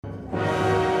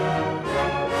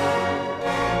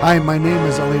Hi, my name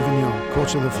is Ali Vigneault,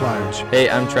 coach of the Flyers. Hey,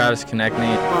 I'm Travis Konechny.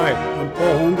 Hi, I'm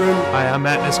Paul Holmgren. Hi, I'm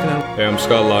Matt Niskanen. Hey, I'm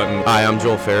Scott Lawton. Hi, I'm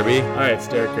Joel Farabee. Hi, it's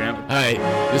Derek Grant. Hi,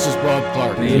 this is Rob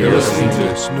Clark. And you're listening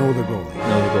to Snow the Goalie.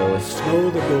 Snow the Goalie. Snow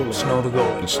the Goalie. Snow the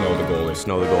Goalie. Snow the goalie.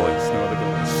 Snow the goalie. Snow the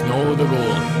goalie. Snow the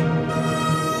Goalie.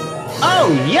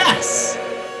 Oh, yes!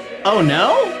 Oh,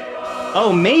 no?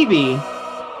 Oh, maybe.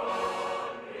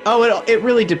 Oh, it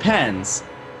really depends.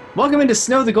 Welcome into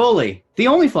Snow the Goalie, the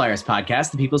only Flyers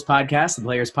podcast, the People's Podcast, the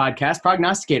Players Podcast,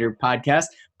 Prognosticator Podcast,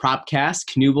 Propcast,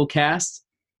 Knubblecast,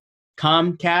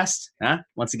 Comcast.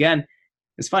 Once again,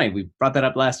 it's funny, we brought that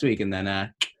up last week, and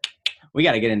then we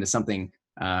got to get into something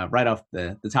right off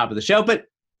the top of the show, but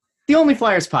the only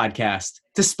Flyers podcast,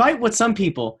 despite what some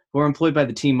people who are employed by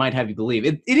the team might have you believe,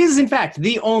 it is, in fact,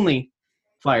 the only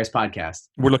Flyers podcast.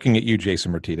 We're looking at you,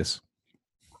 Jason Martinez.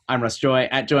 I'm Russ Joy,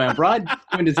 at Joy on Broad,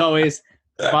 joined as always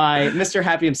by Mr.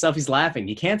 Happy himself. He's laughing.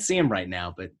 You can't see him right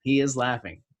now, but he is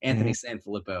laughing. Anthony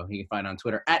Sanfilippo. You can find on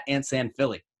Twitter at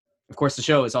AntSanPhilly. Of course, the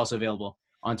show is also available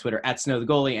on Twitter at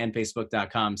SnowTheGoalie and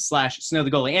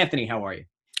Facebook.com/SnowTheGoalie. Anthony, how are you?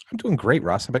 I'm doing great,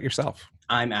 Ross. How about yourself?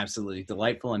 I'm absolutely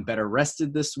delightful and better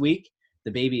rested this week.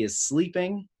 The baby is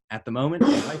sleeping at the moment.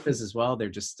 My wife is as well. They're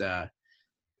just,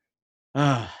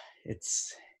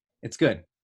 it's good.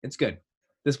 It's good.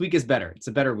 This week is better. It's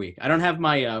a better week. I don't have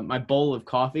my my bowl of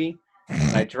coffee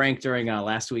I drank during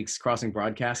last week's Crossing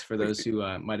broadcast. For those who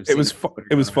might have seen it.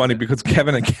 It was funny because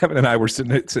Kevin and I were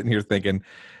sitting here thinking,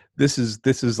 this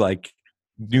is like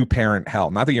new parent hell.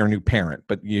 Not that you're a new parent,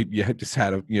 but you just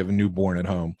have a newborn at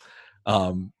home.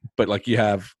 But like you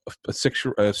have a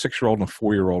 6-year-old and a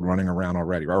 4-year-old running around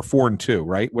already, or 4 and 2,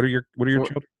 right? What are your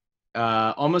children?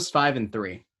 Almost 5 and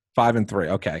 3. 5 and 3.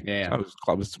 Okay. Yeah. I was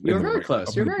close. You're very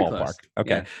close. You're very close.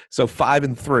 Okay. Yeah. So 5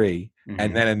 and 3,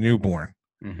 and then a newborn.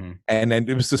 Mm-hmm. And then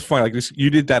it was just funny. Like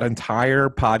you did that entire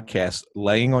podcast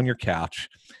laying on your couch.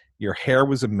 Your hair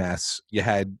was a mess. You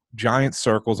had giant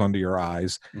circles under your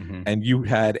eyes, and you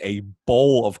had a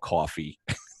bowl of coffee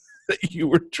that you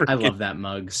were drinking. I love that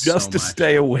mug just to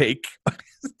stay awake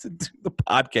to do the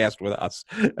podcast with us.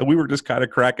 And we were just kind of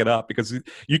cracking up because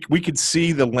we could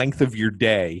see the length of your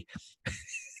day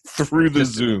through the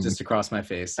Zoom. Just across my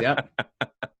face. Yep.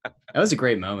 That was a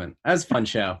great moment. That was a fun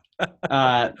show.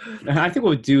 I think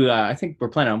we'll do, I think we're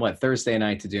planning on Thursday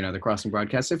night to do another Crossing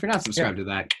broadcast. So if you're not subscribed to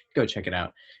that, go check it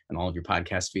out on all of your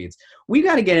podcast feeds. We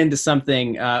got to get into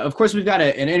something. Of course, we've got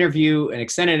an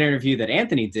extended interview that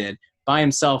Anthony did by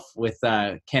himself with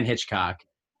Ken Hitchcock.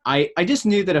 I just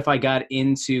knew that if I got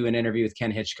into an interview with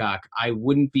Ken Hitchcock, I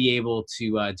wouldn't be able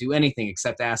to do anything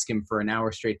except ask him for an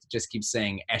hour straight to just keep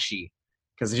saying Esche,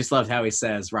 because I just loved how he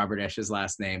says Robert Esche's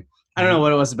last name. I don't know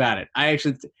what it was about it. this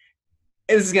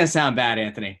is going to sound bad,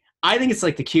 Anthony. I think it's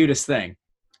like the cutest thing.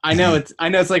 I know it's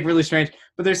like really strange,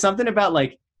 but there's something about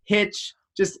like Hitch's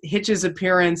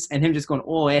appearance and him just going,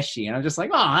 oh, Esche. And I'm just like,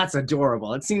 oh, that's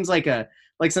adorable. It seems like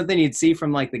something you'd see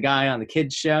from like the guy on the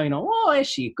kids show, oh,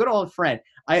 Esche, good old friend.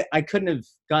 I couldn't have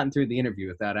gotten through the interview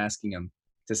without asking him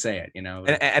to say it,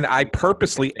 And I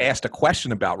purposely asked a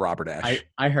question about Robert Esche.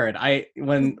 I heard. When I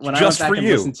went back and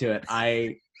listened to it,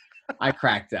 I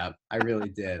cracked up. I really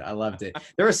did. I loved it.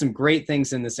 There were some great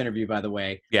things in this interview, by the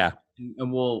way. Yeah.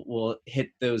 And we'll hit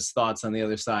those thoughts on the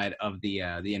other side of the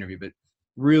interview. But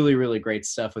really, really great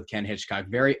stuff with Ken Hitchcock.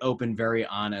 Very open, very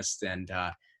honest, and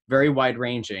very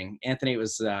wide-ranging. Anthony, it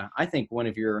was, I think, one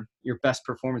of your best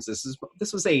performances.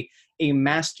 This was a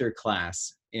master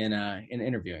class in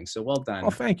interviewing. So well done.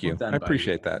 Well, thank you. Well done, I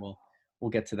appreciate that.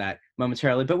 We'll get to that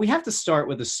momentarily. But we have to start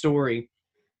with a story,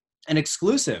 an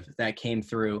exclusive that came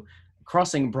through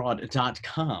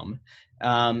crossingbroad.com.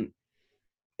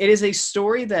 It is a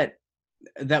story that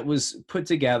was put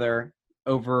together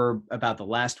over about the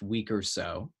last week or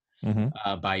so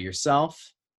by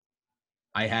yourself.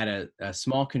 I had a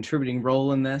small contributing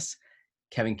role in this.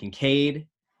 Kevin Kincaid,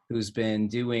 who's been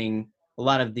doing a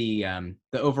lot of the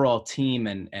overall team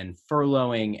and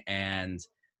furloughing and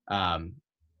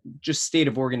just state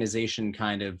of organization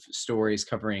kind of stories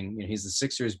covering, he's the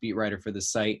Sixers beat writer for the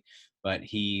site, but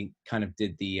he kind of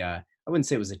did I wouldn't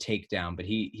say it was a takedown, but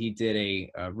he did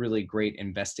a really great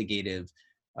investigative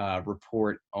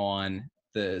report on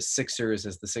the Sixers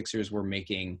as the Sixers were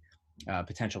making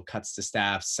potential cuts to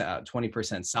staffs,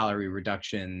 20% salary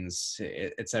reductions,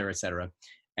 et cetera, et cetera.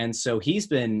 And so he's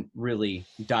been really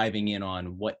diving in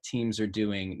on what teams are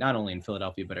doing, not only in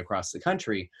Philadelphia, but across the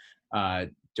country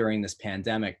during this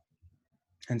pandemic.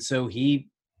 And so he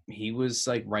was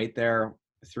like right there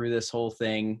through this whole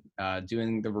thing,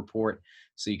 doing the report.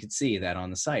 So you could see that on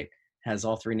the site has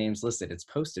all 3 names listed. It's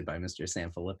posted by Mr.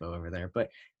 Sanfilippo over there, but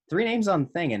 3 names on the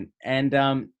thing. And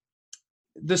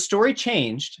the story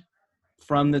changed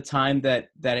from the time that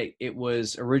it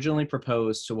was originally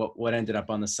proposed to what ended up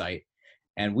on the site.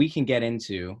 And we can get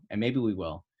into, and maybe we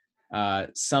will,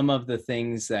 some of the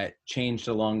things that changed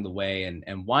along the way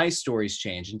and why stories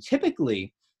change. And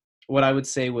typically, what I would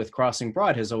say with Crossing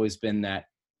Broad has always been that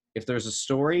if there's a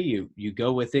story, you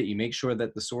go with it, you make sure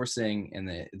that the sourcing and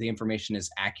the information is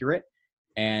accurate.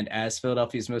 And as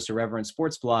Philadelphia's most irreverent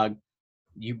sports blog,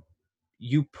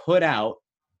 you put out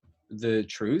the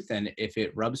truth, and if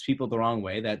it rubs people the wrong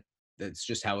way, that's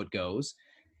just how it goes.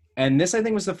 And this, I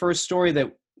think, was the first story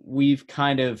that we've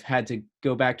kind of had to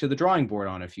go back to the drawing board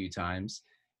on a few times,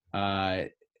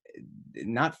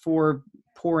 not for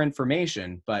poor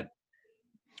information, but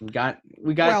we got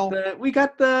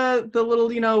the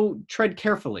little, tread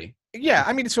carefully. Yeah,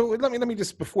 I mean, so let me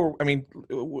just before. I mean,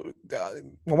 well,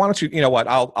 why don't you? You know what?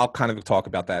 I'll kind of talk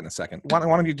about that in a second. Why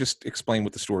don't you just explain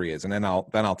what the story is, and then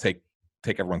I'll take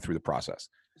everyone through the process.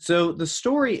 So the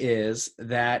story is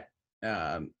that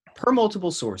per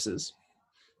multiple sources,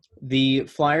 the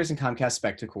Flyers and Comcast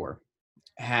Spectacor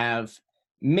have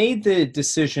made the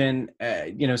decision.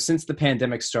 Since the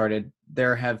pandemic started,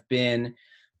 there have been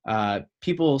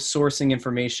people sourcing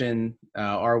information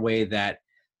our way that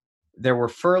there were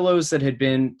furloughs that had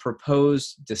been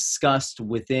proposed, discussed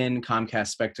within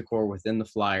Comcast Spectacor, within the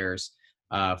Flyers,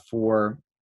 for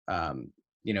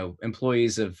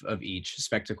employees of each,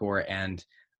 Spectacor and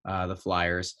the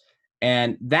Flyers.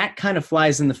 And that kind of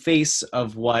flies in the face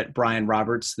of what Brian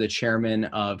Roberts, the chairman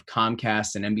of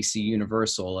Comcast and NBC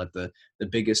Universal at the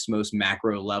biggest, most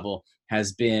macro level,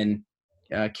 has been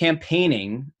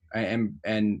campaigning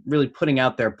and really putting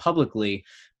out there publicly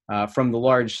from the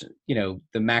large, the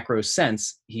macro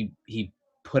sense. He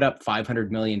put up $500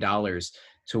 million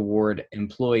toward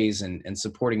employees and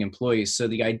supporting employees. So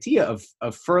the idea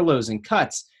of furloughs and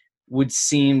cuts would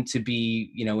seem to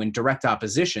be, in direct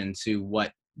opposition to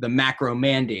what the macro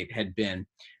mandate had been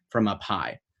from up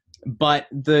high. But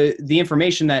the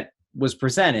information that was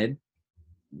presented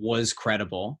was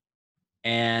credible,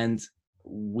 and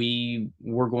we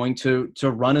were going to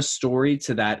run a story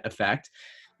to that effect.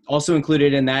 Also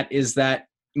included in that is that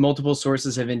multiple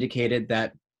sources have indicated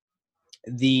that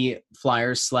the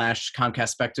Flyers /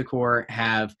 Comcast Spectacor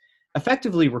have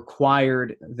effectively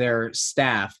required their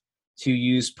staff to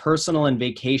use personal and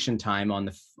vacation time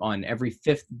on every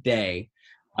fifth day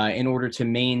in order to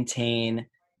maintain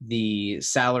the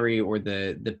salary or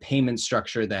the payment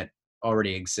structure that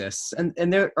already exists.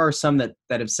 And there are some that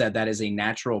have said that is a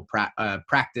natural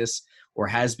practice or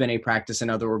has been a practice in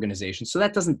other organizations. So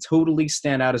that doesn't totally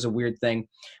stand out as a weird thing.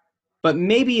 But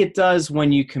maybe it does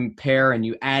when you compare and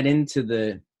you add into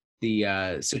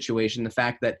the situation the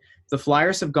fact that the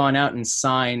Flyers have gone out and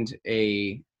signed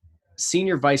a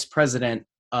senior vice president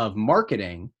of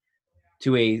marketing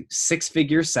to a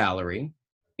six-figure salary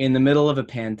in the middle of a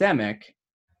pandemic,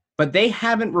 but they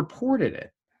haven't reported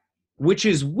it, which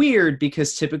is weird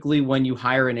because typically when you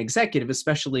hire an executive,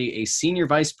 especially a senior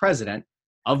vice president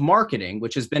of marketing,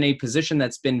 which has been a position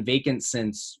that's been vacant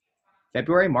since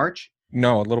February, March.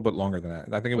 No, a little bit longer than that.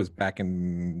 I think it was back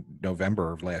in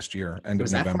November of last year. End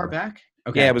of November. Was that far back?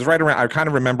 Okay. Yeah, it was right around. I kind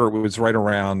of remember it was right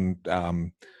around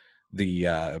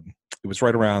the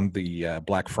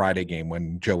Black Friday game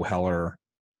when Joe Heller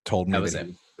told me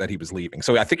that he was leaving.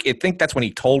 So I think that's when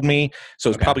he told me. So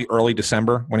it was probably early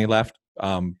December when he left.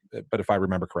 But if I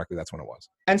remember correctly, that's when it was.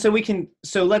 And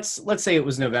so let's say it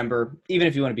was November. Even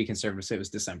if you want to be conservative, say it was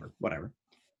December, whatever.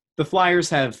 The Flyers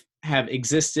have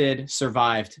existed,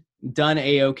 survived, done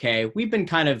A-okay. We've been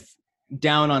kind of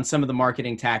down on some of the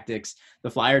marketing tactics. The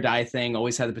fly or die thing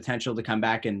always had the potential to come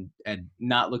back and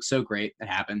not look so great. It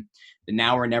happened. The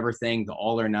now or never thing, the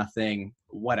all or nothing,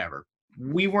 whatever.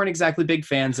 We weren't exactly big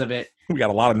fans of it. We got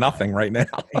a lot of nothing right now.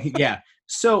 Yeah.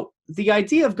 So the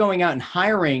idea of going out and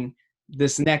hiring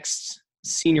this next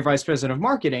senior vice president of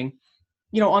marketing,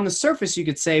 on the surface, you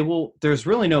could say, well, there's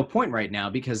really no point right now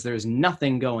because there's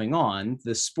nothing going on.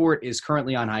 The sport is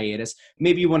currently on hiatus.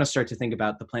 Maybe you want to start to think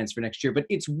about the plans for next year, but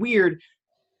it's weird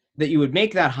that you would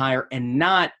make that hire and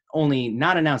not only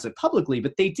not announce it publicly,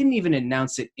 but they didn't even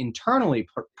announce it internally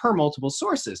per multiple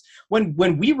sources. When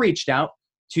we reached out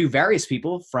to various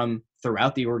people from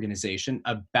throughout the organization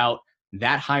about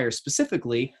that hire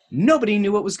specifically, nobody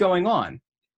knew what was going on.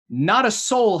 Not a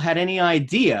soul had any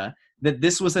idea that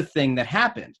this was a thing that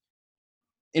happened.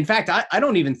 In fact, I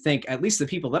don't even think, at least the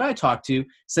people that I talked to,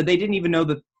 said they didn't even know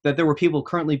that there were people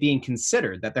currently being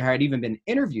considered, that there had even been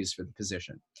interviews for the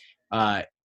position.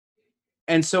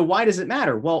 And so why does it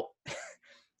matter? Well,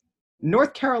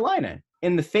 North Carolina,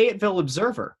 in the Fayetteville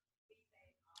Observer,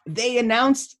 they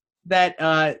announced that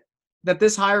that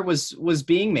this hire was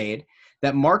being made.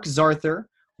 that Mark Zarther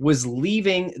was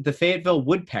leaving the Fayetteville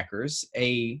Woodpeckers,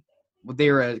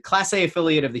 they're a Class A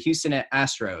affiliate of the Houston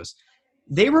Astros.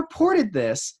 They reported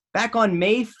this back on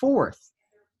May 4th,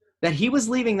 that he was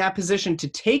leaving that position to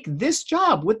take this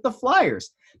job with the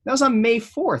Flyers. That was on May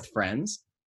 4th, friends.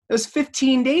 That was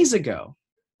 15 days ago.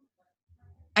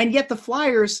 And yet the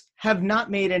Flyers have not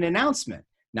made an announcement,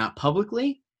 not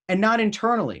publicly and not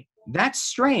internally. That's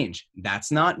strange.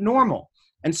 That's not normal.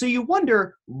 And so you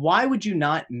wonder, why would you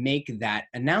not make that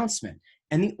announcement?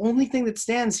 And the only thing that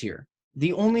stands here,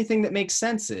 the only thing that makes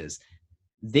sense is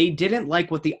they didn't like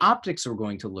what the optics were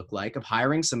going to look like of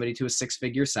hiring somebody to a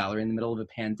six-figure salary in the middle of a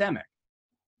pandemic.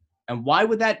 And why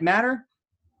would that matter?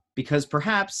 Because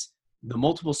perhaps the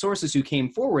multiple sources who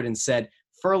came forward and said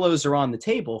furloughs are on the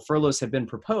table, furloughs have been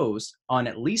proposed on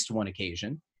at least one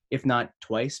occasion, if not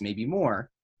twice, maybe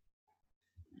more.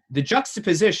 The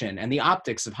juxtaposition and the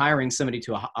optics of hiring somebody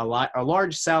to a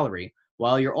large salary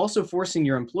while you're also forcing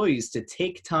your employees to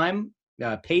take time,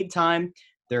 paid time,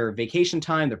 their vacation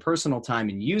time, their personal time,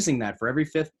 and using that for every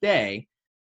fifth day,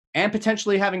 and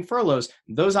potentially having furloughs,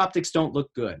 those optics don't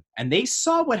look good. And they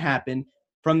saw what happened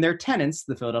from their tenants,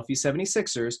 the Philadelphia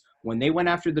 76ers, when they went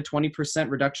after the 20%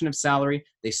 reduction of salary.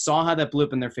 They saw how that blew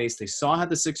up in their face. They saw how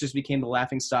the Sixers became the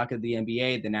laughingstock of the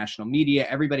NBA, the national media.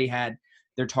 Everybody had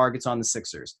their targets on the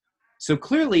Sixers. So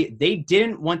clearly, they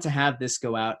didn't want to have this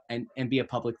go out and be a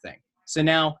public thing. So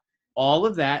now, all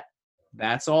of that,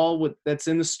 that's all that's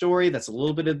in the story. That's a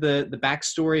little bit of the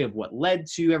backstory of what led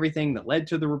to everything, that led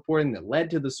to the reporting, that led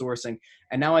to the sourcing.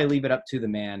 And now I leave it up to the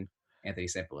man, Anthony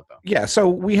Sanfilippo. Yeah, so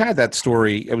we had that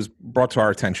story. It was brought to our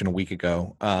attention a week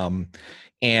ago.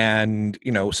 And,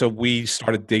 so we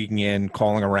started digging in,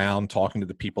 calling around, talking to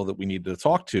the people that we needed to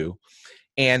talk to.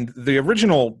 And the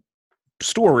original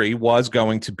story was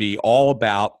going to be all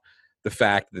about the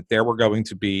fact that there were going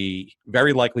to be,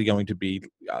 very likely going to be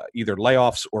either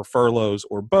layoffs or furloughs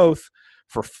or both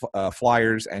for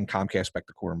Flyers and Comcast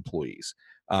Spectacor employees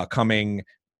coming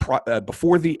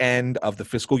before the end of the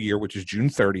fiscal year, which is June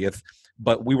 30th.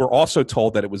 But we were also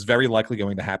told that it was very likely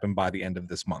going to happen by the end of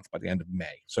this month, by the end of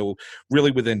May. So really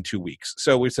within 2 weeks.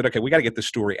 So we said, okay, we got to get this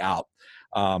story out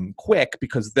quick,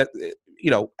 because that,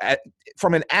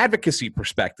 from an advocacy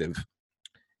perspective,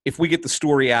 if we get the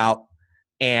story out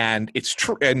and it's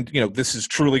true, and this is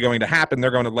truly going to happen,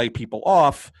 they're going to lay people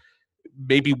off.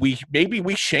 Maybe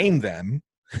we shame them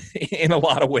in a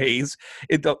lot of ways,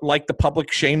 like the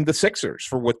public shamed the Sixers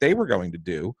for what they were going to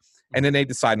do, and then they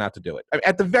decide not to do it.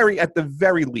 At the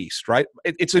very least, right?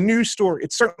 It's a news story.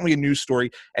 It's certainly a news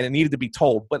story, and it needed to be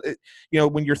told. But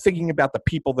when you're thinking about the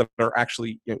people that are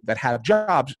actually that have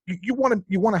jobs, you want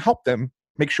to help them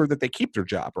make sure that they keep their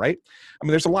job, right? I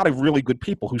mean, there's a lot of really good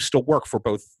people who still work for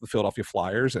both the Philadelphia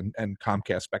Flyers and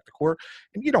Comcast Spectacor,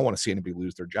 and you don't want to see anybody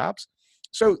lose their jobs.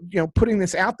 So, putting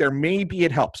this out there, maybe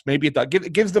it helps. Maybe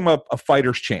it gives them a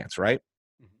fighter's chance, right?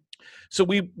 Mm-hmm. So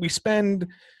we spend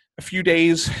a few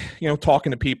days,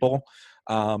 talking to people.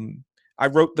 I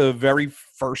wrote the very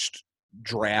first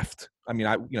draft. I mean,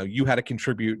 you had to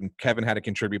contribute and Kevin had to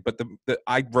contribute, but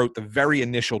I wrote the very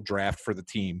initial draft for the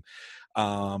team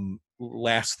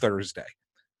last Thursday.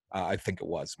 I think it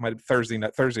was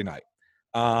Thursday night.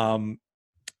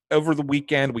 Over the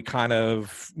weekend, we kind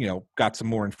of, got some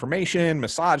more information,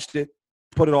 massaged it,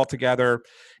 put it all together.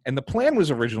 And the plan was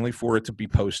originally for it to be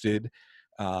posted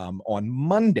on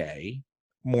Monday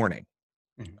morning.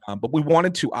 Mm-hmm. But we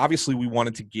wanted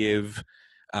to give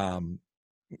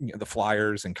the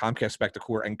Flyers and Comcast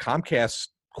Spectacor and Comcast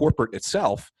corporate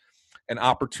itself an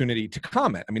opportunity to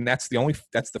comment. I mean, that's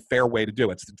the fair way to do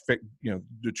it. It's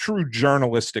the true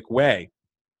journalistic way.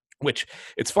 Which,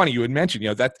 it's funny, you had mentioned,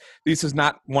 that this is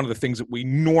not one of the things that we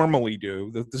normally do.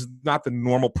 This is not the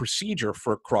normal procedure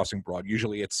for Crossing Broad.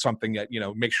 Usually it's something that,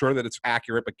 make sure that it's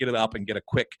accurate, but get it up and get a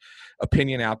quick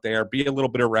opinion out there, be a little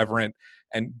bit irreverent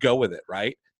and go with it,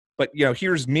 right? But,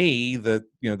 here's me, the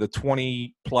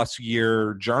 20 plus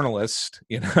year journalist,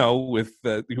 with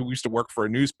who used to work for a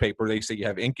newspaper. They say you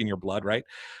have ink in your blood, right?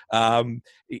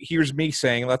 Here's me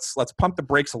saying, let's pump the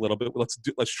brakes a little bit. Let's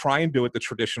try and do it the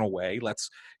traditional way. Let's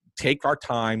take our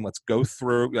time. Let's go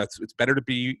through. It's better to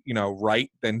be, right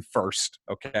than first.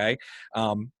 Okay.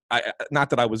 Not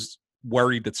that I was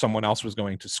worried that someone else was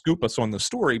going to scoop us on the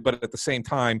story, but at the same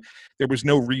time, there was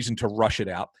no reason to rush it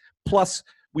out. Plus,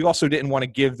 we also didn't want to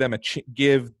give them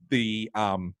give the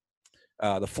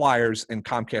Flyers and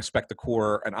Comcast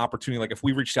Spectacor an opportunity. Like if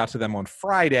we reached out to them on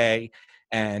Friday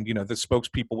and, the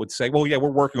spokespeople would say, well, yeah, we're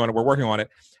working on it.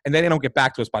 And then they don't get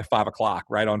back to us by 5:00,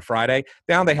 right, on Friday.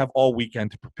 Now they have all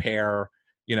weekend to prepare,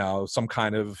 some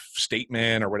kind of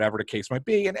statement or whatever the case might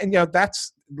be. And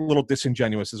that's a little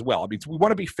disingenuous as well. I mean, we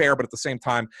want to be fair, but at the same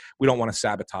time, we don't want to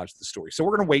sabotage the story. So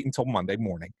we're going to wait until Monday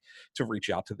morning to reach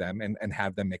out to them and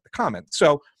have them make the comment.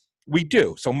 So we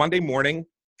do. So Monday morning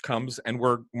comes, and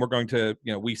we're going to,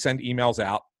 we send emails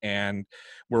out, and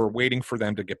we're waiting for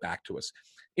them to get back to us.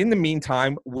 In the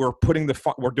meantime, we're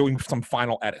doing some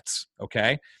final edits,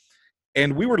 okay?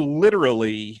 And we were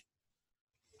literally,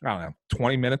 I don't know,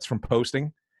 20 minutes from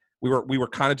posting. We were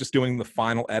kind of just doing the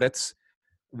final edits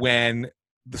when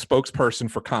the spokesperson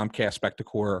for Comcast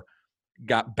Spectacor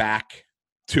got back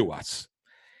to us.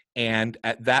 And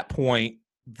at that point,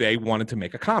 they wanted to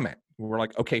make a comment. We were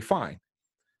like, okay, fine.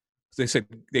 So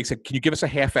they said, can you give us a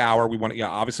half hour? We want to,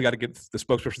 obviously got to get, the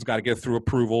spokesperson's got to get through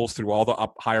approvals, through all the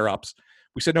higher ups.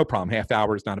 We said, no problem. Half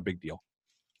hour is not a big deal.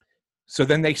 So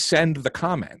then they send the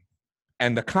comment,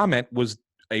 and the comment was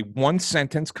a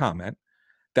 1-sentence comment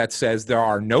that says there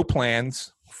are no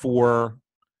plans for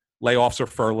layoffs or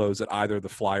furloughs at either the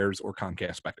Flyers or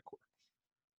Comcast Spectacor.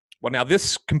 Well, now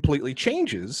this completely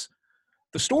changes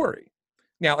the story.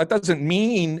 Now, it doesn't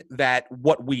mean that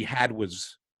what we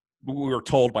were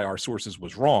told by our sources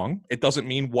was wrong. It doesn't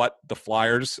mean what the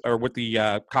Flyers or what the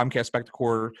Comcast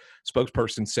Spectacor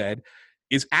spokesperson said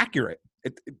is accurate.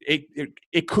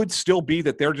 It could still be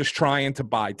that they're just trying to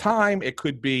buy time. It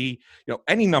could be,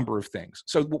 any number of things.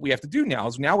 So what we have to do now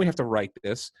is we have to write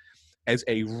this as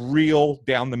a real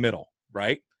down the middle,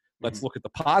 right? Let's look at the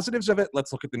positives of it.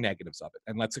 Let's look at the negatives of it.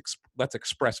 And let's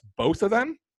express both of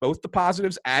them, both the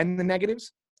positives and the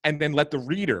negatives, and then let the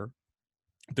reader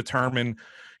determine,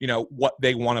 what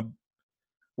they want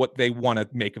to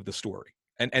make of the story.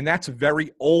 And that's a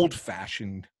very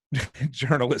old-fashioned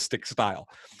journalistic style.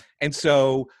 And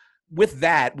so with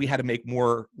that, we had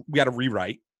to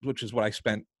rewrite, which is what I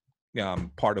spent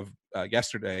part of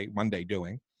Monday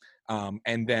doing.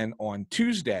 And then on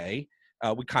Tuesday,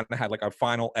 we kind of had like our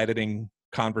final editing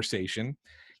conversation,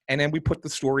 and then we put the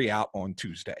story out on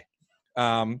Tuesday.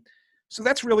 So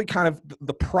that's really kind of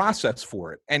the process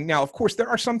for it. And now, of course, there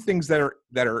are some things that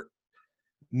are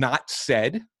not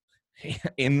said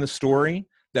in the story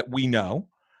that we know.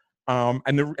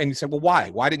 And you said, well, why?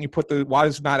 Why didn't you why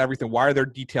is not everything? Why are there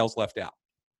details left out?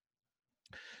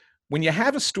 When you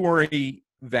have a story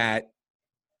that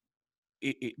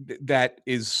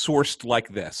is sourced like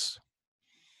this,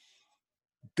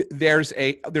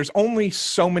 there's only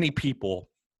so many people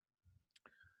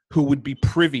who would be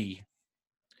privy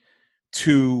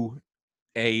to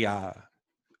a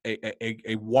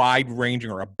wide-ranging,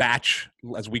 or a batch,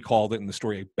 as we called it in the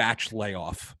story, a batch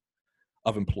layoff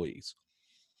of employees.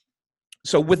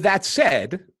 So with that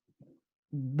said,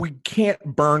 we can't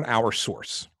burn our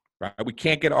source, right? We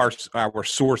can't get our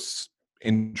source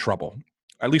in trouble.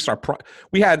 At least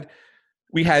we had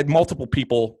multiple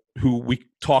people who we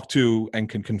talked to and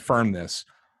can confirm this,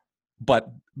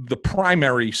 but the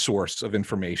primary source of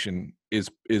information is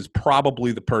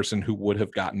probably the person who would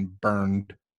have gotten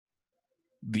burned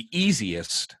the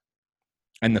easiest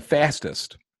and the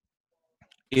fastest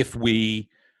if we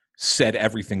said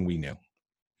everything we knew.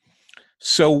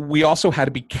 So we also had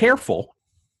to be careful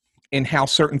in how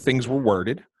certain things were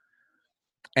worded.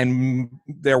 And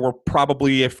there were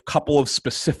probably a couple of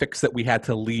specifics that we had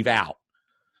to leave out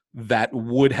that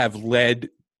would have led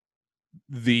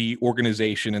the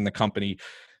organization and the company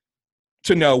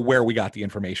to know where we got the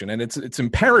information. And it's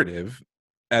imperative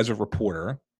as a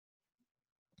reporter,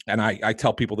 and I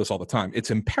tell people this all the time,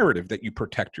 it's imperative that you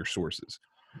protect your sources.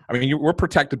 I mean, we're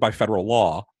protected by federal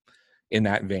law in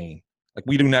that vein. Like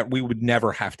we would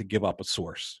never have to give up a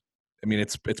source. I mean,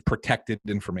 it's protected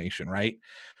information, right?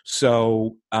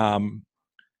 So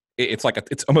it's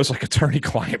almost like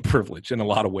attorney-client privilege in a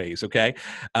lot of ways. Okay,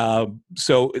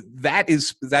 so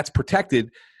that's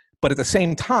protected, but at the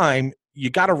same time, you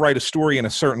got to write a story in a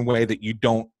certain way that you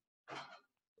don't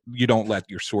let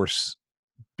your source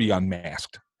be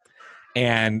unmasked,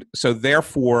 and so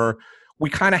therefore we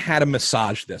kind of had to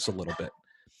massage this a little bit.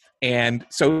 And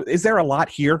so, is there a lot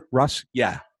here, Russ?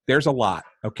 Yeah. There's a lot,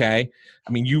 okay?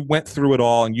 I mean, you went through it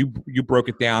all, and you broke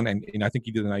it down, and I think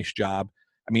you did a nice job.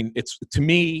 I mean, it's, to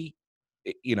me,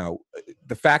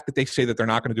 the fact that they say that they're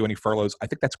not going to do any furloughs, I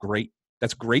think that's great.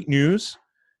 That's great news,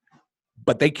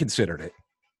 but they considered it.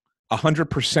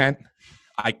 100%,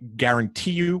 I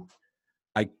guarantee you,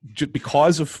 just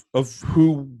because of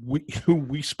who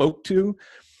we spoke to,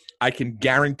 I can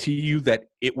guarantee you that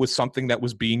it was something that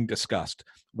was being discussed.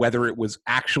 Whether it was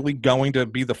actually going to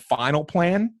be the final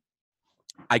plan,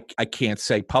 I can't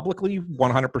say publicly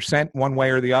 100% one way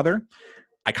or the other.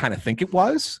 I kind of think it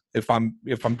was. If I'm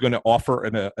going to offer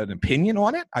an opinion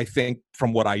on it, I think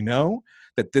from what I know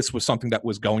that this was something that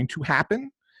was going to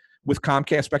happen with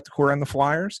Comcast Spectacor and the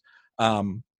Flyers.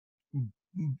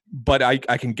 But I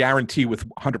can guarantee with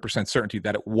 100% certainty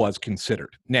that it was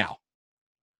considered. Now,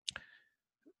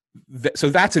 so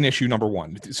that's an issue number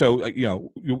one. So,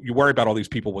 you worry about all these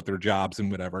people with their jobs and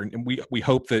whatever. And we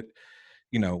hope that,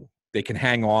 they can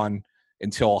hang on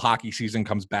until hockey season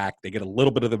comes back. They get a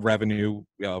little bit of the revenue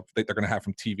that they're going to have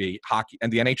from TV. Hockey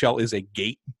and the NHL is a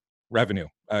gate revenue.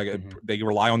 They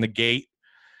rely on the gate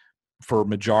for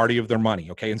majority of their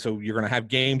money. Okay. And so you're going to have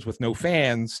games with no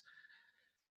fans.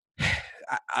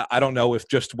 I don't know if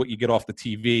just what you get off the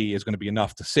TV is going to be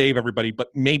enough to save everybody, but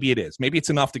maybe it is. Maybe it's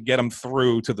enough to get them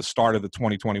through to the start of the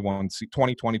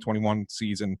 2020-21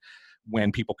 season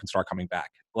when people can start coming back.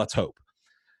 Let's hope.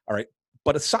 All right.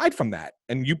 But aside from that,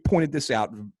 and you pointed this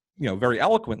out, very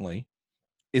eloquently,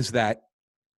 is that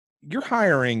you're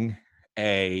hiring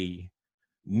a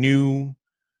new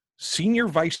senior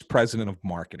vice president of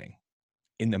marketing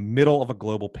in the middle of a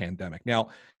global pandemic. Now,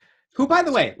 who, by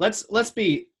the way, let's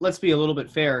be a little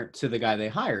bit fair to the guy they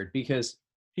hired, because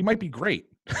he might be great.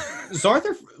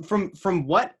 Zarther, from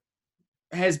what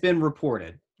has been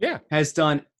reported, has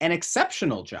done an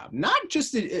exceptional job, not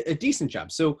just a decent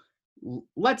job. So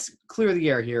let's clear the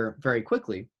air here very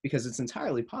quickly, because it's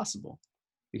entirely possible,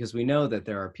 because we know that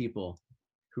there are people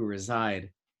who reside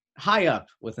high up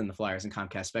within the Flyers and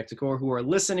Comcast Spectacor who are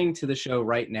listening to the show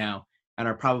right now and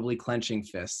are probably clenching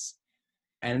fists.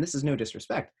 And this is no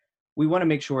disrespect. We want to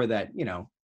make sure that,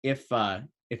 if Mr.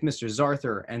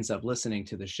 Zarther ends up listening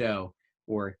to the show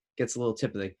or gets a little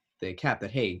tip of the cap that,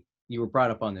 hey, you were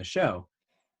brought up on this show,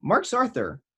 Mark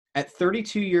Zarther, at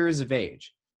 32 years of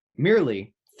age,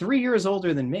 merely 3 years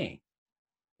older than me,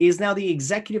 is now the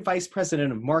executive vice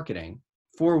president of marketing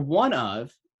for one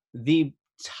of the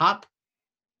top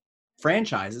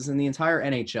franchises in the entire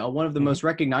NHL, one of the most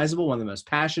recognizable, one of the most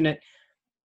passionate.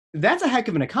 That's a heck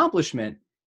of an accomplishment.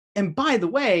 And by the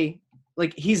way,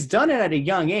 he's done it at a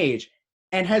young age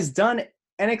and has done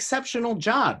an exceptional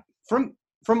job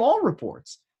from all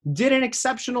reports. Did an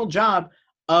exceptional job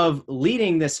of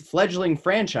leading this fledgling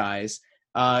franchise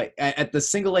at the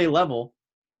single A level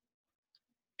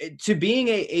to being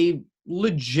a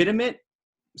legitimate,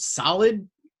 solid,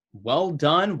 well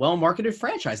done, well marketed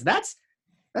franchise. That's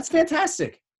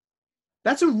fantastic.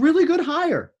 That's a really good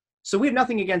hire. So we have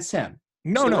nothing against him.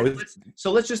 No.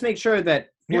 Let's just make sure that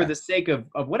for the sake of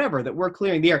whatever, that we're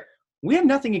clearing the air. We have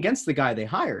nothing against the guy they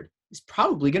hired. He's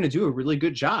probably going to do a really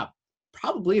good job.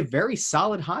 Probably a very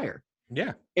solid hire.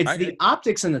 Yeah. It's the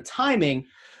optics and the timing.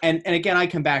 And again, I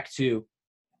come back to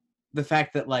the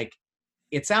fact that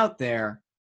it's out there.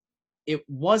 It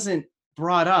wasn't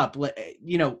brought up.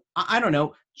 I don't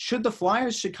know. Should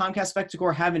Comcast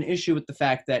Spectacor have an issue with the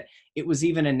fact that it was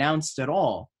even announced at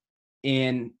all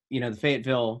in, the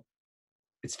Fayetteville?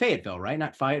 It's Fayetteville, right?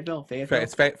 Not Fayetteville. Fayetteville.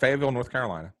 It's Fayetteville, North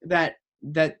Carolina. That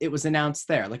it was announced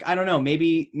there. I don't know.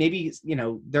 Maybe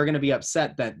they're going to be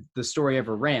upset that the story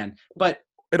ever ran. But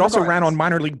it also ran on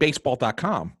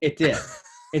minorleaguebaseball.com. It did.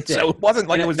 It did. So it wasn't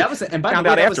like and by the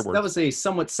way, that was a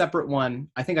somewhat separate one.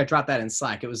 I think I dropped that in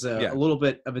Slack. It was a little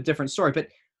bit of a different story. But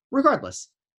regardless,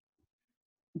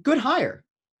 good hire.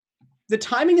 The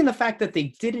timing and the fact that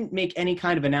they didn't make any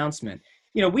kind of announcement.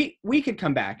 We could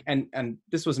come back and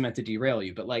this wasn't meant to derail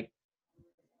you, but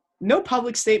no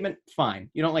public statement, fine.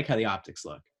 You don't like how the optics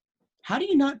look. How do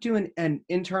you not do an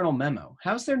internal memo?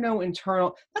 How's there no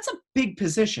internal? That's a big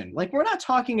position. We're not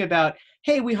talking about,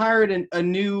 hey, we hired a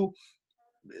new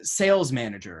sales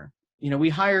manager. We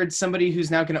hired somebody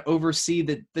who's now going to oversee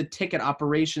the ticket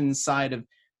operations side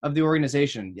of the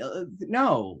organization.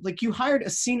 No, you hired a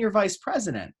senior vice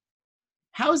president.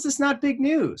 How is this not big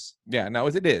news? Yeah, no,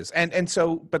 it is. And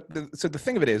so, but the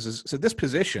thing of it is this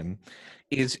position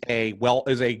is a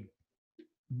well-paid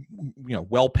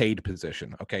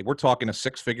position. Okay. We're talking a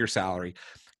 6-figure salary,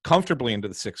 comfortably into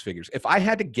the 6 figures. If I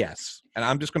had to guess, and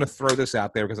I'm just going to throw this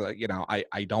out there because,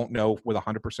 I don't know with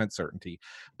 100% certainty,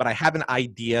 but I have an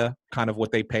idea kind of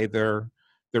what they pay their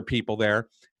people there.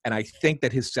 And I think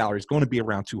that his salary is going to be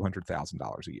around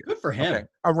 $200,000 a year. Good for him. Okay.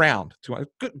 Around 200.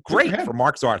 Great for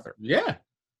Mark Zarther. Yeah.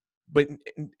 But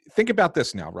think about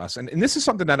this now, Russ. And this is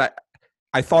something that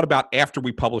I thought about after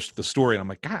we published the story. And I'm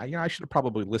like, God, I should have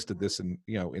probably listed this in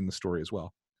the story as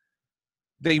well.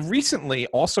 They recently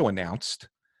also announced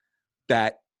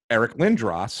that Eric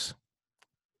Lindros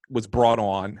was brought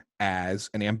on as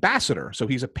an ambassador. So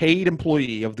he's a paid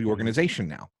employee of the organization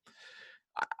now.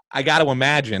 I got to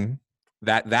imagine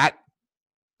that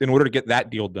in order to get that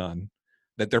deal done,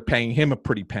 that they're paying him a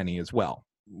pretty penny as well.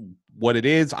 What it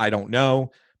is, I don't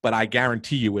know, but I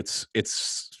guarantee you it's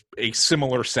a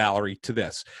similar salary to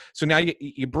this. So now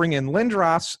you bring in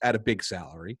Lindros at a big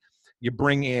salary. You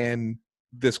bring in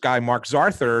this guy, Mark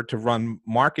Zarther, to run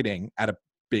marketing at a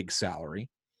big salary.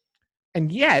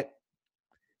 And yet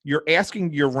you're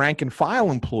asking your rank and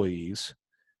file employees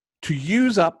to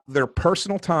use up their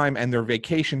personal time and their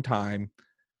vacation time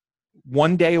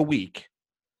 1 day a week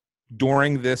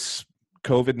during this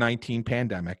COVID-19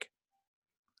 pandemic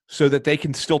so that they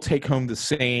can still take home the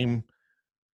same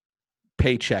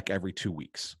paycheck every 2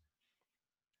 weeks.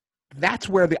 That's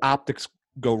where the optics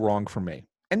go wrong for me.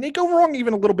 And they go wrong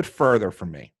even a little bit further for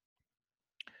me.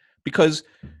 Because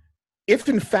if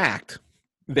in fact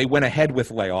they went ahead with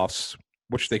layoffs,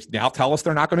 which they now tell us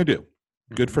they're not going to do,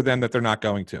 good for them that they're not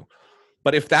going to.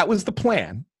 But if that was the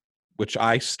plan, which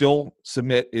I still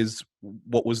submit is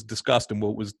what was discussed and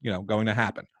what was, going to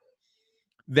happen,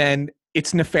 then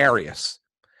it's nefarious.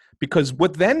 Because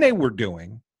what then they were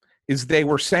doing is they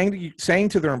were saying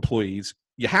to their employees,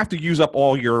 you have to use up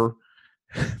all your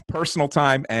personal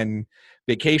time and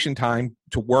vacation time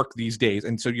to work these days.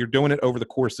 And so you're doing it over the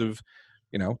course of,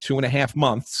 2.5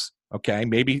 months. Okay.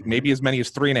 Maybe as many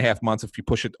as 3.5 months if you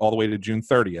push it all the way to June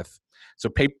 30th. So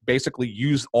basically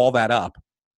use all that up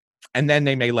and then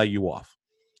they may lay you off.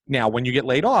 Now, when you get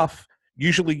laid off,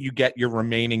 usually you get your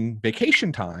remaining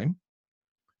vacation time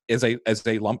as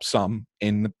a lump sum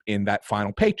in that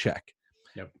final paycheck.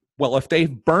 Yep. Well, if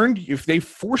they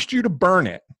forced you to burn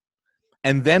it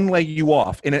and then lay you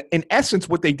off, in essence,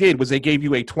 what they did was they gave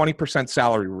you a 20%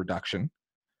 salary reduction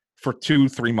for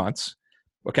 2-3 months.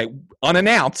 Okay.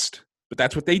 Unannounced, but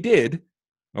that's what they did.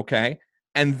 Okay.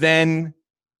 And then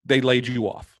they laid you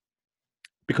off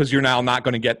because you're now not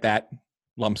going to get that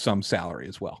lump sum salary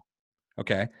as well.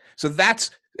 Okay. So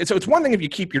it's one thing if you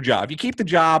keep your job. If you keep the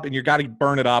job and you got to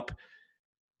burn it up,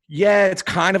 yeah, it's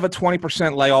kind of a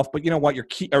 20% layoff, but you know what? Or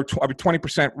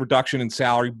 20% reduction in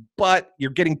salary, but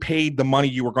you're getting paid the money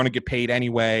you were going to get paid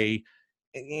anyway.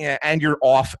 Yeah, and you're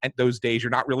off at those days. You're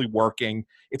not really working.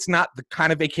 It's not the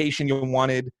kind of vacation you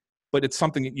wanted, but it's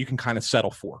something that you can kind of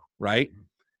settle for, right?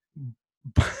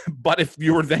 But if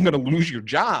you were then going to lose your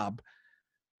job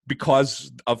because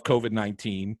of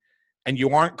COVID-19 and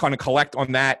you aren't going to collect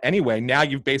on that anyway, now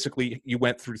you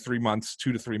went through 3 months,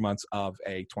 2 to 3 months of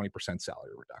a 20%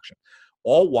 salary reduction,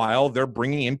 all while they're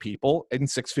bringing in people in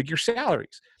 6-figure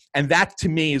salaries. And that to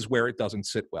me is where it doesn't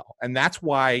sit well. And that's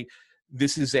why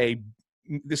this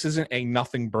isn't a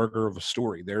nothing burger of a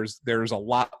story. There's a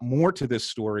lot more to this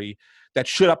story that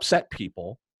should upset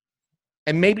people.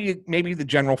 And maybe the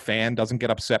general fan doesn't get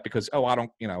upset because, I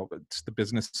don't, it's the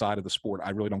business side of the sport.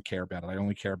 I really don't care about it. I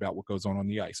only care about what goes on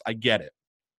the ice. I get it.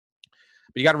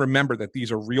 But you got to remember that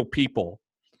these are real people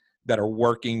that are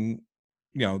working,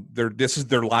 this is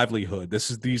their livelihood.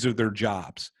 These are their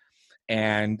jobs.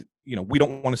 And, we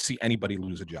don't want to see anybody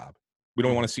lose a job. We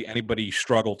don't want to see anybody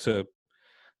struggle to,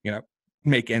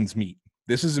 make ends meet.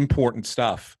 This is important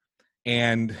stuff.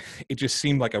 And it just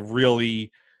seemed like a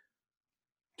really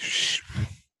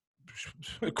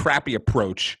crappy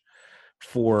approach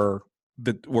for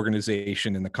the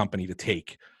organization and the company to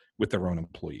take with their own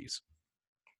employees.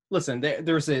 Listen,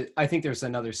 I think there's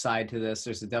another side to this.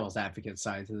 There's a devil's advocate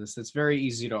side to this. It's very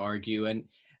easy to argue. And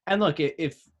look,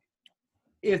 if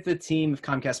the team of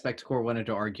Comcast Spectacor wanted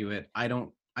to argue it, I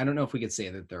don't know if we could say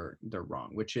that they're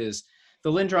wrong, which is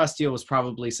the Lindros deal was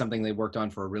probably something they worked on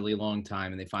for a really long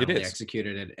time and they finally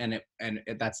executed it. And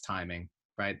that's timing,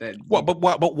 right?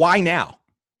 But why now?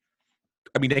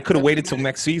 I mean, they could have waited till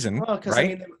next season, right? I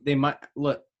mean, they might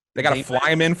look. They got to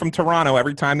fly him in from Toronto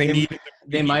every time they need.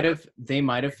 They might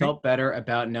have felt better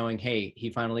about knowing, hey, he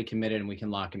finally committed and we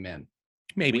can lock him in.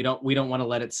 Maybe we don't want to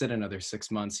let it sit another 6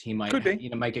 months. He might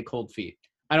might get cold feet.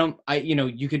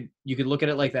 You could look at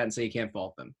it like that and say you can't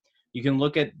fault them. You can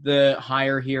look at the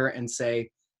hire here and say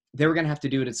they were going to have to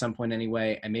do it at some point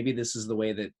anyway, and maybe this is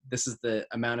the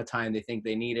amount of time they think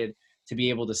they needed to be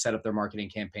able to set up their marketing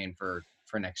campaign for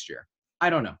next year. I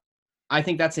don't know. I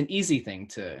think that's an easy thing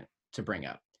to bring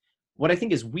up. What I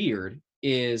think is weird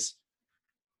is,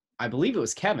 I believe it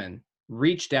was Kevin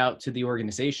reached out to the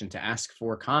organization to ask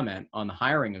for comment on the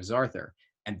hiring of Zarther,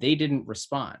 and they didn't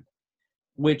respond,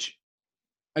 which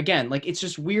again, it's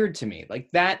just weird to me.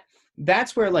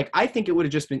 That's where I think it would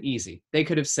have just been easy. They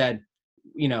could have said,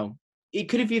 it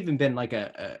could have even been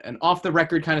an off the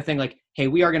record kind of thing. Hey,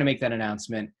 we are going to make that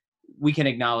announcement. We can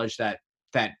acknowledge that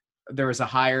there is a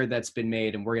hire that's been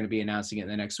made and we're going to be announcing it in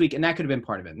the next week. And that could have been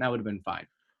part of it. And that would have been fine.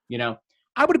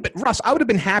 I would have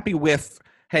been happy with,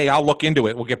 hey, I'll look into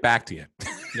it. We'll get back to you.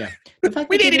 Yeah. The fact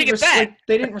we didn't even get that.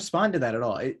 They didn't respond to that at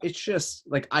all. It's just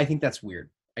I think that's weird.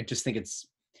 I just think it's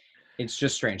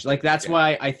just strange. That's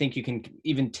why I think you can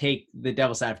even take the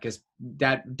devil's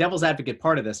advocate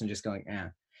part of this and just going,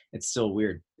 it's still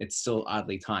weird. It's still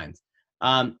oddly timed.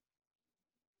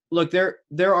 look,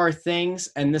 there are things,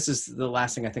 and this is the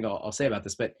last thing I think I'll say about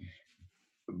this, but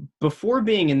before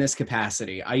being in this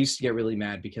capacity, I used to get really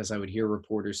mad because I would hear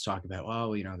reporters talk about,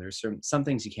 oh, there's some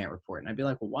things you can't report. And I'd be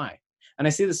like, well, why? And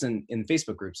I see this in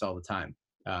Facebook groups all the time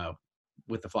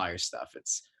with the Flyers stuff.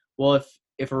 It's, well,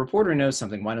 if a reporter knows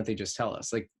something, why don't they just tell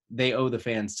us? Like, they owe the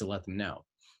fans to let them know.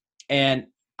 And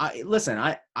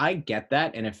I get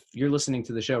that. And if you're listening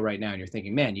to the show right now and you're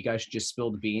thinking, man, you guys should just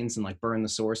spill the beans and like burn the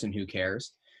source and who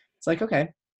cares? It's like, okay,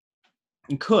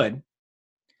 you could,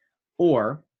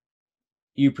 or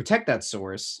you protect that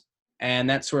source, and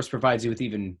that source provides you with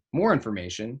even more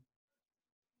information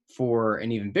for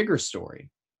an even bigger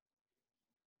story.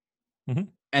 Mm-hmm.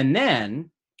 And then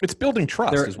it's building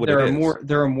trust is what there it are is.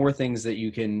 There are more things that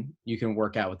you can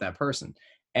work out with that person.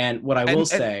 And what I will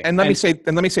say, let me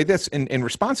say this in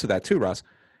response to that too, Russ.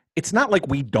 It's not like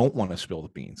we don't want to spill the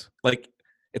beans. Like,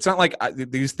 it's not like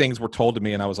these things were told to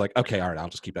me and I was like, okay, all right, I'll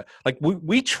just keep it. Like,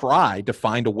 we tried to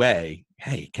find a way.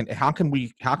 Hey, how can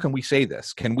we say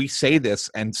this? Can we say this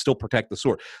and still protect the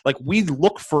source? Like, we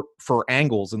look for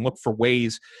angles and look for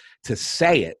ways to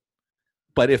say it.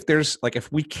 But if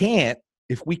we can't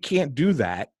do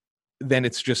that, then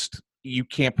it's just, you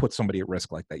can't put somebody at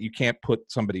risk like that. You can't put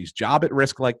somebody's job at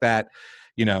risk like that,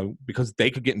 because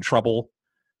they could get in trouble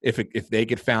if they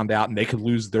get found out and they could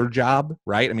lose their job,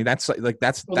 right? I mean, that's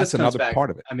another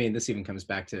part of it. I mean, this even comes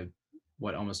back to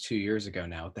what, almost 2 years ago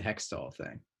now with the Hextall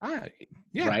thing.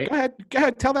 Yeah, right? Go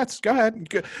ahead. Tell that. Go ahead.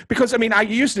 Because I mean, I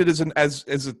used it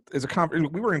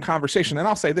we were in conversation, and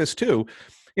I'll say this too,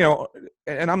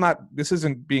 and this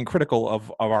isn't being critical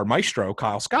of our maestro,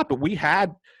 Kyle Scott, but we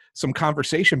had some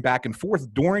conversation back and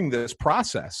forth during this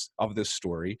process of this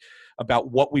story about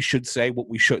what we should say, what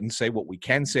we shouldn't say, what we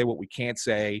can say, what we can't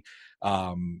say,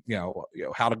 how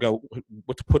to go,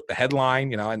 what to put the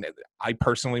headline, and I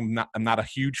personally am not a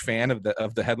huge fan of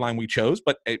the headline we chose,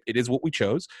 but it is what we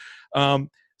chose. And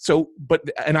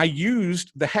I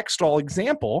used the Hextall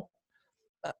example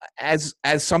as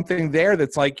something there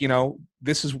that's like,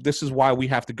 this is why we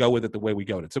have to go with it the way we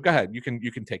go with it. So go ahead, you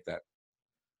can take that.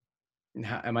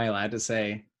 Am I allowed to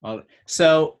say? Well,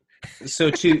 so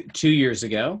 2 years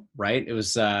ago, right? It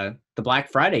was the Black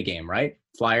Friday game, right?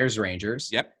 Flyers Rangers.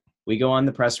 Yep. We go on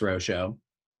the press row show,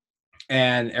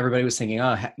 and everybody was thinking,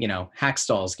 oh,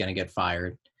 Hackstall's going to get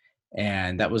fired,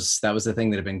 and that was the thing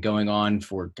that had been going on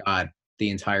for the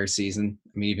entire season.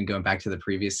 I mean, even going back to the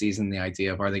previous season, the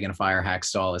idea of, are they going to fire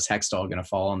Hackstall? Is Hackstall going to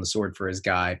fall on the sword for his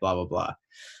guy? Blah blah blah.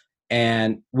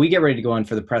 And we get ready to go on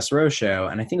for the press row show,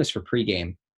 and I think it was for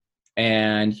pregame.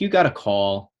 And you got a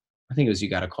call. I think it was you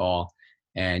got a call,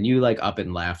 and you like up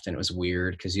and left, and it was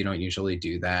weird because you don't usually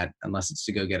do that unless it's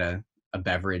to go get a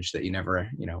beverage that you never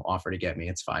offer to get me.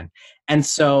 It's fine. And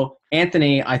so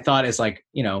Anthony, I thought, is like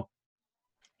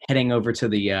heading over to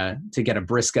the to get a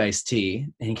brisk iced tea,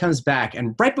 and he comes back,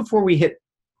 and right before we hit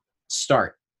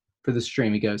start for the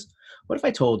stream, he goes, "What if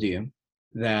I told you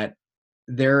that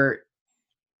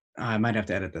I might have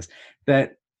to edit this,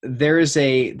 that there's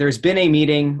been a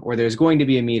meeting, or there's going to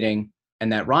be a meeting,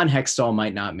 and that Ron Hextall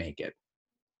might not make it."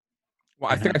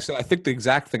 Well, I think the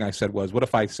exact thing I said was, what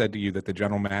if I said to you that the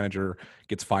general manager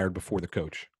gets fired before the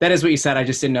coach? That is what you said. I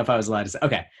just didn't know if I was allowed to say.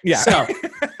 Okay. Yeah. So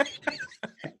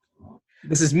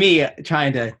this is me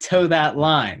trying to toe that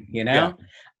line, Yeah.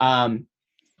 And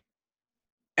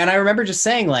I remember just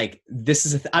saying, like, this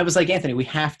is I was like, Anthony, we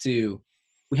have to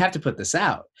put this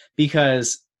out,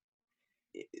 because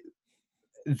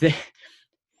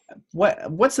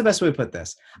what's the best way to put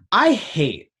this?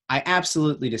 I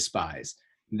absolutely despise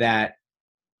that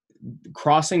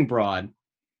Crossing Broad,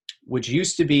 which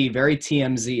used to be very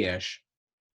TMZ-ish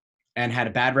and had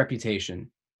a bad reputation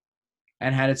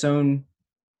and had its own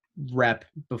rep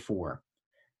before,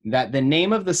 that the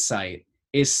name of the site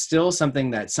is still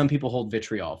something that some people hold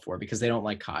vitriol for because they don't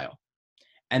like Kyle.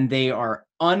 And they are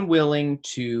unwilling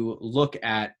to look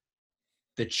at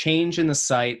the change in the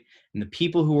site and the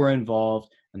people who are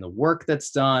involved and the work that's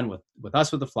done with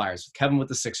us with the Flyers, with Kevin with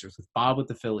the Sixers, with Bob with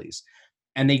the Phillies.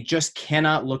 And they just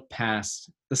cannot look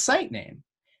past the site name.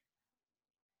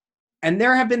 And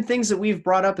there have been things that we've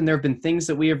brought up, and there have been things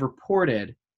that we have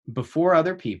reported before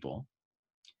other people,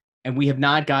 and we have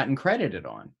not gotten credited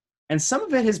on. And some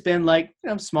of it has been like,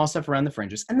 small stuff around the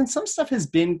fringes. And then some stuff has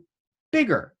been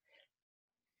bigger.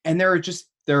 And there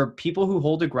are people who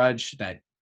hold a grudge that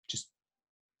just,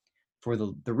 for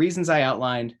the reasons I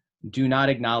outlined, do not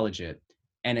acknowledge it.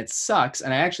 And it sucks.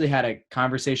 And I actually had a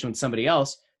conversation with somebody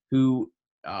else who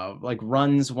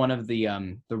runs one of the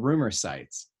rumor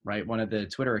sites, right? One of the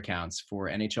Twitter accounts for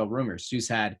NHL rumors, who's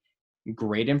had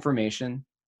great information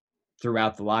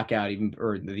throughout the lockout,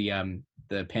 or the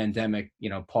the pandemic,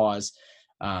 pause,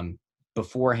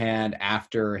 beforehand,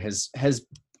 after, has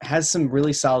some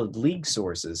really solid league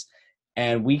sources.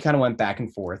 And we kind of went back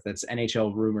and forth. That's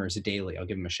NHL Rumors Daily. I'll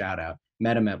give him a shout out.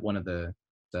 Met him at one of the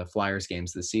Flyers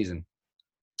games this season.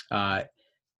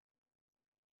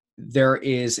 There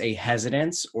is a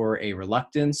hesitance or a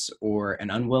reluctance or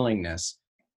an unwillingness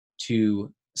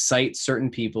to cite certain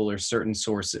people or certain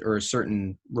sources or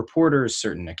certain reporters,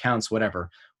 certain accounts, whatever,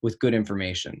 with good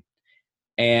information.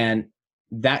 And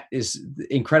that is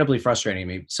incredibly frustrating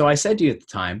to me. So I said to you at the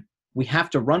time, we have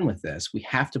to run with this. We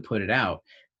have to put it out,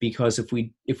 because if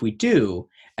we do,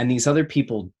 and these other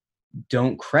people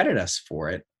don't credit us for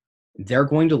it, they're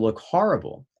going to look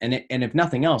horrible. And if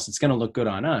nothing else, it's going to look good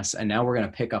on us. And now we're going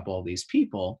to pick up all these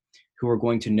people who are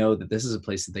going to know that this is a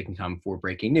place that they can come for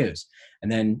breaking news.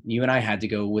 And then you and I had to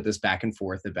go with this back and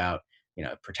forth about,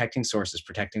 protecting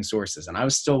sources. And I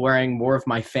was still wearing more of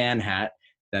my fan hat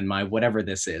than my whatever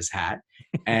this is hat.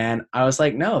 And I was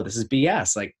like, no, this is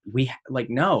BS.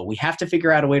 No, we have to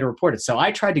figure out a way to report it. So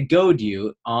I tried to goad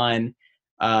you on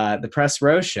the Press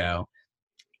Row show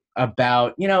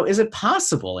about, is it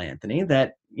possible, Anthony,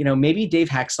 that, maybe Dave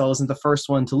Hextall isn't the first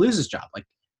one to lose his job? Like,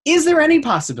 is there any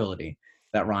possibility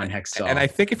that Ron Hextall? And I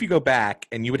think if you go back,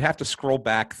 and you would have to scroll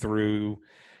back through,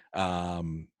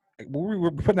 we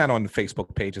were putting that on the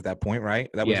Facebook page at that point, right?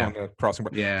 That was on the Crossing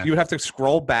Broad. Yeah. You would have to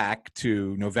scroll back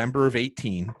to November of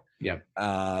 18. Yep.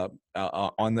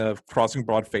 On the Crossing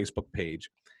Broad Facebook page,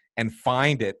 and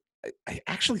find it. I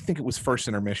actually think it was first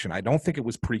intermission. I don't think it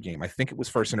was pregame. I think it was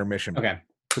first intermission. Okay.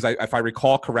 Because if I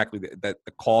recall correctly, that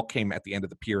the call came at the end of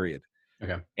the period.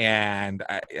 Okay. And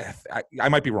I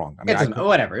might be wrong. I mean,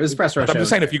 whatever. It was Press Row show. I'm just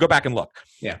saying, if you go back and look.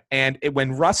 Yeah. And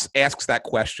when Russ asks that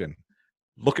question,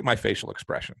 look at my facial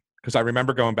expression, because I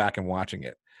remember going back and watching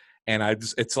it, and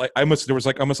there was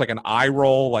almost like an eye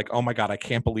roll, like, oh my God, I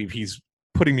can't believe he's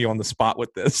putting me on the spot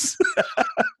with this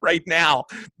right now.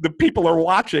 The people are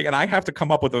watching, and I have to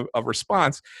come up with a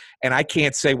response, and I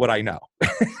can't say what I know.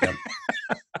 Yep.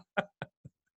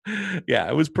 Yeah,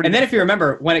 it was pretty. And then if you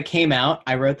remember, when it came out,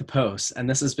 I wrote the post, and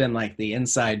this has been like the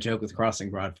inside joke with Crossing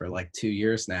Broad for like 2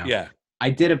 years now. Yeah. I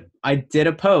did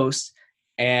a post,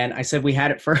 and I said we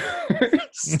had it first.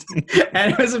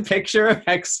 And it was a picture of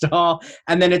Hextall,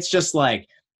 and then it's just like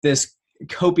this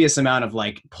copious amount of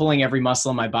like pulling every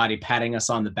muscle in my body, patting us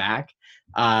on the back,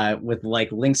 with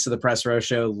like links to the Press Row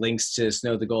show, links to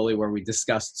Snow the Goalie, where we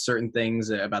discussed certain things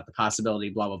about the possibility,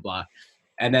 blah blah blah.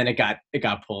 And then it got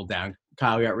pulled down.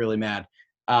 Kyle got really mad.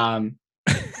 But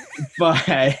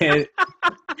and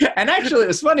actually it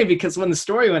was funny, because when the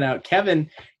story went out, Kevin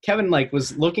like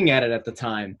was looking at it at the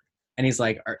time, and he's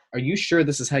like, are you sure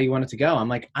this is how you want it to go? I'm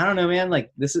like, I don't know, man.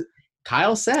 Like, this is,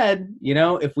 Kyle said,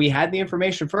 if we had the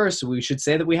information first, we should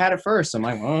say that we had it first. I'm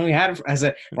like, well, we had it. I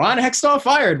said, Ron Hextall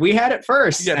fired. We had it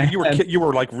first. Yeah, you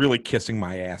were like really kissing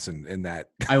my ass in that.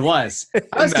 I was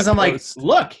because I'm like,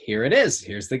 look, here it is.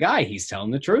 Here's the guy. He's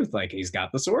telling the truth. Like, he's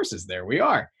got the sources. There we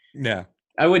are. Yeah.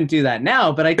 I wouldn't do that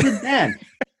now, but I did then.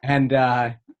 And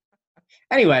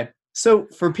anyway, so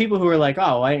for people who are like,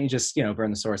 oh, why don't you just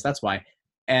burn the source? That's why.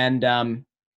 And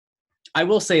I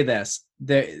will say this.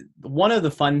 One of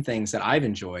the fun things that I've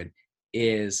enjoyed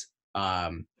is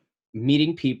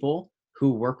meeting people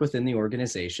who work within the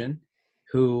organization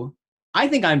who I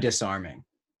think I'm disarming.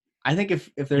 I think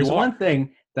if there's one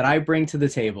thing that I bring to the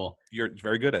table, you're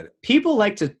very good at it. People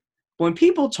like to, when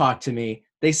people talk to me,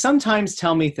 they sometimes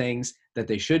tell me things that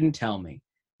they shouldn't tell me.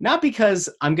 Not because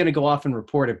I'm going to go off and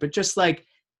report it, but just like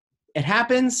it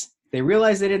happens. They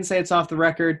realize they didn't say it's off the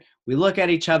record. We look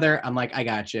at each other. I'm like, I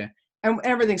got you. And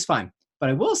everything's fine. But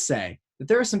I will say that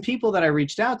there are some people that I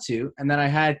reached out to and that I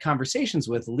had conversations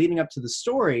with leading up to the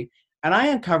story, and I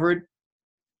uncovered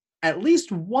at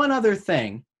least one other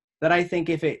thing that I think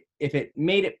if it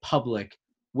made it public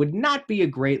would not be a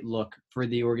great look for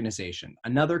the organization,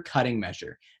 another cutting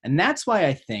measure. And that's why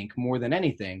I think more than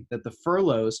anything that the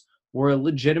furloughs were a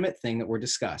legitimate thing that were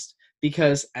discussed,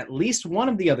 because at least one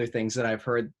of the other things that I've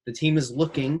heard the team is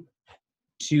looking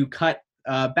to cut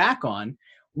back on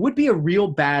would be a real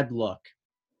bad look.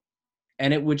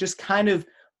 And it would just kind of,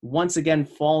 once again,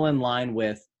 fall in line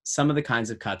with some of the kinds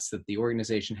of cuts that the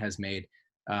organization has made.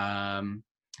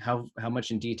 How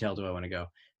much in detail do I want to go?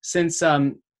 Since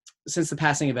the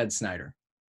passing of Ed Snyder,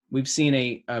 we've seen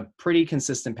a pretty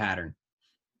consistent pattern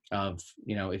of,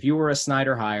 if you were a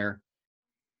Snyder hire,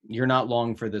 you're not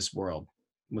long for this world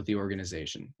with the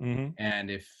organization. Mm-hmm. And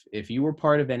if you were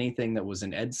part of anything that was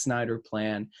an Ed Snyder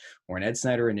plan or an Ed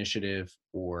Snyder initiative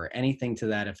or anything to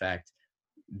that effect,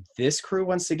 this crew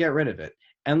wants to get rid of it.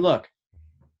 And look,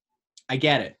 I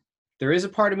get it. There is a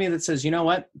part of me that says, you know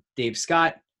what, Dave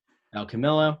Scott, El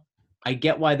Camilo. I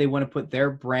get why they want to put their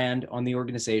brand on the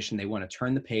organization. They want to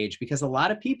turn the page because a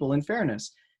lot of people, in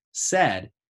fairness,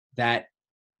 said that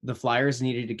the Flyers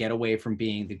needed to get away from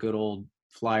being the good old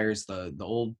Flyers, the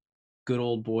old good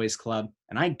old boys club.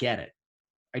 And I get it.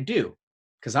 I do.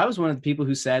 Because I was one of the people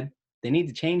who said they need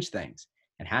to change things.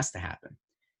 It has to happen.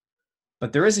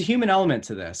 But there is a human element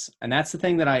to this. And that's the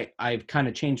thing that I've kind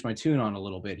of changed my tune on a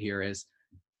little bit here is,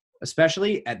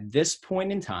 especially at this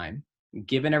point in time,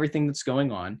 given everything that's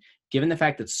going on, given the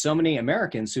fact that so many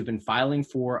Americans who've been filing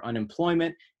for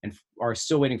unemployment and are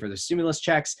still waiting for their stimulus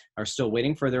checks, are still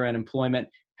waiting for their unemployment,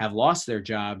 have lost their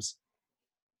jobs,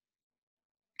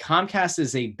 Comcast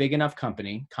is a big enough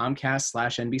company,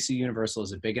 Comcast/NBC Universal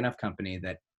is a big enough company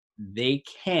that they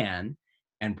can,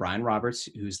 and Brian Roberts,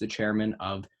 who's the chairman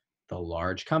of the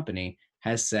large company,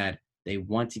 has said they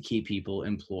want to keep people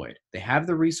employed. They have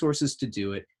the resources to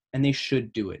do it, and they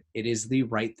should do it. It is the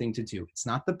right thing to do. It's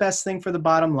not the best thing for the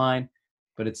bottom line,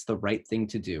 but it's the right thing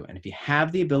to do. And if you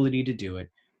have the ability to do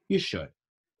it, you should.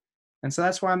 And so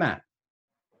that's where I'm at.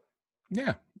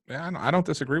 Yeah, I don't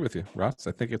disagree with you, Russ.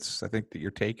 I think that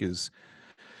your take is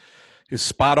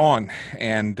spot on,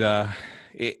 and I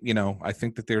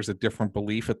think that there's a different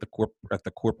belief at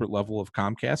the corporate level of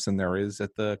Comcast than there is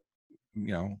at the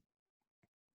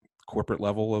corporate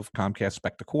level of Comcast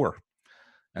Spectacor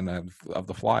and of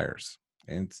the Flyers.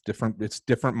 And it's different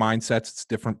mindsets, it's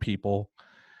different people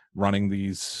running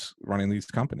these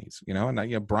companies,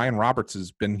 and Brian Roberts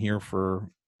has been here for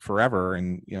forever,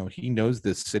 and he knows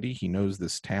this city, he knows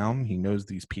this town, he knows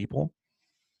these people.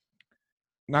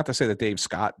 Not to say that Dave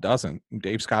Scott doesn't.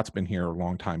 Dave Scott's been here a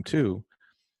long time too,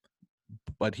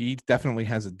 but he definitely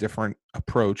has a different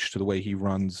approach to the way he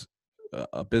runs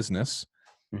a business.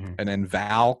 Mm-hmm. And then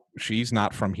Val, she's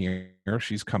not from here.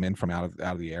 She's come in from out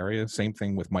of the area. Same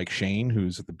thing with Mike Shane,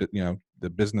 who's the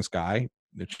business guy,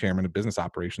 the chairman of business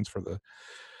operations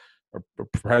or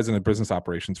president of business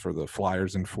operations for the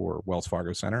Flyers and for Wells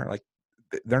Fargo Center. Like,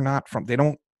 they're not from. They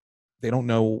don't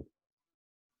know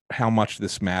how much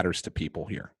this matters to people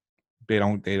here. They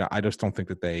don't. I just don't think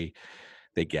that they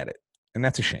get it, and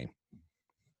that's a shame.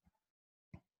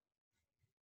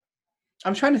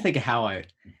 I'm trying to think of how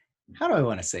do I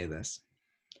want to say this?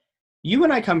 You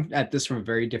and I come at this from a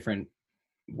very different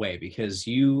way because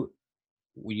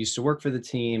we used to work for the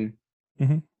team.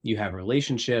 Mm-hmm. You have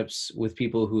relationships with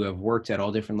people who have worked at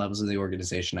all different levels of the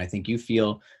organization. I think you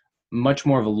feel much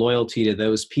more of a loyalty to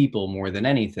those people more than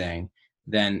anything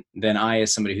than I,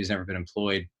 as somebody who's never been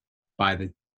employed by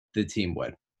the team,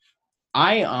 would.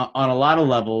 I, on a lot of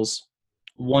levels,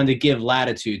 want to give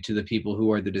latitude to the people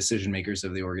who are the decision makers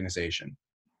of the organization.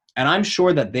 And I'm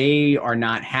sure that they are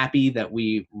not happy that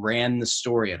we ran the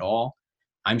story at all.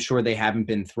 I'm sure they haven't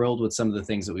been thrilled with some of the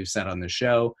things that we've said on the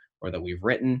show or that we've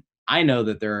written. I know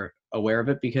that they're aware of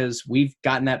it because we've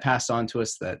gotten that passed on to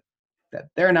us that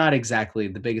they're not exactly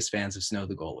the biggest fans of Snow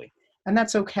the goalie. And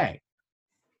that's okay.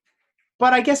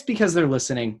 But I guess because they're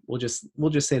listening, we'll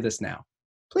just say this now.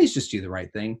 Please just do the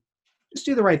right thing. Just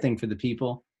do the right thing for the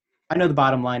people. I know the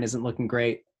bottom line isn't looking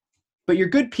great, but you're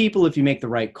good people if you make the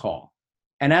right call.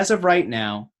 And as of right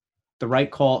now, the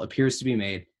right call appears to be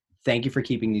made. Thank you for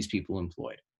keeping these people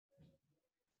employed.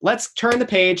 Let's turn the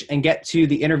page and get to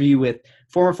the interview with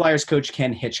former Flyers coach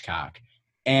Ken Hitchcock.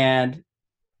 And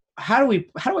how do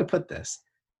I put this?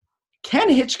 Ken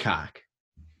Hitchcock,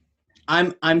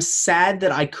 I'm sad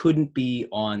that I couldn't be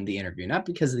on the interview, not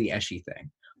because of the Eshy thing,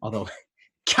 although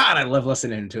God, I love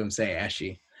listening to him say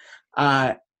Eshy.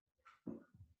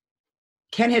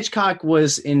 Ken Hitchcock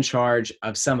was in charge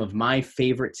of some of my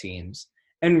favorite teams.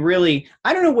 And really,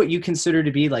 I don't know what you consider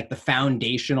to be like the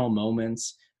foundational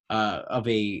moments of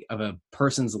a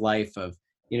person's life. Of,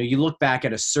 you look back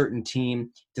at a certain team.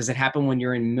 Does it happen when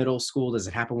you're in middle school? Does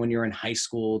it happen when you're in high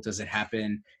school? Does it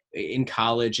happen in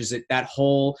college? Is it that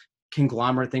whole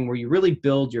conglomerate thing where you really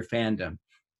build your fandom?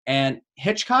 And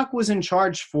Hitchcock was in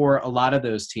charge for a lot of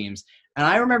those teams. And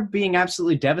I remember being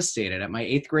absolutely devastated at my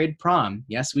 8th grade prom.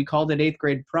 Yes, we called it 8th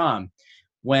grade prom,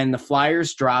 when the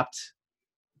Flyers dropped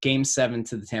Game 7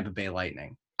 to the Tampa Bay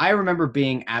Lightning. I remember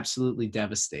being absolutely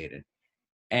devastated.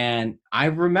 And I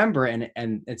remember, and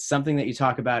it's something that you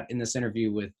talk about in this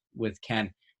interview with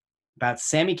Ken, about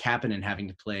Sami Kapanen having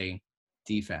to play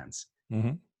defense.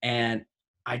 Mm-hmm. And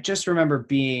I just remember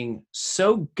being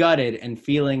so gutted and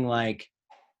feeling like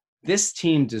this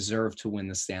team deserved to win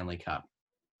the Stanley Cup.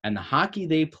 And the hockey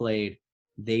they played,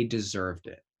 they deserved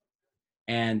it.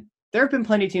 And there have been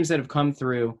plenty of teams that have come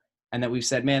through and that we've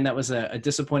said, man, that was a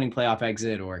disappointing playoff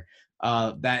exit, or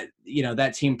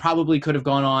that team probably could have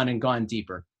gone on and gone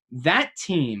deeper. That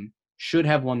team should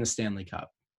have won the Stanley Cup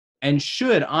and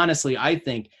should, honestly, I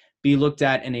think, be looked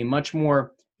at in a much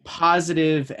more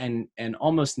positive and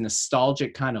almost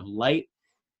nostalgic kind of light.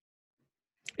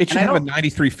 It should And I have a don't-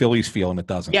 93 Phillies feel, and it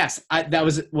doesn't. Yes, that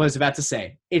was what I was about to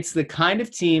say. It's the kind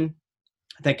of team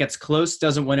that gets close,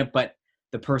 doesn't win it, but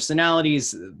the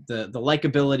personalities, the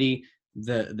likability,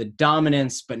 the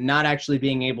dominance, but not actually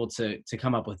being able to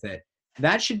come up with it.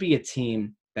 That should be a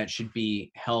team that should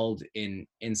be held in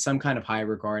some kind of high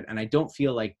regard, and I don't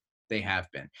feel like they have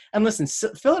been. And listen,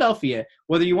 Philadelphia,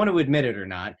 whether you want to admit it or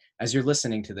not, as you're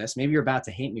listening to this, maybe you're about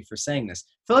to hate me for saying this,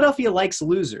 Philadelphia likes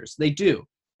losers. They do.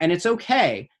 And it's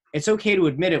okay. It's okay to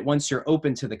admit it once you're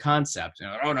open to the concept. You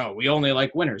know, oh, no, we only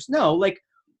like winners. No, like,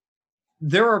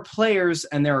 there are players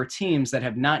and there are teams that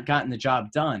have not gotten the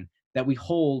job done that we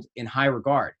hold in high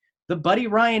regard. The Buddy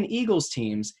Ryan Eagles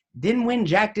teams didn't win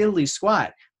Jack Diddley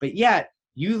squat, but yet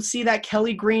you see that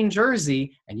Kelly Green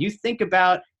jersey and you think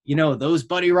about, you know, those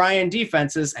Buddy Ryan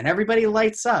defenses and everybody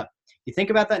lights up. You think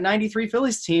about that 93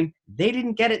 Phillies team, they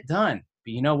didn't get it done.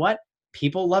 But you know what?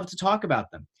 People love to talk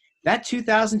about them. That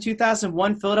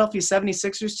 2000-2001 Philadelphia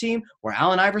 76ers team where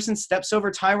Allen Iverson steps over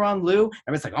Tyronn Lue,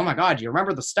 and it's like, oh my God, you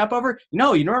remember the step over?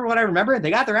 No, you remember what I remember? They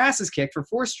got their asses kicked for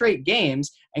 4 straight games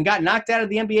and got knocked out of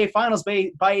the NBA Finals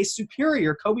by a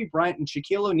superior Kobe Bryant and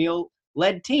Shaquille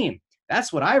O'Neal-led team.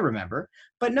 That's what I remember.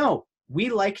 But no, we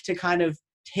like to kind of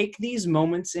take these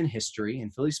moments in history,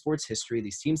 in Philly sports history,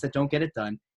 these teams that don't get it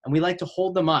done, and we like to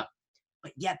hold them up.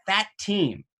 But yet that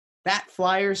team, that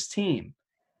Flyers team,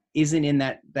 isn't in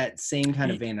that same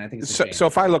kind of vein. I think it's a shame. So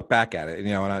if I look back at it,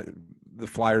 you know, and the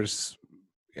Flyers,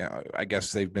 you know, I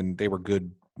guess they were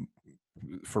good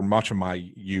for much of my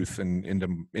youth and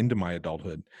into my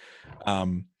adulthood.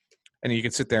 And you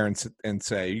can sit there and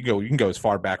say, you can go as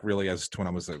far back really as to when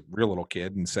I was a real little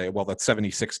kid and say, well, that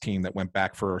 76 team that went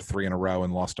back for 3 in a row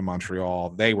and lost to Montreal,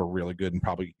 they were really good and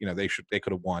probably, you know, they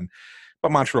could have won,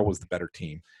 but Montreal was the better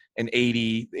team. In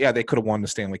 80, yeah, they could have won the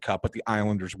Stanley Cup, but the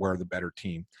Islanders were the better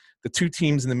team. The two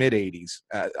teams in the mid-'80s,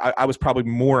 I was probably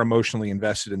more emotionally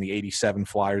invested in the 87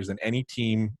 Flyers than any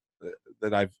team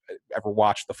that I've ever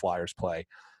watched the Flyers play.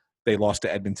 They lost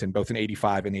to Edmonton both in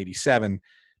 85 and 87.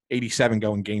 87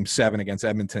 going Game 7 against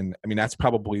Edmonton. I mean, that's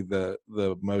probably the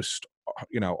most,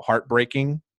 you know,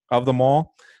 heartbreaking of them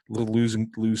all.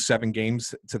 Lose 7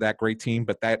 games to that great team,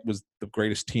 but that was the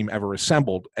greatest team ever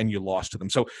assembled, and you lost to them.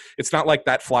 So it's not like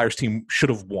that Flyers team should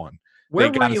have won. Where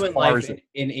were you in life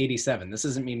in 87? This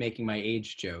isn't me making my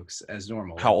age jokes as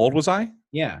normal. How old was I?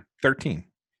 Yeah. 13.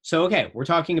 So, okay, we're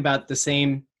talking about the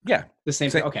same. Yeah. The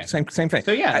same. Okay. Same thing.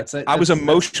 So yeah, I was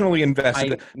emotionally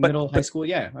invested. High school.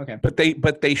 Yeah. Okay.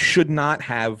 But they should not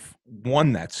have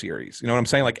won that series. You know what I'm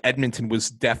saying? Like Edmonton was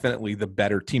definitely the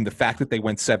better team. The fact that they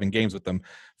went 7 games with them,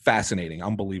 fascinating,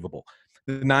 unbelievable.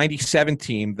 The 97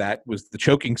 team, that was the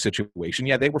choking situation.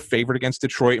 Yeah, they were favored against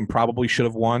Detroit and probably should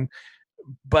have won.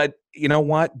 But you know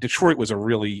what? Detroit was a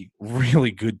really,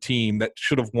 really good team that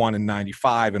should have won in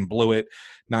 95 and blew it.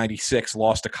 96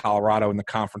 lost to Colorado in the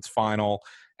conference final.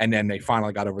 And then they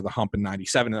finally got over the hump in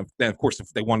 97. And then, of course, if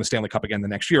they won the Stanley Cup again the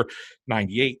next year,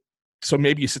 98. So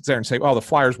maybe you sit there and say, oh, the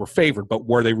Flyers were favored, but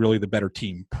were they really the better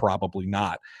team? Probably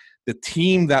not. The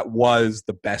team that was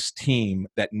the best team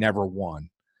that never won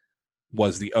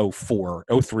was the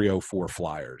 03-04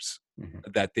 Flyers.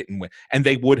 Mm-hmm. That didn't win. And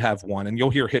they would have won. And you'll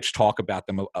hear Hitch talk about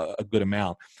them a good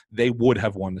amount. They would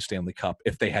have won the Stanley Cup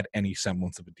if they had any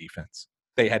semblance of a defense.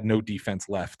 They had no defense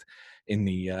left in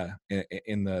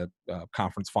the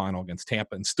conference final against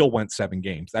Tampa and still went 7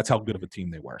 games. That's how good of a team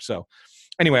they were. So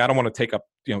anyway, I don't want to take up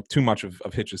too much of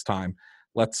Hitch's time.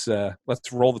 Let's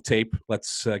roll the tape.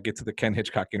 Let's get to the Ken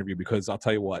Hitchcock interview, because I'll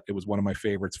tell you what, it was one of my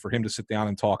favorites. For him to sit down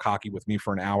and talk hockey with me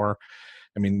for an hour.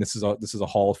 I mean, this is a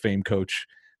Hall of Fame coach,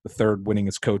 the 3rd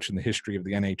winningest coach in the history of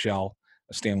the NHL,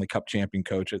 a Stanley Cup champion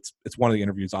coach. It's one of the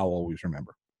interviews I'll always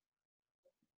remember.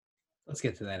 Let's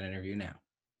get to that interview now.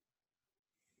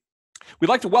 We'd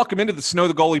like to welcome into the Snow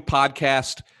the Goalie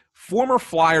podcast former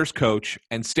Flyers coach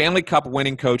and Stanley Cup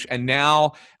winning coach, and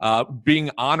now being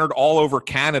honored all over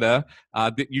Canada.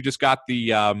 You just got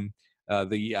the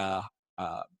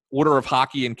Order of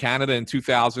Hockey in Canada in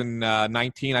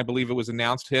 2019, I believe it was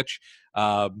announced. Hitch,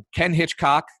 Ken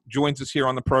Hitchcock joins us here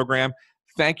on the program.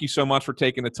 Thank you so much for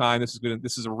taking the time.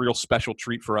 This is a real special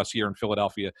treat for us here in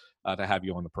Philadelphia to have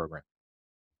you on the program.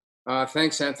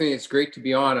 Thanks, Anthony. It's great to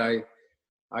be on.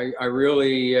 I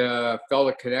really felt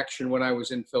a connection when I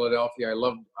was in Philadelphia. I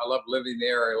loved living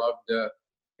there. I loved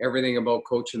everything about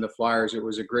coaching the Flyers. It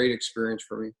was a great experience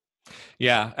for me.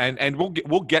 Yeah, and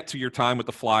we'll get to your time with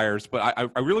the Flyers, but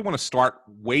I really want to start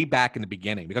way back in the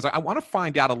beginning, because I want to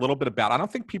find out a little bit about. I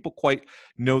don't think people quite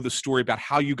know the story about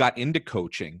how you got into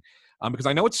coaching, because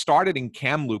I know it started in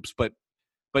Kamloops, but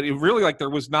but it really, like, there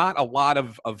was not a lot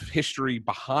of history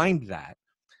behind that.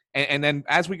 And then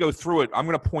as we go through it, I'm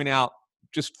going to point out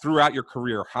just throughout your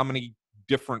career how many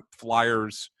different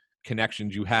Flyers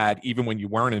connections you had, even when you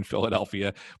weren't in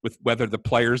Philadelphia, with whether the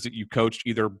players that you coached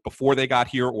either before they got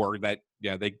here or that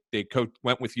they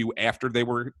went with you after they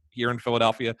were here in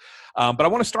Philadelphia. But I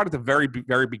want to start at the very,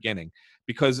 very beginning,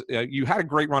 because you had a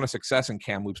great run of success in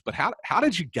Kamloops. But how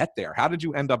did you get there? How did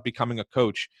you end up becoming a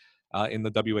coach in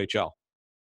the WHL?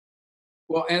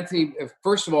 Well, Anthony,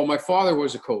 first of all, my father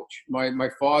was a coach. My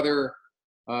father,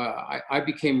 I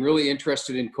became really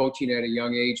interested in coaching at a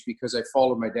young age because I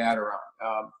followed my dad around.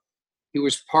 He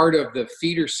was part of the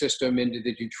feeder system into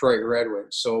the Detroit Red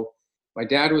Wings. So my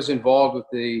dad was involved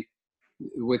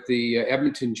with the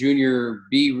Edmonton Junior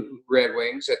B Red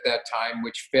Wings at that time,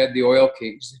 which fed the Oil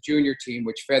Kings, the junior team,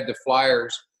 which fed the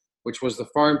Flyers, which was the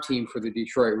farm team for the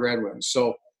Detroit Red Wings.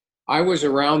 So I was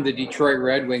around the Detroit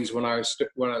Red Wings when I was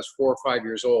 4 or 5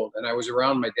 years old, and I was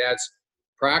around my dad's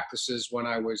practices when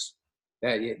I was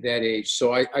that age.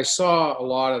 So I saw a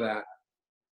lot of that.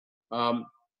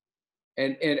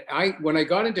 And when I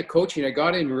got into coaching, I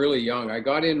got in really young. I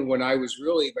got in when I was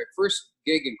really, my first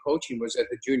gig in coaching was at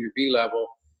the junior B level.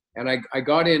 And I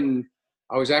got in,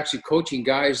 I was actually coaching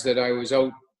guys that I was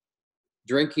out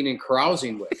drinking and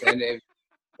carousing with. And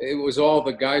it was all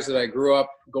the guys that I grew up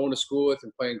going to school with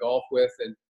and playing golf with.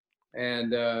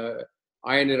 And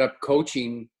I ended up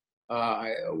coaching.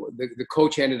 The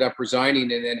coach ended up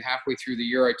resigning. And then halfway through the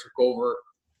year, I took over.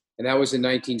 And that was in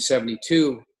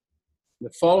 1972. The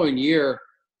following year,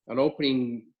 an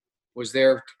opening was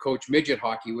there to coach midget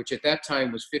hockey, which at that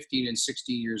time was 15 and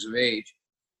 16 years of age.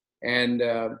 And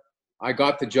I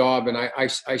got the job, and I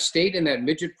stayed in that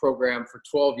midget program for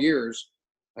 12 years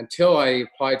until I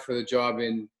applied for the job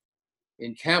in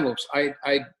Kamloops. I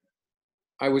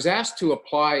was asked to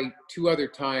apply 2 other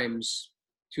times,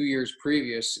 2 years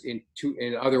previous in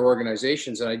other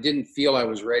organizations, and I didn't feel I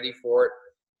was ready for it.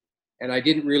 And I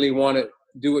didn't really want to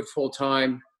do it full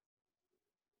time.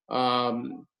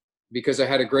 Because I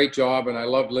had a great job and I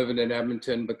loved living in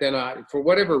Edmonton. But then for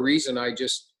whatever reason, I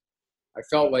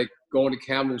felt like going to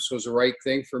Kamloops was the right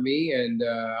thing for me. And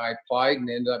I applied and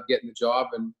ended up getting the job.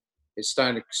 And it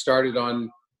started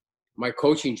on my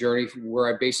coaching journey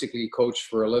where I basically coached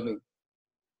for a living.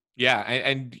 Yeah,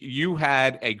 and you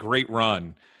had a great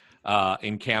run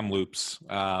in Kamloops.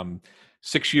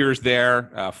 6 years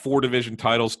there, 4 division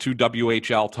titles, 2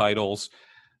 WHL titles.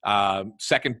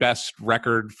 Second best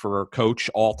record for a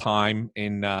coach all time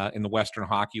in the Western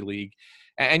Hockey League,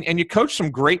 and you coached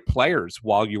some great players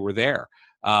while you were there.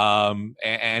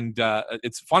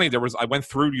 It's funny, I went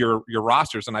through your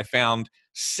rosters and I found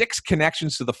 6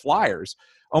 connections to the Flyers,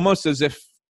 almost as if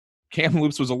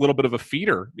Kamloops was a little bit of a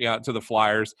feeder to the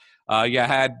Flyers. You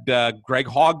had Greg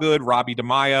Hawgood, Robbie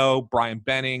DeMaio, Brian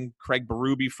Benning, Craig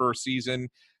Berube for a season.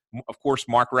 Of course,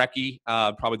 Mark Recchi,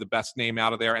 probably the best name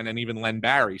out of there, and then even Len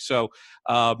Barry. So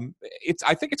I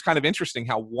think it's kind of interesting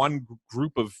how one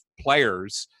group of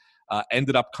players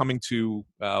ended up coming to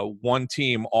one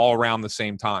team all around the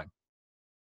same time.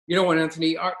 You know what,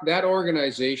 Anthony? That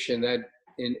organization that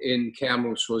in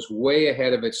Kamloops was way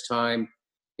ahead of its time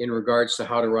in regards to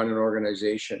how to run an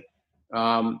organization.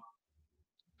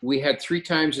 We had 3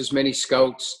 times as many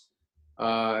scouts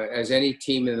as any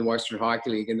team in the Western Hockey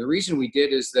League. And the reason we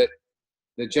did is that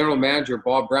the general manager,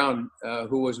 Bob Brown,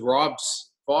 who was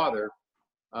Rob's father,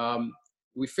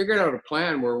 we figured out a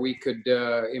plan where we could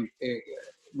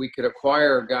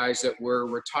acquire guys that were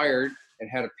retired and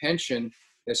had a pension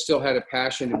that still had a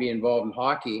passion to be involved in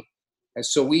hockey. And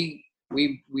so we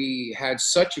had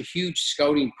such a huge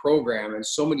scouting program and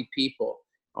so many people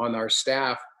on our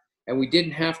staff, and we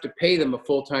didn't have to pay them a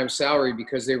full-time salary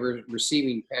because they were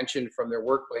receiving pension from their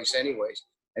workplace anyways,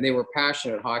 and they were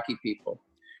passionate hockey people.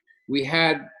 We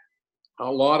had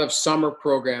a lot of summer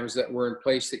programs that were in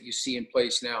place that you see in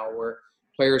place now, where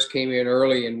players came in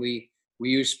early, and we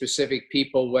used specific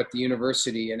people at the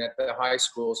university and at the high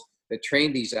schools that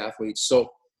trained these athletes.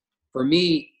 So for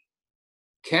me,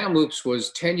 Kamloops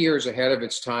was 10 years ahead of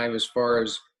its time as far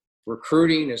as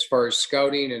recruiting, as far as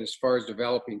scouting, and as far as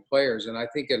developing players. And I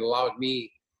think it allowed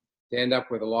me to end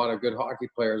up with a lot of good hockey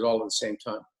players all at the same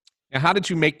time. Now, how did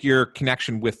you make your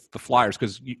connection with the Flyers?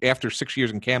 Because after 6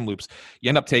 years in Kamloops, you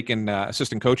end up taking an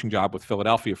assistant coaching job with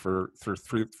Philadelphia for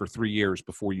 3 years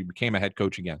before you became a head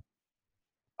coach again.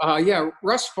 Yeah,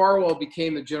 Russ Farwell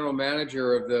became the general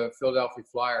manager of the Philadelphia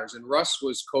Flyers, and Russ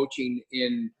was coaching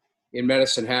in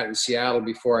Medicine Hat in Seattle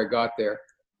before I got there.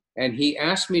 And he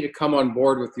asked me to come on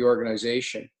board with the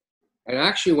organization. And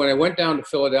actually, when I went down to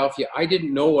Philadelphia, I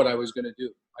didn't know what I was going to do.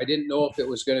 I didn't know if it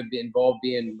was going to be involved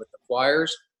being with the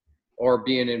Flyers or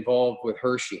being involved with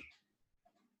Hershey.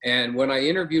 And when I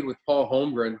interviewed with Paul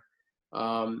Holmgren,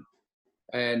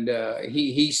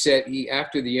 he said,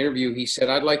 after the interview, he said,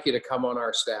 "I'd like you to come on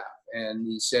our staff." And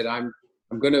he said, I'm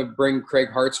going to bring Craig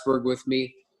Hartsburg with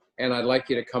me, and I'd like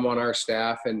you to come on our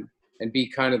staff and be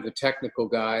kind of the technical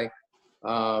guy.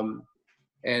 I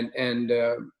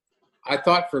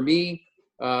thought for me,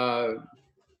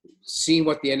 seeing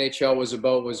what the NHL was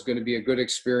about was going to be a good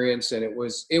experience, and it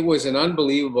was an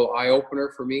unbelievable eye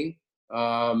opener for me,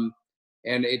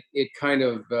 and it kind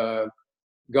of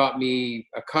got me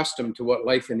accustomed to what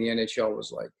life in the NHL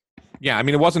was like. Yeah, I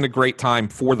mean, it wasn't a great time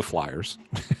for the Flyers.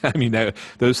 I mean,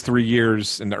 those 3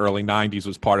 years in the early '90s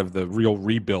was part of the real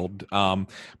rebuild.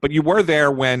 But you were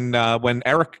there when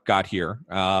Eric got here.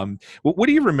 What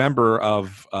do you remember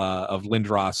of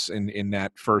Lindros in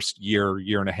that first year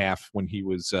and a half when he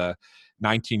was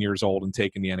 19 years old and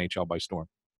taking the NHL by storm?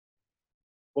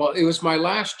 Well, it was my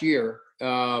last year,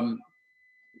 and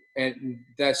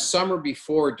that summer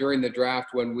before, during the draft,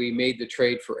 when we made the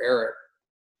trade for Eric.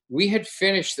 We had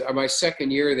finished my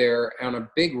second year there on a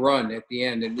big run at the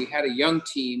end, and we had a young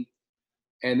team.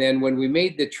 And then when we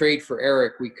made the trade for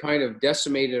Eric, we kind of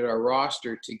decimated our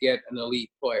roster to get an elite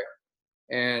player.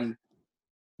 And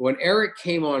when Eric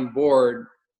came on board,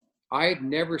 I had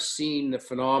never seen the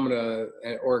phenomena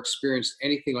or experienced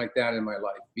anything like that in my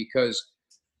life, because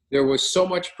there was so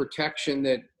much protection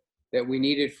that we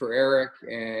needed for Eric,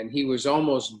 and he was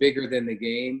almost bigger than the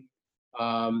game.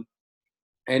 And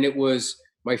it was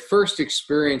my first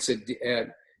experience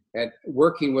at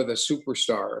working with a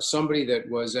superstar, somebody that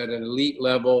was at an elite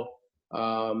level,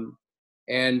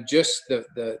 and just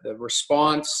the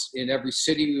response in every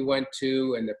city we went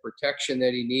to, and the protection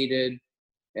that he needed,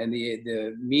 and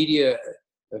the media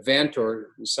event,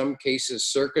 or in some cases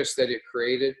circus, that it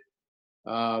created.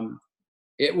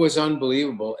 It was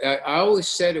unbelievable. I always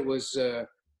said it was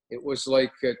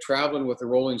like traveling with the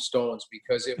Rolling Stones,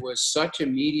 because it was such a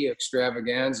media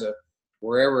extravaganza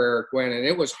wherever Eric went, and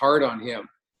it was hard on him.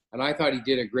 And I thought he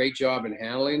did a great job in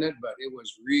handling it, but it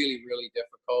was really, really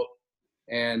difficult.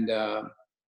 And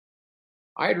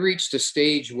I had reached a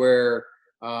stage where,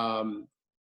 in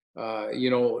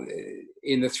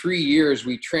the 3 years,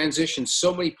 we transitioned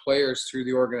so many players through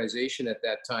the organization at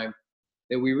that time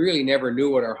that we really never knew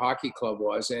what our hockey club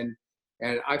was. And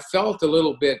I felt a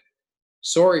little bit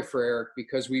sorry for Eric,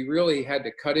 because we really had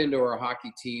to cut into our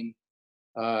hockey team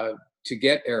to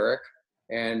get Eric.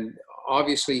 And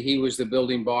obviously he was the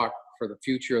building block for the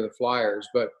future of the Flyers.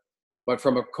 But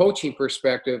from a coaching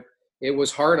perspective, it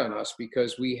was hard on us,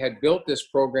 because we had built this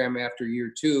program after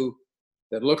year 2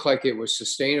 that looked like it was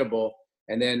sustainable.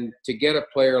 And then to get a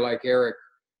player like Eric,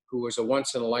 who was a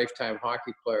once-in-a-lifetime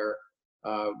hockey player,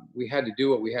 we had to do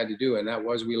what we had to do, and that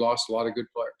was we lost a lot of good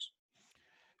players.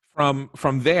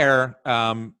 From there,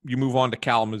 you move on to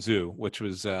Kalamazoo, which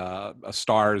was a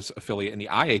Stars affiliate in the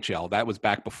IHL. That was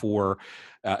back before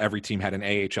every team had an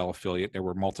AHL affiliate. There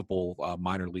were multiple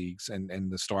minor leagues,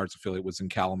 and the Stars affiliate was in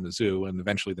Kalamazoo, and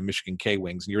eventually the Michigan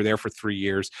K-Wings. And you were there for 3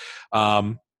 years.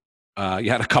 You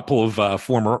had a couple of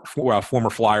former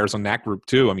Flyers on that group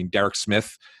too. I mean, Derek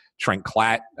Smith, Trent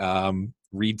Klatt,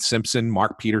 Reed Simpson,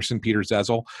 Mark Peterson, Peter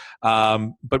Zezel.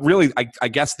 But really, I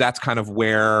guess that's kind of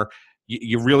where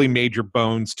you really made your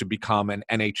bones to become an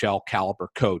NHL caliber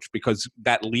coach, because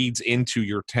that leads into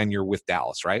your tenure with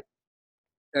Dallas, right?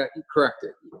 Correct.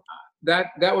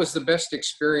 That was the best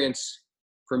experience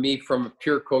for me from a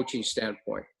pure coaching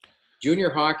standpoint. Junior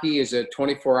hockey is a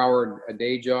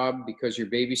 24-hour-a-day job, because you're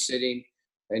babysitting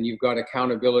and you've got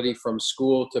accountability from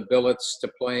school to billets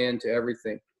to playing to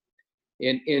everything.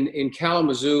 In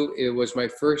Kalamazoo, it was my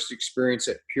first experience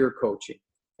at pure coaching,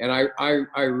 and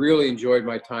I really enjoyed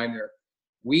my time there.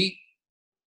 We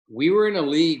were in a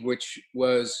league which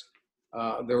was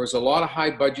there was a lot of high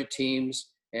budget teams,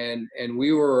 and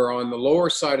we were on the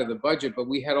lower side of the budget, but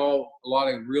we had a lot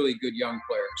of really good young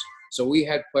players. So we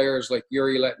had players like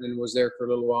Yuri Lettinen was there for a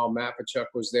little while, Mapachuk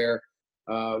was there.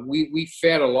 We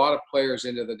fed a lot of players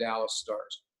into the Dallas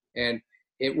Stars, and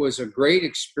it was a great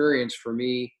experience for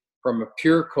me from a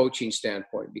pure coaching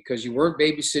standpoint, because you weren't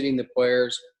babysitting the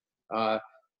players.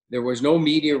 There was no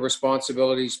media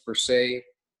responsibilities per se.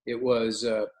 It was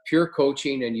pure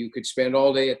coaching, and you could spend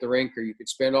all day at the rink, or you could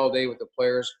spend all day with the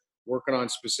players working on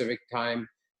specific time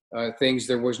things.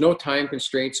 There was no time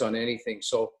constraints on anything.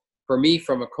 So for me,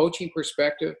 from a coaching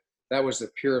perspective, that was the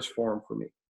purest form for me.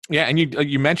 Yeah, and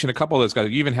you mentioned a couple of those guys.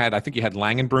 You even had, I think you had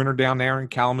Langenbrunner down there in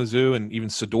Kalamazoo, and even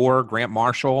Sador, Grant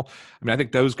Marshall. I mean, I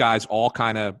think those guys all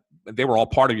kind of they were all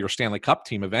part of your Stanley Cup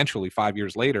team eventually 5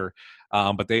 years later.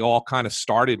 But they all kind of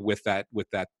started with that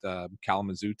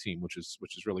Kalamazoo team, which is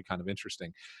really kind of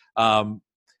interesting. And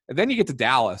then you get to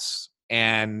Dallas,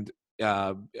 and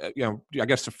I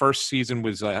guess the first season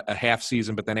was a half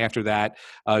season, but then after that,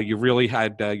 you really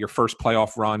had your first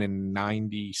playoff run in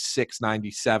 96,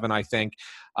 97, I think.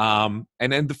 And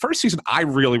then the first season I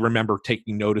really remember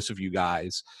taking notice of you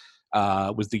guys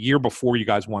was the year before you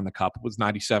guys won the Cup. It was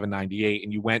 97, 98,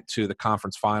 and you went to the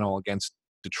conference final against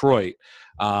Detroit.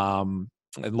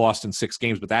 And lost in 6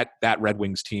 games, but that Red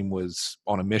Wings team was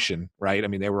on a mission, right? I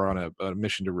mean, they were on a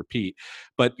mission to repeat.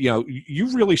 But, you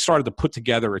really started to put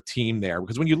together a team there,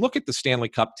 because when you look at the Stanley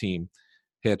Cup team,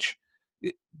 Hitch,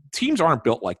 teams aren't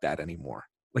built like that anymore.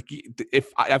 Like,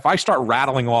 if I start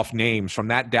rattling off names from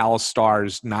that Dallas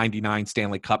Stars 99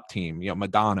 Stanley Cup team,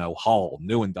 Modano, Hull,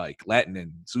 Neuendijk,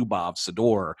 Lettinen, Zubov,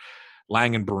 Sador,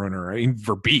 Langenbrunner,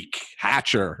 Verbeek,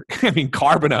 Hatcher,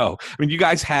 Carbonneau. You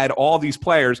guys had all these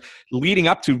players leading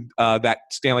up to that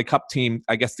Stanley Cup team.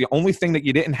 I guess the only thing that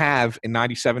you didn't have in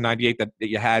 97, 98 that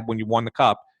you had when you won the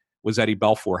Cup was Eddie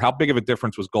Belfour. How big of a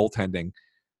difference was goaltending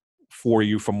for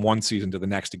you from one season to the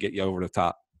next to get you over the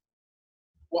top?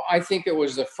 Well, I think it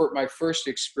was my first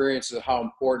experience of how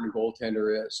important a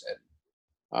goaltender is.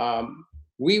 And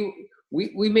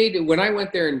we made it when I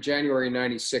went there in January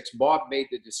 '96. Bob made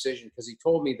the decision because he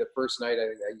told me the first night.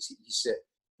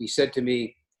 He said to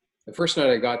me the first night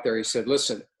I got there. He said,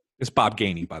 "Listen." It's Bob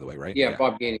Gainey, by the way, right? Yeah,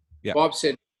 Bob Gainey. Yeah. Bob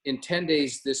said, "In 10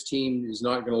 days, this team is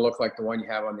not going to look like the one you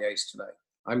have on the ice tonight.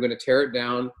 I'm going to tear it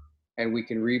down, and we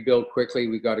can rebuild quickly.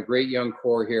 We've got a great young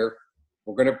core here.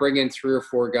 We're going to bring in 3 or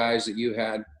 4 guys that you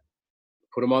had,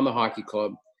 put them on the hockey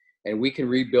club, and we can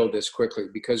rebuild this quickly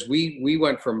because we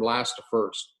went from last to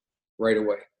first right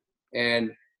away.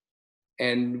 And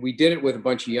we did it with a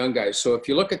bunch of young guys. So if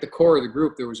you look at the core of the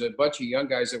group, there was a bunch of young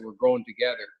guys that were growing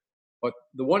together. But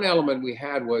the one element we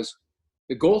had was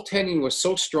the goaltending was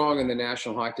so strong in the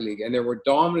National Hockey League, and there were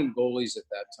dominant goalies at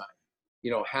that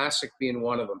time. Hasek being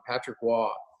one of them, Patrick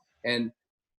Waugh. And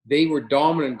they were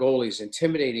dominant goalies,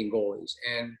 intimidating goalies.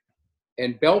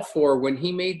 And Belfour, when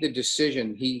he made the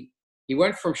decision, he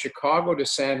went from Chicago to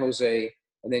San Jose,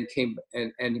 and then came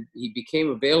and he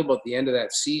became available at the end of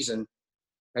that season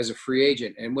as a free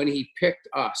agent. And when he picked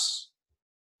us,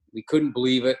 we couldn't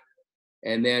believe it.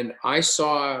 And then I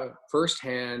saw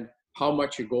firsthand how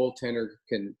much a goaltender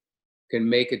can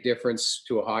make a difference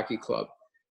to a hockey club.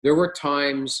 There were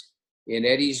times in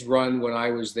Eddie's run when I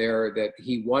was there that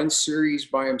he won series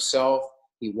by himself.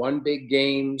 He won big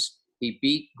games. He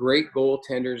beat great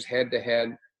goaltenders head to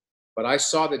head. But I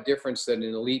saw the difference that an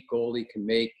elite goalie can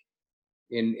make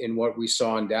in what we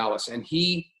saw in Dallas. And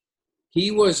he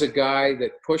was a guy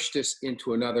that pushed us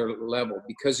into another level,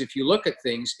 because if you look at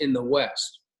things in the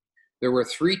West, there were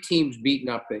 3 teams beating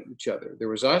up at each other. There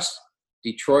was us,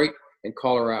 Detroit, and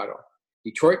Colorado.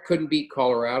 Detroit couldn't beat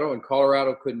Colorado, and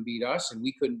Colorado couldn't beat us, and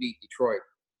we couldn't beat Detroit.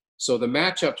 So the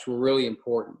matchups were really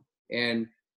important. And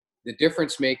the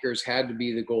difference makers had to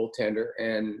be the goaltender,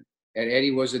 and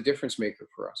Eddie was a difference maker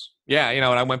for us. Yeah, and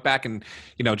I went back and,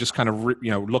 just kind of,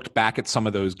 looked back at some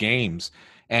of those games.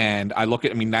 And I look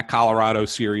at, that Colorado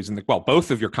series and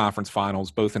both of your conference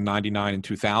finals, both in 99 and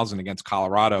 2000 against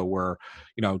Colorado were,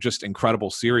 just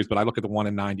incredible series. But I look at the one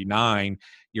in 99,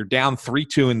 you're down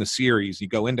 3-2 in the series. You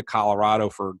go into Colorado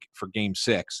for game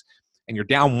 6 and you're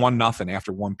down 1-0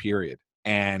 after one period.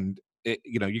 And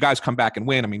you guys come back and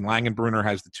win. Langenbrunner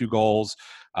has the 2 goals,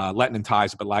 Lettinen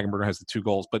ties it, but Langenbrunner has the 2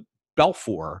 goals. But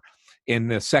Belfour in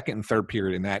the second and third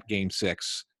period in that game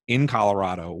 6 in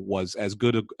Colorado was as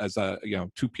good as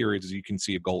 2 periods as you can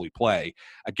see a goalie play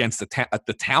against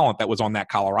the talent that was on that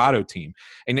Colorado team.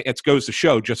 And it goes to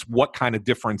show just what kind of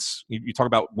difference you talk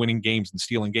about winning games and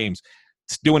stealing games.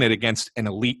 It's doing it against an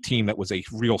elite team that was a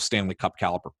real Stanley Cup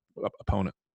caliber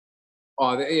opponent.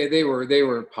 Oh, they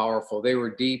were powerful. They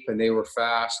were deep and they were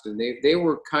fast, and they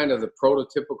were kind of the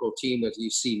prototypical team that you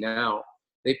see now.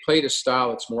 They played a style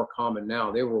that's more common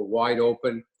now. They were wide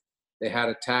open. They had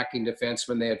attacking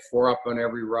defensemen. They had 4 up on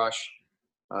every rush.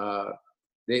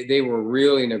 They were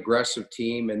really an aggressive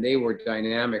team, and they were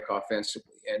dynamic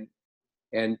offensively.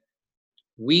 And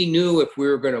we knew if we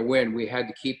were going to win, we had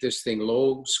to keep this thing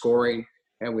low scoring,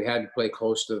 and we had to play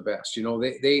close to the best.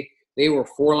 They were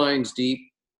 4 lines deep.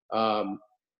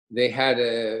 They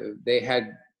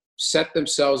had set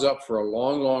themselves up for a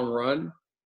long run,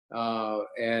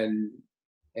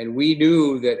 and we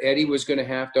knew that Eddie was going to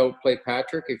have to outplay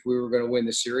Patrick if we were going to win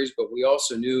the series, but we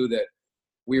also knew that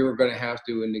we were going to have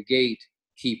to negate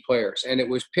key players. And it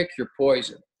was pick your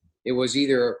poison. It was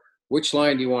either which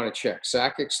line do you want to check,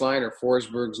 Sakic's line or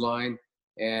Forsberg's line,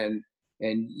 and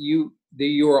And you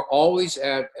were always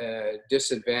at a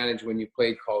disadvantage when you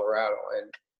played Colorado.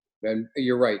 And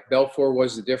you're right, Belfour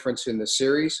was the difference in the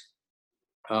series.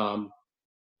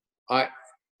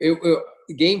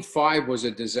 Game 5 was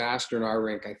a disaster in our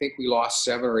rink. I think we lost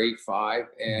 7 or 8-5,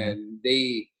 and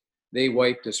they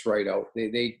wiped us right out.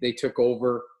 They took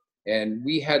over, and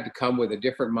we had to come with a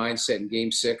different mindset in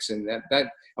Game 6. And that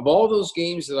of all those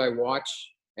games that I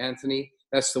watch, Anthony,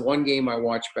 that's the one game I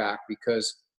watch back,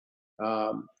 because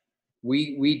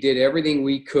we did everything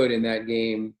we could in that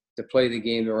game to play the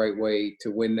game the right way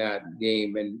to win that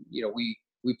game. And we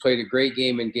played a great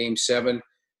game in Game 7.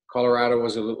 Colorado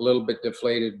was a little bit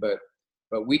deflated, but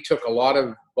we took a lot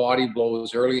of body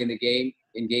blows early in the game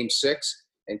in Game 6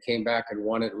 and came back and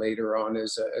won it later on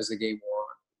as the game wore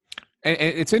on.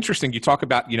 And it's interesting. You talk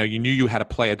about, you knew you had to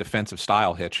play a defensive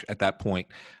style hitch at that point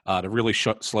to really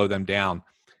slow them down.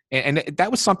 And that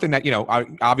was something that,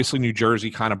 obviously New Jersey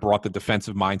kind of brought the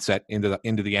defensive mindset into the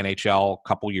NHL a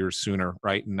couple years sooner,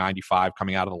 right? In 95,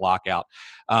 coming out of the lockout.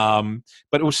 But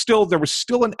there was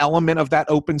still an element of that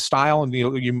open style. And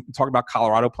you talk about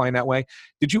Colorado playing that way.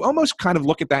 Did you almost kind of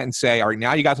look at that and say, all right,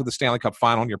 now you got to the Stanley Cup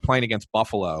final and you're playing against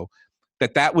Buffalo,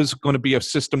 that was going to be a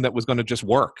system that was going to just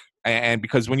work? And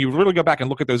because when you really go back and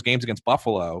look at those games against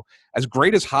Buffalo, as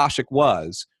great as Hasek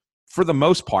was, for the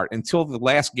most part, until the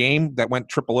last game that went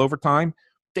triple overtime,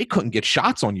 they couldn't get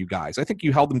shots on you guys. I think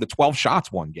you held them to 12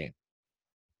 shots one game.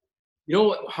 You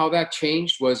know how that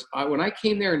changed was when I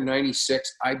came there in '96.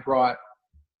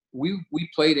 We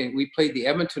played the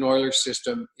Edmonton Oilers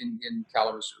system in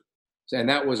Kalamazoo, and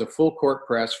that was a full court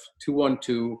press,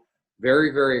 2-1-2,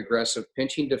 very, very aggressive,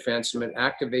 pinching defensemen,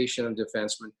 activation of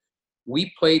defensemen.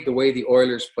 We played the way the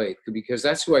Oilers played because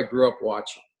that's who I grew up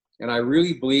watching, and I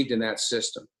really believed in that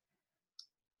system.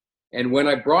 And when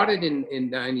I brought it in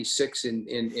 '96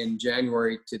 in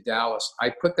January to Dallas, I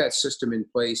put that system in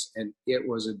place, and it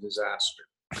was a disaster.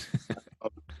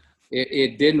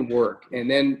 It didn't work.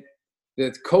 And then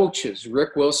the coaches,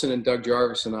 Rick Wilson and Doug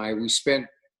Jarvis and I, we spent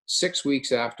 6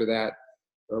 weeks after that.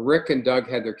 Rick and Doug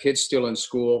had their kids still in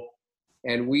school,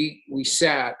 and we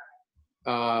sat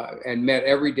and met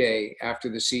every day after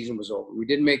the season was over. We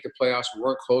didn't make the playoffs. We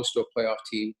weren't close to a playoff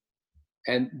team.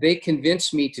 And they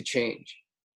convinced me to change.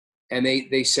 And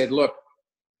they said, look,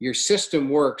 your system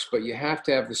works, but you have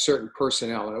to have the certain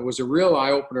personnel. And it was a real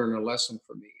eye-opener and a lesson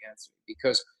for me, Anthony,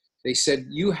 because they said,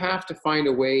 you have to find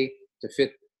a way to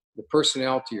fit the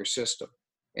personnel to your system.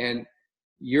 And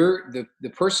the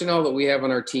personnel that we have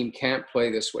on our team can't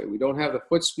play this way. We don't have the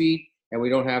foot speed, and we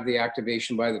don't have the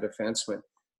activation by the defenseman.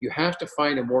 You have to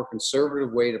find a more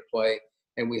conservative way to play,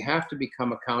 and we have to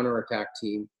become a counterattack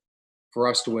team for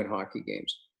us to win hockey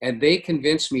games. And they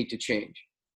convinced me to change.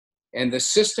 And the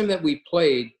system that we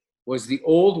played was the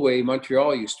old way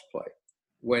Montreal used to play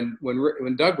when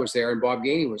Doug was there and Bob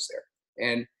Gainey was there.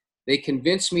 And they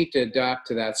convinced me to adapt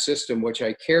to that system, which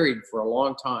I carried for a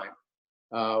long time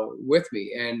with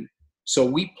me. And so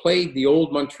we played the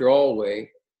old Montreal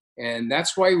way. And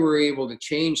that's why we were able to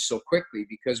change so quickly,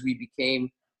 because we became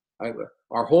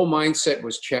our whole mindset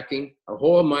was checking. Our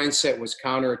whole mindset was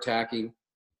counterattacking.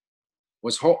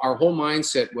 Our whole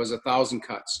mindset was 1,000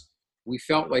 cuts. We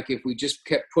felt like if we just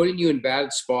kept putting you in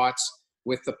bad spots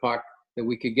with the puck, that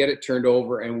we could get it turned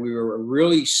over, and we were a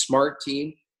really smart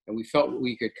team, and we felt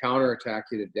we could counterattack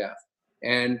you to death.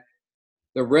 And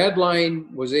the red line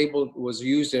was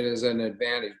used as an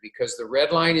advantage, because the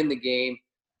red line in the game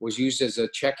was used as a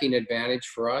checking advantage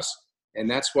for us, and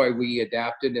that's why we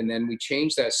adapted, and then we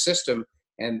changed that system,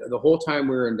 and the whole time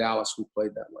we were in Dallas, we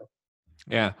played that way.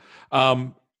 Yeah.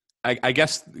 I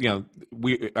guess,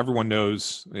 everyone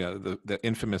knows, the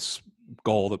infamous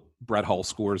goal that Brett Hull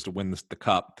scores to win the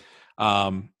cup.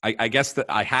 I guess that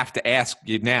I have to ask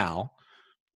you now,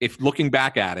 if looking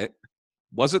back at it,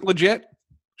 was it legit?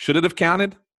 Should it have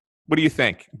counted? What do you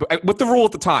think? With the rule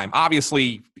at the time,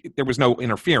 obviously there was no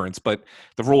interference, but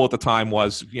the rule at the time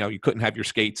was, you couldn't have your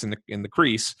skates in the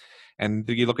crease. And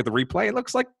you look at the replay, it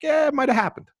looks like, it might have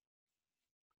happened.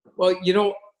 Well,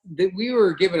 we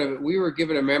were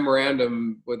given a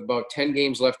memorandum with about 10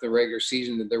 games left in the regular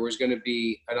season that there was going to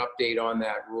be an update on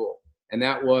that rule, and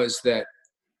that was that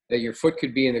your foot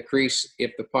could be in the crease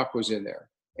if the puck was in there,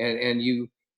 and you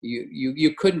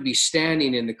couldn't be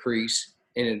standing in the crease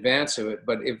in advance of it,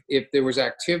 but if there was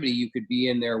activity, you could be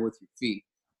in there with your feet.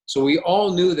 So we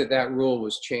all knew that rule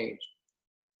was changed.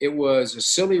 It was a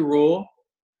silly rule,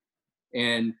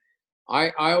 and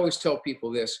I always tell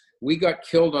people this: we got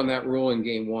killed on that rule in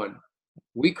Game 1.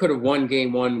 We could have won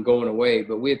Game 1 going away,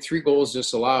 but we had 3 goals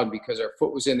disallowed because our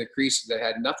foot was in the crease that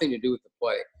had nothing to do with the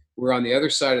play. We were on the other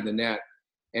side of the net,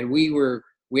 and we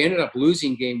ended up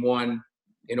losing Game 1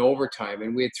 in overtime,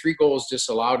 and we had 3 goals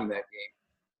disallowed in that game.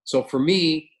 So for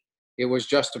me, it was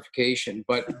justification.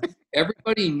 But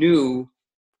everybody knew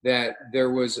that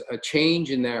there was a change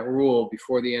in that rule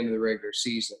before the end of the regular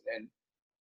season. And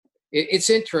it's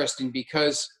interesting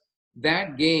because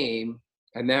that game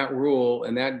and that rule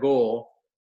and that goal,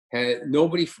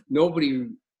 nobody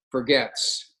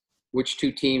forgets which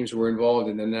 2 teams were involved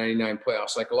in the 99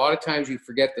 playoffs. Like a lot of times you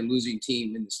forget the losing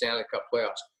team in the Stanley Cup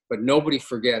playoffs, but nobody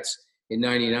forgets in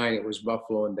 99 it was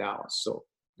Buffalo and Dallas. So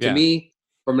to me,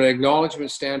 from an acknowledgement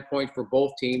standpoint for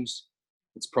both teams,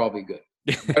 it's probably good.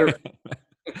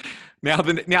 Now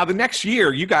the next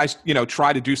year, you guys,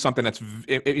 try to do something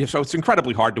so it's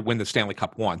incredibly hard to win the Stanley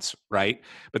Cup once, right?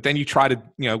 But then you try to,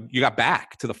 you got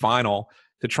back to the final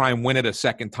to try and win it a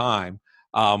second time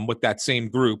with that same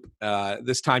group.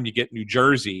 This time you get New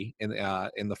Jersey in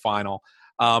the final.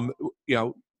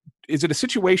 Is it a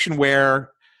situation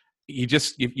where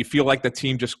you feel like the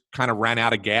team just kind of ran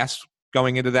out of gas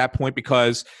going into that point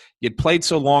because you'd played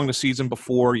so long the season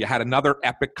before? You had another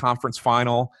epic conference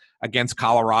final against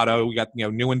Colorado. We got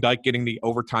Neuendijk getting the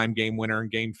overtime game winner in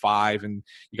Game 5, and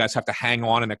you guys have to hang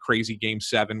on in a crazy Game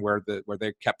 7 where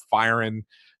they kept firing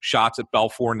shots at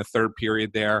Belfour in the third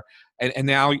period there. And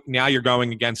now you're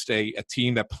going against a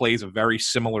team that plays a very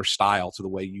similar style to the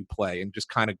way you play and just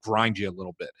kind of grind you a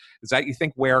little bit. Is that, you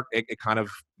think, where it kind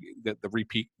of the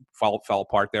repeat fell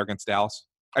apart there against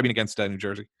against New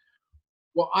Jersey?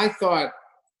 Well, I thought,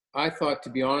 to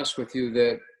be honest with you,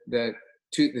 that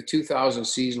the 2000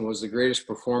 season was the greatest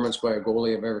performance by a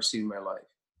goalie I've ever seen in my life.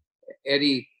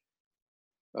 Eddie,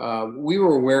 we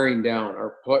were wearing down.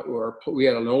 We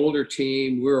had an older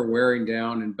team. We were wearing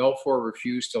down, and Belfour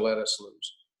refused to let us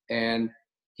lose. And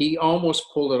he almost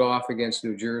pulled it off against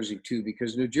New Jersey too,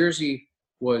 because New Jersey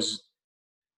was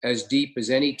as deep as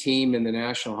any team in the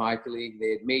National Hockey League.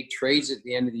 They had made trades at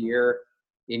the end of the year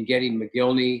in getting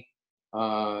McGillney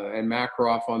and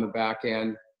Makarov on the back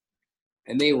end.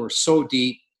 And they were so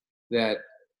deep that,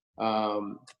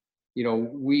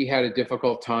 we had a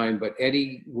difficult time, but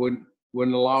Eddie wouldn't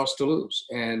allow us to lose.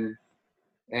 And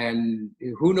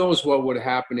who knows what would have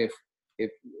happened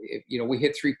if we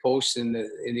hit 3 posts in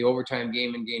the overtime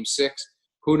game in Game 6.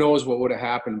 Who knows what would have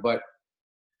happened? But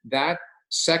that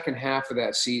second half of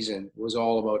that season was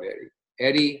all about Eddie.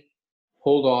 Eddie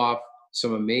pulled off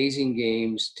some amazing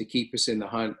games to keep us in the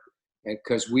hunt, and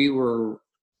because we were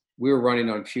running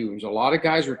on fumes. A lot of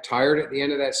guys were tired at the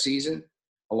end of that season.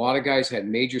 A lot of guys had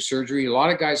major surgery. A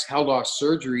lot of guys held off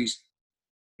surgeries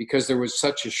because there was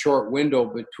such a short window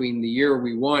between the year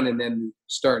we won and then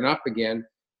starting up again.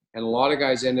 And a lot of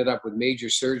guys ended up with major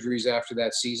surgeries after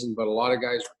that season, but a lot of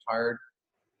guys retired.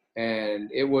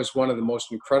 And it was one of the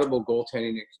most incredible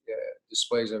goaltending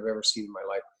displays I've ever seen in my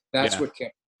life. That's what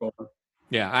kept going.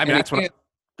 Yeah, I mean,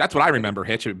 that's what I remember,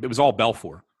 Hitch. It was all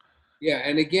Belfour. Yeah,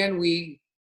 and again, we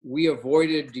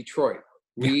avoided Detroit.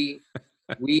 We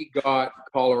got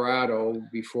Colorado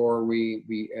before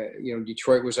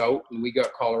Detroit was out, and we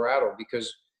got Colorado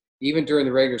because even during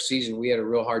the regular season, we had a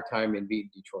real hard time in beating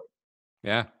Detroit.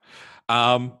 Yeah.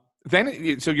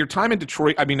 Then, so your time in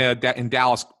Detroit, in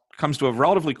Dallas, comes to a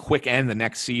relatively quick end the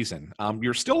next season.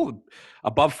 You're still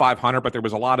above 500, but there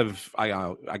was a lot of,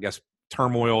 I guess,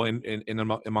 turmoil in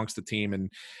amongst the team, and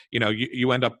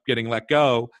you end up getting let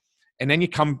go. And then you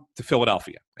come to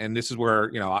Philadelphia. And this is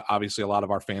where, obviously a lot of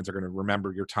our fans are going to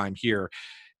remember your time here.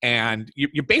 And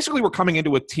you basically were coming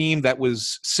into a team that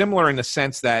was similar in the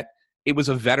sense that it was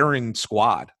a veteran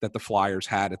squad that the Flyers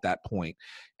had at that point.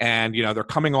 And, they're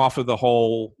coming off of the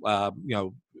whole,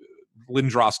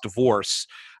 Lindros divorce.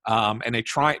 And they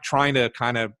trying to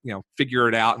kind of, figure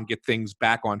it out and get things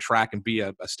back on track and be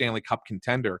a Stanley Cup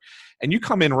contender. And you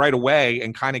come in right away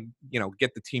and kind of,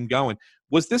 get the team going.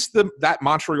 Was this that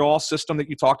Montreal system that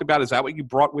you talked about? Is that what you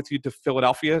brought with you to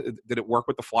Philadelphia? Did it work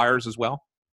with the Flyers as well?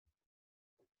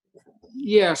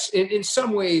 Yes, in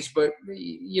some ways, but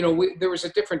there was a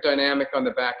different dynamic on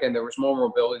the back end. There was more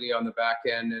mobility on the back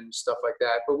end and stuff like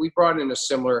that. But we brought in a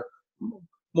similar,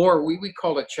 more we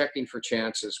called it checking for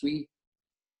chances. We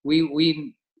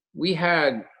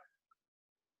had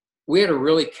a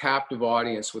really captive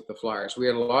audience with the Flyers. We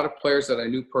had a lot of players that I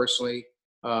knew personally.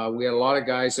 We had a lot of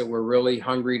guys that were really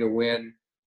hungry to win.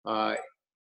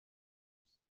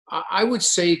 I would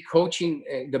say coaching,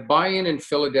 the buy-in in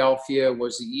Philadelphia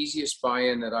was the easiest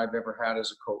buy-in that I've ever had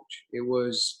as a coach. It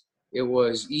was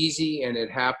easy and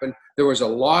it happened. There was a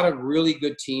lot of really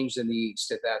good teams in the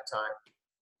East at that time,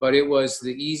 but it was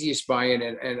the easiest buy-in.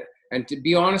 And to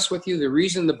be honest with you, the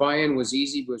reason the buy-in was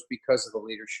easy was because of the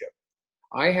leadership.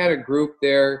 I had a group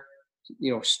there,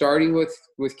 starting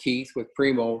with Keith, with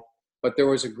Primo, but there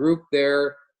was a group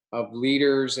there of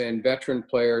leaders and veteran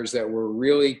players that were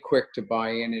really quick to buy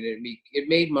in, and it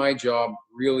made my job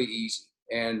really easy.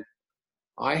 And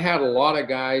I had a lot of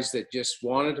guys that just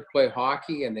wanted to play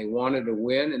hockey, and they wanted to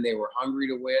win, and they were hungry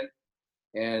to win.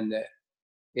 And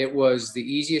it was the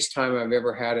easiest time I've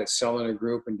ever had at selling a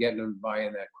group and getting them to buy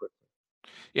in that quickly.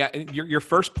 Yeah, and your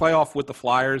first playoff with the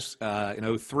Flyers in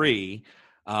 2003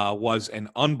 was an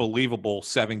unbelievable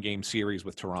 7-game series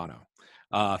with Toronto.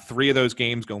 3 of those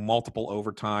games go multiple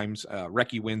overtimes.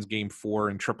 Recchi wins game 4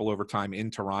 in triple overtime in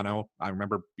Toronto. I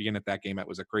remember being at that game. That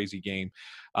was a crazy game.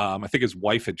 I think his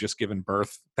wife had just given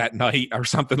birth that night or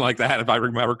something like that, if I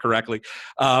remember correctly.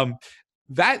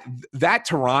 That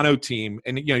Toronto team,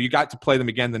 and you got to play them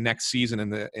again the next season in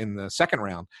the second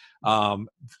round. You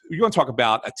want to talk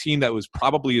about a team that was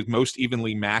probably most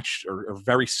evenly matched or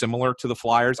very similar to the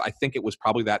Flyers. I think it was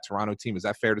probably that Toronto team. Is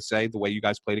that fair to say, the way you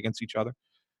guys played against each other?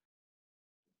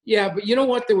 Yeah, but you know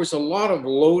what? There was a lot of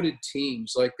loaded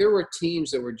teams. Like, there were teams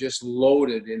that were just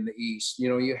loaded in the East.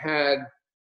 You had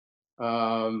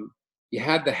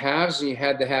the haves and you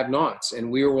had the have-nots,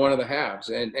 and we were one of the haves.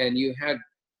 And you had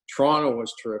Toronto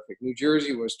was terrific. New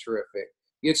Jersey was terrific.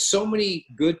 You had so many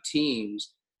good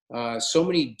teams, so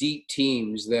many deep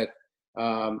teams that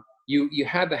you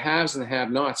had the haves and the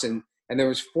have-nots, and there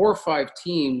was 4 or 5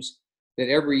 teams that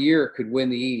every year could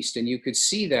win the East, and you could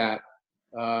see that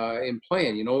in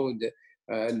playing.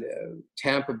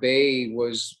 Tampa Bay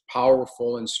was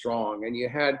powerful and strong, and you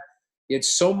had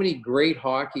so many great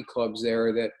hockey clubs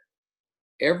there that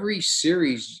every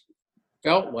series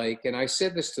felt like, and I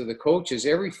said this to the coaches,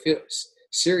 every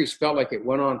series felt like it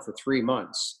went on for 3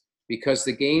 months because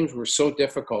the games were so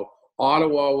difficult.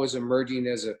 Ottawa was emerging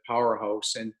as a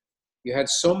powerhouse, and you had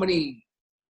so many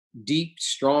deep,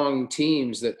 strong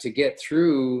teams that to get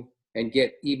through and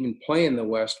get even play in the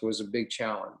West was a big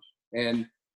challenge. And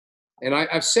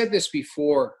I've said this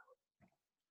before,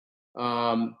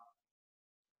 the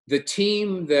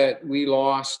team that we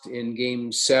lost in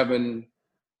Game 7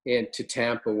 to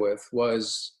Tampa with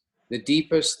was the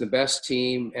deepest, the best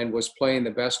team, and was playing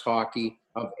the best hockey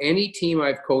of any team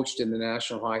I've coached in the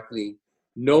National Hockey League.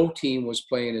 No team was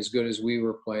playing as good as we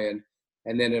were playing,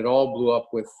 and then it all blew up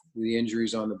with the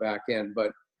injuries on the back end.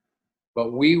 But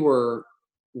we were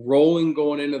rolling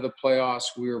going into the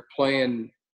playoffs. We were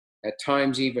playing at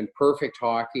times even perfect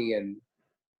hockey, and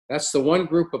that's the one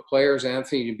group of players,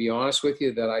 Anthony, to be honest with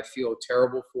you, that I feel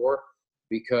terrible for,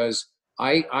 because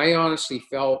I honestly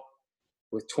felt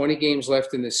with 20 games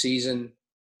left in the season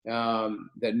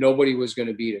that nobody was going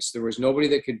to beat us. There was nobody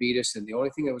that could beat us, and the only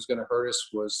thing that was going to hurt us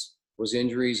was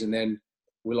injuries, and then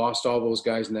we lost all those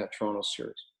guys in that Toronto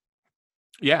series.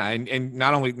 Yeah, and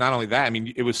not only that, I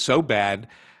mean, it was so bad.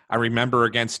 I remember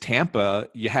against Tampa,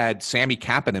 you had Sammy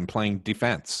Kapanen playing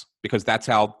defense because that's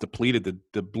how depleted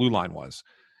the blue line was.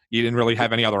 You didn't really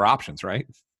have any other options, right?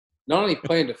 Not only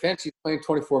playing defense, he's playing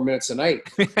 24 minutes a night.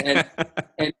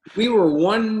 And we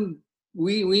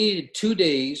needed 2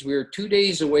 days. We were 2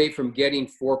 days away from getting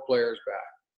 4 players back.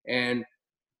 And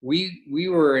we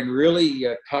were in really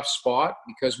a tough spot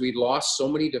because we'd lost so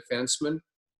many defensemen.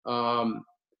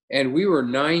 And we were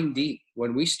 9 deep.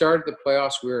 When we started the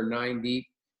playoffs, we were 9 deep.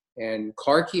 And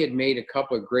Clarkie had made a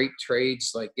couple of great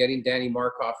trades, like getting Danny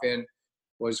Markov in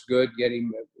was good,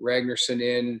 getting Ragnarsson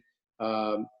in.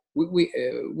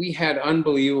 We had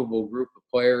unbelievable group of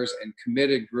players and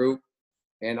committed group.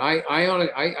 And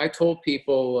I told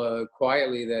people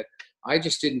quietly that I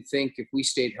just didn't think if we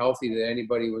stayed healthy that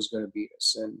anybody was going to beat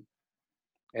us.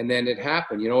 And then it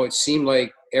happened. It seemed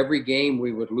like every game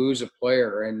we would lose a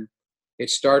player, and it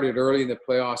started early in the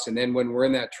playoffs. And then when we're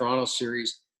in that Toronto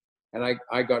series, and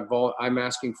I'm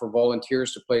asking for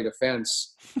volunteers to play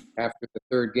defense after the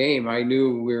 3rd game, I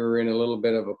knew we were in a little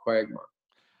bit of a quagmire.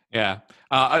 Yeah,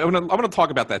 I want to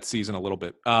talk about that season a little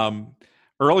bit.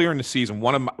 Earlier in the season,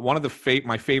 one of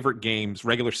my favorite games,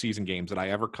 regular season games that I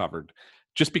ever covered,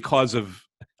 just because of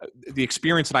the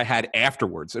experience that I had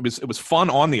afterwards. It was fun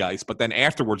on the ice, but then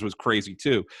afterwards was crazy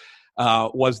too.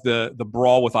 Was the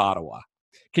brawl with Ottawa?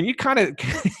 Can you kind of,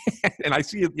 and I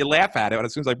see you laugh at it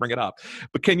as soon as I bring it up,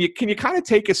 but can you kind of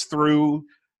take us through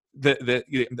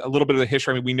a little bit of the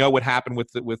history? I mean, we know what happened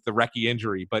with the Recchi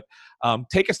injury, but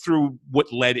take us through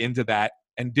what led into that.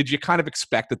 And did you kind of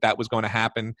expect that was going to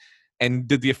happen? And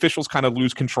did the officials kind of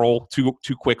lose control too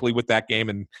quickly with that game?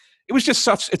 And it was just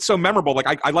it's so memorable.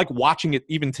 Like I like watching it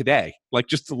even today, like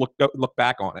just to look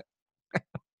back on it.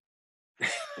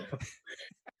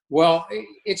 Well,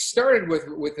 it started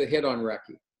with a hit on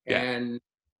Recchi, yeah.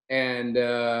 and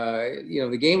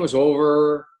the game was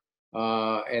over,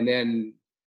 and then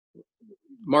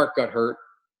Mark got hurt,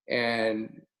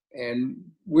 and and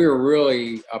we were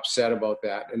really upset about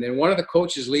that. And then one of the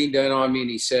coaches leaned in on me and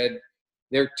he said,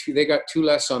 they got 2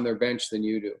 less on their bench than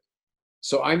you do.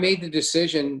 So I made the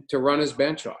decision to run his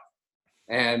bench off.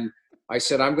 And I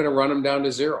said, I'm going to run him down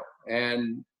to 0.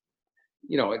 And,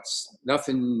 it's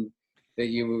nothing that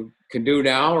you can do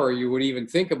now or you would even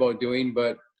think about doing,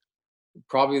 but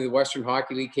probably the Western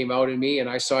Hockey League came out in me and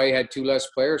I saw he had 2 less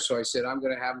players. So I said, I'm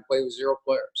going to have him play with 0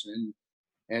 players.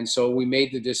 And so we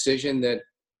made the decision that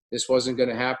this wasn't going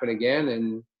to happen again.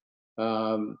 And,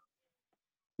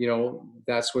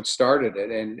 that's what started it.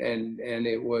 And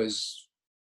it was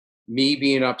me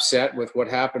being upset with what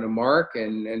happened to Mark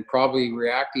and probably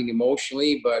reacting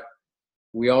emotionally, but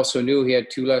we also knew he had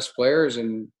 2 less players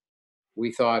and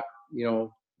we thought,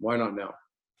 why not now?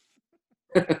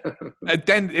 And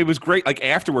then it was great. Like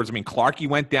afterwards, I mean, Clarkie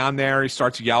went down there. He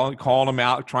starts yelling, calling him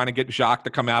out, trying to get Jacques to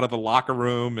come out of the locker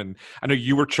room. And I know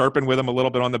you were chirping with him a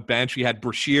little bit on the bench. We had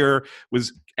Brashear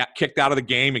was kicked out of the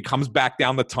game and comes back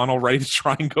down the tunnel ready to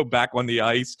try and go back on the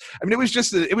ice. I mean, it was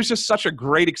just such a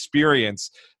great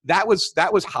experience. That was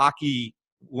hockey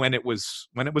when it was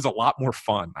a lot more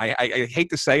fun. I hate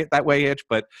to say it that way, Hitch,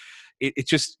 but it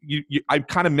just I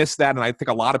kind of miss that, and I think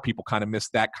a lot of people kind of miss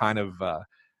that kind of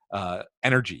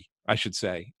energy, I should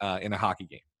say, in a hockey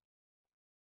game.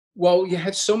 Well, you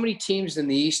had so many teams in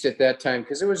the East at that time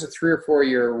because there was a 3 or 4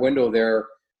 year window there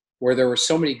where there were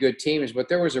so many good teams, but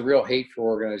there was a real hate for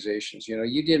organizations.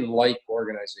 You didn't like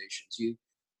organizations. You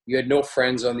had no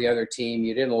friends on the other team.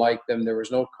 You didn't like them. There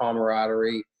was no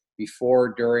camaraderie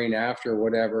before, during, after,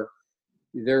 whatever.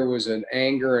 There was an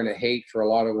anger and a hate for a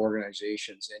lot of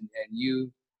organizations, and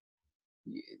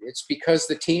it's because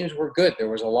the teams were good. There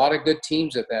was a lot of good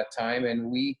teams at that time, and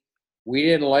we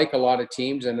didn't like a lot of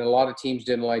teams, and a lot of teams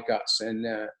didn't like us.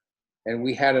 And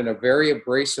we had a very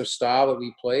abrasive style that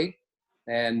we played,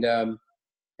 and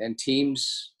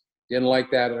teams didn't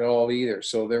like that at all either.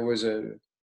 So there was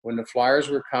when the Flyers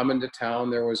were coming to town,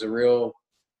 there was a real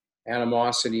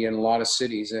animosity in a lot of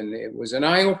cities, and it was an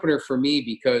eye-opener for me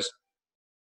because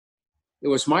it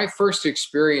was my first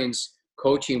experience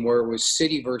coaching where it was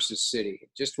city versus city. It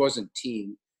just wasn't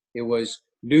team. It was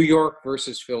New York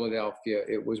versus Philadelphia.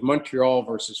 It was Montreal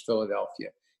versus Philadelphia.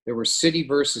 There were city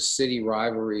versus city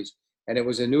rivalries, and it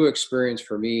was a new experience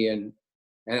for me. And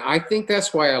I think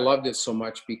that's why I loved it so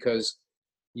much, because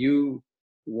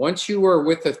once you were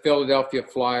with the Philadelphia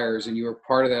Flyers and you were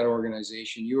part of that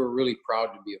organization, you were really proud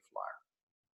to be a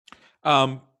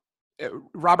Flyer.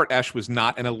 Robert Esche was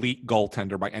not an elite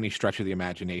goaltender by any stretch of the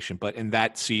imagination, but in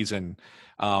that season,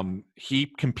 he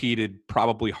competed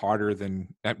probably harder than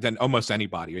almost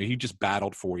anybody. He just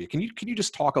battled for you. Can you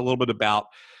just talk a little bit about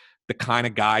the kind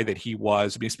of guy that he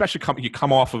was? I mean, especially you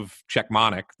come off of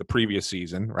Czechmanic the previous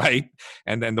season, right?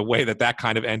 And then the way that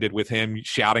kind of ended with him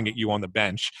shouting at you on the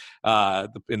bench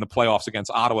in the playoffs against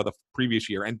Ottawa the previous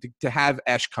year, and to have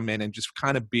Esche come in and just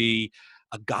kind of be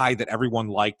a guy that everyone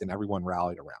liked and everyone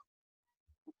rallied around.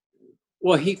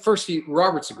 Well,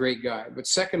 Robert's a great guy, but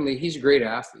secondly, he's a great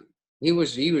athlete. He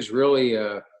was really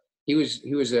he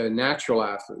was a natural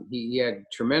athlete. He had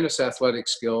tremendous athletic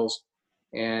skills,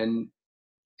 and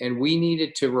we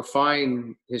needed to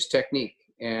refine his technique,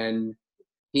 and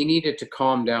he needed to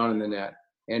calm down in the net.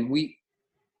 And we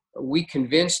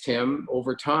convinced him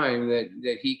over time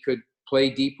that he could play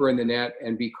deeper in the net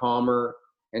and be calmer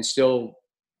and still,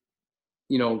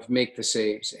 make the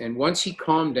saves. And once he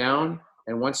calmed down,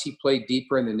 and once he played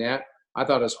deeper in the net, I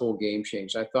thought his whole game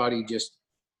changed. I thought he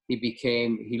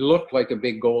looked like a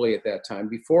big goalie at that time.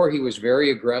 Before, he was very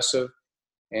aggressive,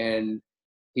 and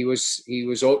he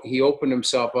opened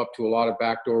himself up to a lot of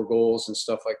backdoor goals and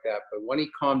stuff like that. But when he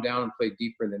calmed down and played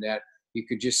deeper in the net, you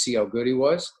could just see how good he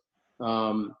was.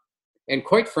 And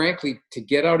quite frankly, to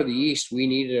get out of the East, we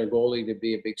needed a goalie to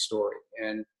be a big story.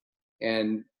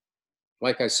 And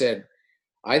like I said,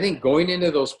 I think going into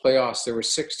those playoffs, there were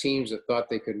 6 teams that thought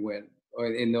they could win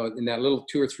in that little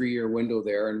 2 or 3 year window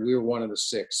there, and we were one of the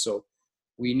 6. So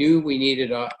we knew we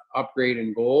needed an upgrade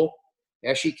in goal.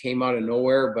 Esche came out of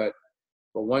nowhere, but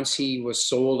once he was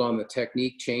sold on the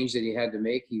technique change that he had to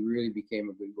make, he really became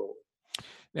a good goalie.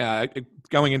 Yeah,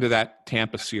 going into that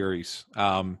Tampa series,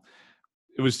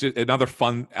 it was just another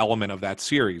fun element of that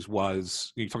series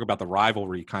was you talk about the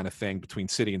rivalry kind of thing between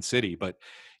city and city, but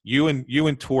you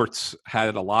and Torts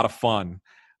had a lot of fun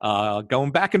going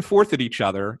back and forth at each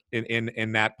other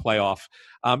in that playoff.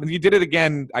 And you did it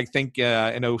again, I think,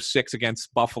 in 2006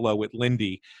 against Buffalo with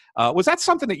Lindy. Was that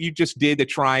something that you just did to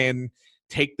try and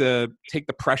take the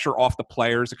pressure off the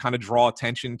players, to kind of draw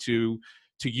attention to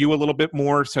to you a little bit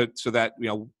more, so that, you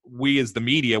know, we as the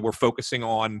media were focusing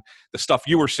on the stuff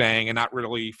you were saying and not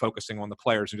really focusing on the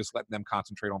players and just letting them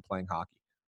concentrate on playing hockey?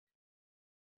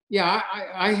 Yeah,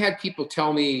 I had people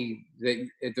tell me that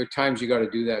there are times you got to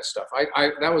do that stuff.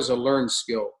 That was a learned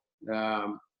skill.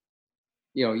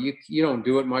 You know, you don't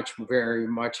do it very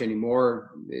much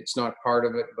anymore. It's not part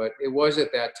of it, but it was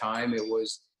at that time. It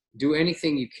was do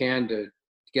anything you can to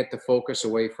get the focus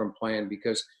away from playing,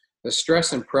 because the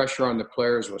stress and pressure on the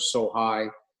players was so high.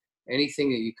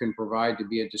 Anything that you can provide to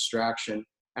be a distraction.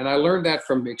 And I learned that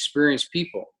from experienced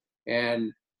people.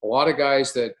 And a lot of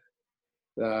guys that,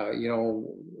 you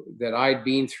know, that I'd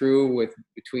been through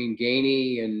between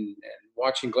Gainey and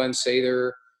watching Glenn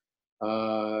Sather,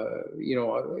 you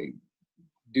know,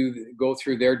 go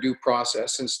through their due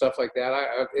process and stuff like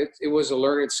that. It was a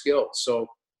learned skill. So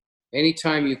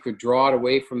anytime you could draw it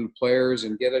away from the players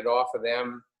and get it off of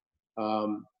them,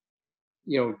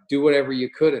 you know, do whatever you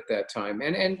could at that time.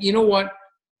 And you know what?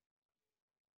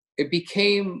 It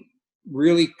became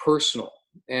really personal,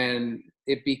 and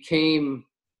it became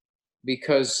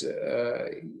because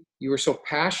you were so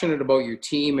passionate about your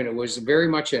team, and it was very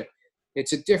much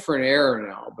it's a different era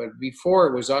now, but before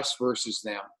it was us versus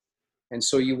them. And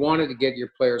so you wanted to get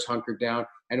your players hunkered down,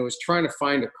 and it was trying to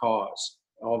find a cause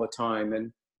all the time.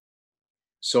 And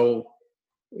so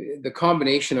the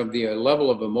combination of the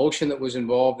level of emotion that was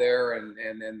involved there and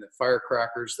the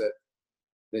firecrackers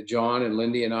that John and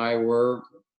Lindy and I were,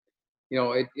 you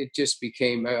know, it just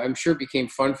became, I'm sure it became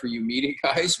fun for you media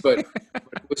guys, but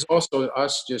it was also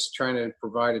us just trying to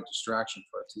provide a distraction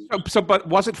for our team. So, but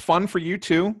was it fun for you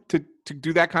too to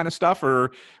do that kind of stuff,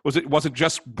 or was it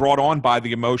just brought on by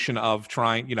the emotion of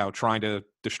trying to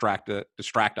distract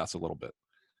us a little bit?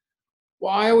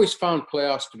 Well, I always found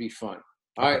playoffs to be fun.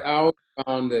 Okay. I always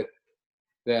found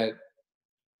that,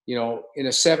 you know, in a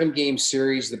 7-game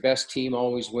series, the best team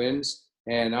always wins.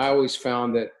 And I always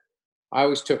found that I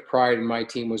always took pride in my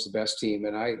team was the best team.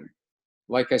 And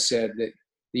like I said, that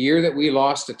the year that we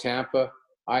lost to Tampa,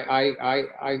 I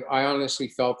honestly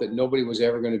felt that nobody was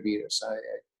ever going to beat us.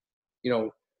 You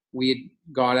know, we had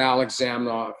got Alex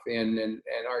Zamnoff in, and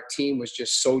our team was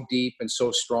just so deep and so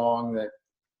strong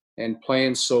and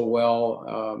playing so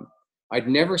well. I'd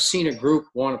never seen a group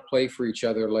want to play for each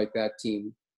other like that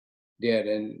team did.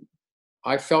 And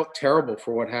I felt terrible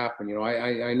for what happened. You know,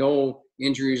 I know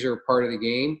injuries are a part of the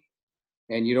game,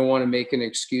 and you don't want to make an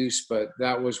excuse, but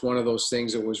that was one of those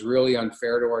things that was really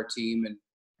unfair to our team.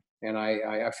 And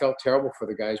I felt terrible for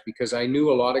the guys, because I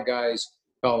knew a lot of guys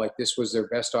felt like this was their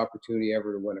best opportunity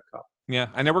ever to win a cup. Yeah,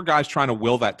 and there were guys trying to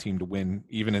will that team to win,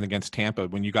 even against Tampa,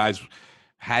 when you guys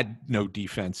had no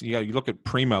defense. Yeah, you look at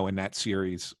Primo in that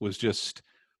series, was just,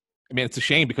 I mean, it's a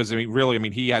shame, because he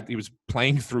was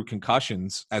playing through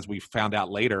concussions, as we found out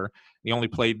later. He only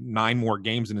played 9 more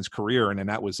games in his career, and then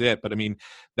that was it. But I mean,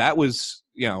 that was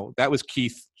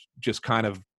Keith just kind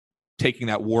of taking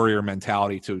that warrior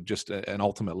mentality to just an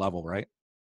ultimate level, right?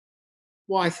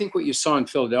 Well, I think what you saw in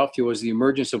Philadelphia was the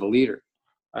emergence of a leader.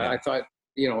 Yeah. I thought,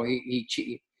 you know,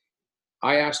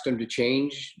 I asked him to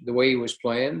change the way he was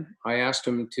playing. I asked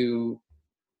him to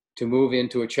move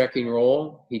into a checking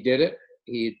role. He did it.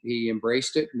 He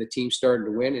embraced it, and the team started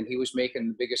to win, and he was making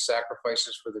the biggest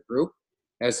sacrifices for the group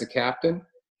as the captain.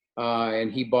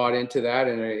 And he bought into that,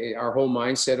 and our whole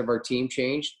mindset of our team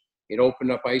changed. It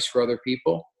opened up ice for other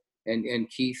people, and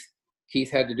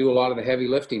Keith had to do a lot of the heavy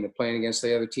lifting of playing against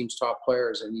the other team's top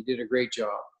players, and he did a great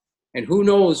job. And who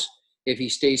knows if he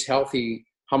stays healthy,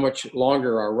 how much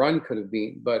longer our run could have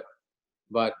been. But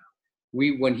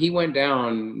when he went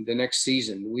down the next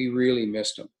season, we really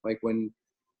missed him. Like when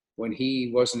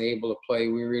he wasn't able to play,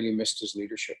 we really missed his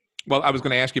leadership. Well, I was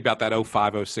going to ask you about that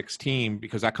 05-06 team,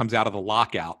 because that comes out of the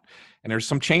lockout, and there's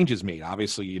some changes made.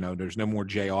 Obviously, you know, there's no more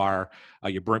JR.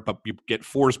 But you get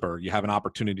Forsberg. You have an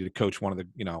opportunity to coach one of the,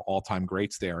 you know, all-time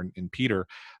greats there in Peter.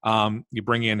 You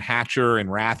bring in Hatcher and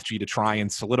Rathje to try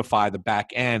and solidify the back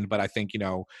end, but I think, you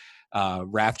know,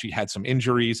 Rathje had some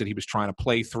injuries that he was trying to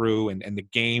play through, and the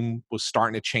game was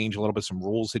starting to change a little bit. Some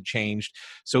rules had changed.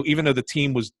 So even though the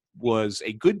team was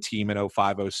a good team in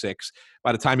 05-06,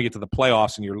 by the time you get to the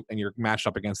playoffs and you're matched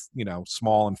up against, you know,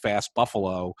 small and fast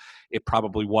Buffalo, it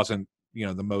probably wasn't, you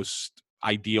know, the most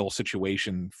ideal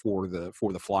situation for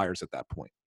the Flyers at that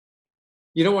point.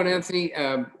 You know what, Anthony?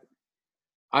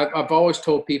 I've always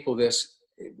told people this.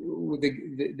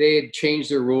 They had changed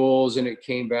their rules, and it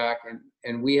came back,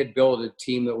 and we had built a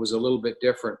team that was a little bit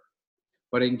different.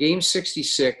 But in Game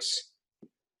 66,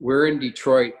 we're in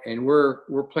Detroit, and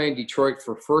we're playing Detroit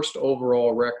for first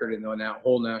overall record in the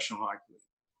whole National Hockey League.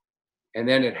 And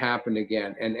then it happened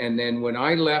again. And then when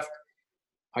I left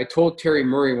I told Terry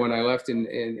Murray when I left, and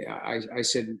I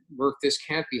said, Murph, this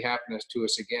can't be happening to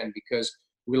us again, because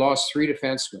we lost 3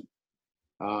 defensemen.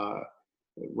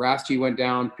 Rathje went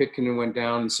down, Pitkin went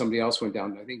down, and somebody else went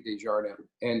down. I think Desjardins.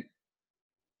 And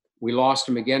we lost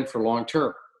him again for long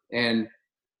term. And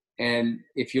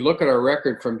if you look at our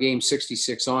record from game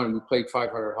 66 on, we played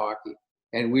 500 hockey,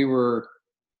 and we were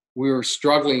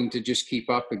struggling to just keep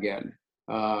up again.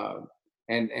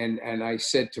 And I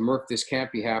said to Murph, this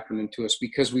can't be happening to us,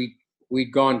 because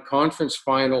we'd gone conference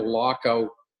final, lockout,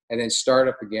 and then start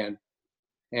up again.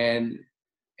 And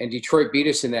Detroit beat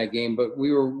us in that game, but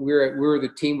we were the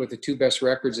team with the 2 best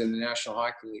records in the National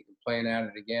Hockey League, and playing at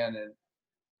it again.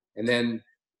 And then,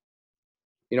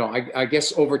 you know, I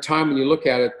guess over time, when you look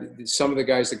at it, some of the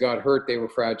guys that got hurt, they were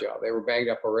fragile. They were banged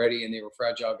up already, and they were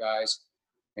fragile guys,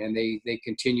 and they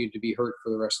continued to be hurt for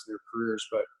the rest of their careers.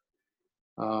 But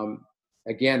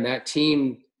again, that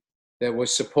team that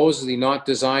was supposedly not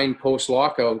designed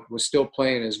post-lockout was still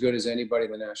playing as good as anybody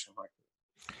in the National Hockey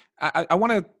League. I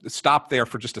want to stop there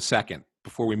for just a second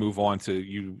before we move on to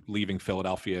you leaving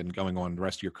Philadelphia and going on the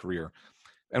rest of your career.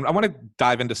 And I want to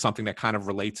dive into something that kind of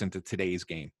relates into today's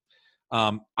game.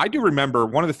 I do remember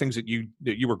one of the things that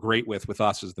you were great with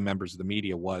us as the members of the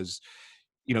media was,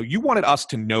 you know, you wanted us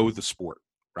to know the sport,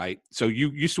 right? So you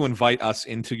used to invite us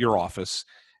into your office,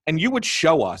 and you would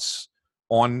show us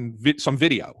on some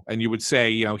video, and you would say,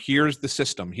 you know, here's the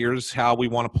system, here's how we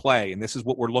want to play, and this is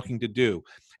what we're looking to do.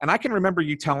 And I can remember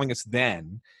you telling us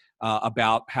then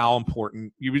about how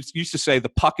important you used to say the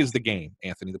puck is the game,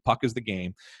 Anthony. The puck is the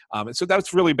game. And so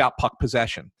that's really about puck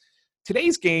possession.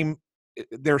 Today's game,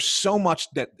 there's so much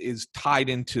that is tied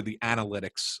into the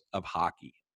analytics of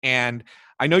hockey. And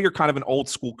I know you're kind of an old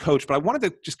school coach, but I wanted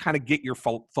to just kind of get your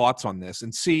thoughts on this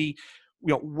and see,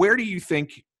 you know,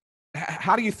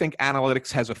 how do you think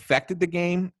analytics has affected the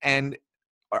game? And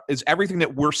is everything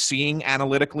that we're seeing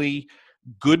analytically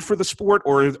good for the sport,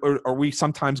 or are we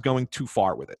sometimes going too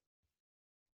far with it?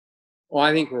 Well,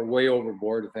 I think we're way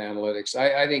overboard with analytics.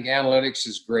 I think analytics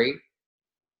is great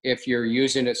if you're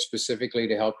using it specifically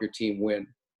to help your team win.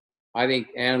 I think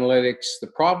analytics, the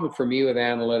problem for me with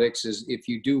analytics is if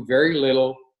you do very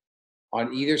little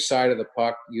on either side of the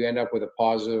puck, you end up with a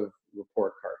positive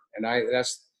report card. And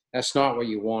that's not what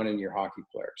you want in your hockey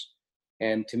players.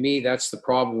 And to me, that's the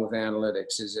problem with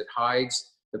analytics, is it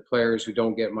hides the players who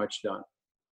don't get much done.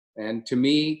 And to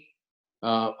me,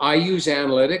 I use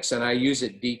analytics, and I use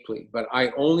it deeply, but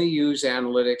I only use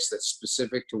analytics that's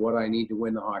specific to what I need to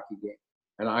win the hockey game.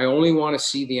 And I only want to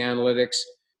see the analytics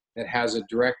that has a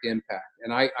direct impact.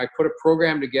 And I put a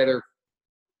program together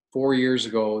 4 years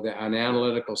ago, an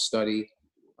analytical study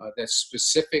that's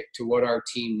specific to what our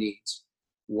team needs.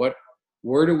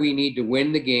 Where do we need to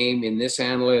win the game in this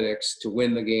analytics to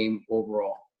win the game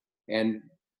overall? And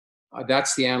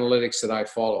that's the analytics that I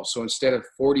follow. So instead of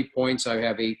 40 points, I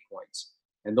have 8 points.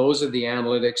 And those are the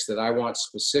analytics that I want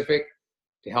specific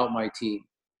to help my team.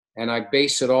 And I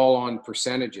base it all on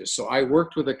percentages. So I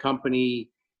worked with a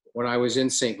company when I was in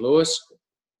St. Louis,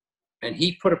 and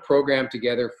he put a program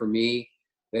together for me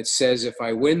that says if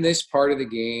I win this part of the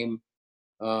game,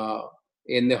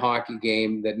 in the hockey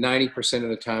game, that 90% of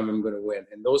the time I'm going to win.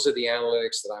 And those are the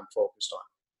analytics that I'm focused on.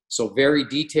 So very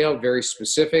detailed, very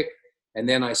specific. And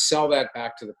then I sell that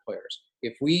back to the players.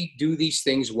 If we do these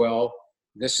things well,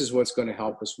 this is what's going to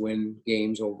help us win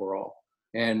games overall.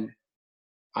 And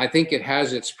I think it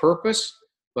has its purpose,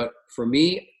 but for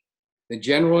me, the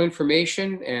general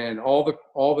information and all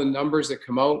the numbers that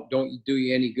come out don't do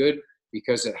you any good,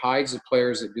 because it hides the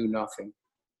players that do nothing.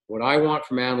 What I want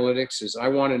from analytics is I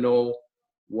want to know,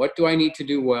 what do I need to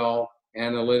do well,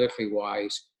 analytically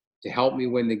wise, to help me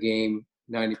win the game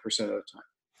 90% of the time.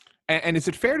 And is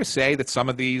it fair to say that some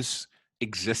of these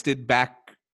existed back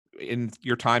in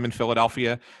your time in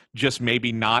Philadelphia, just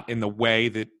maybe not in the way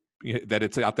that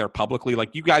it's out there publicly?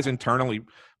 Like, you guys internally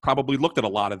probably looked at a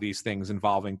lot of these things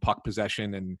involving puck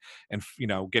possession and you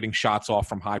know, getting shots off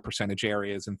from high percentage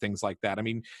areas and things like that. I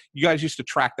mean, you guys used to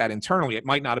track that internally. It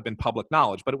might not have been public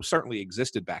knowledge, but it certainly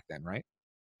existed back then, right?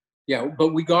 Yeah, but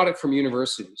we got it from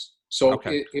universities. So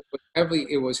okay. it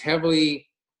was heavily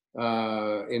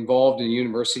involved in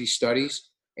university studies.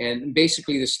 And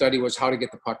basically the study was how to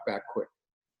get the puck back quick.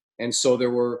 And so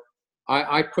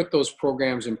I put those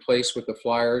programs in place with the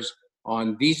Flyers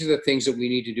on, these are the things that we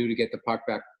need to do to get the puck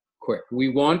back quick. We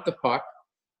want the puck,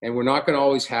 and we're not going to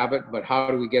always have it, but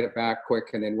how do we get it back quick?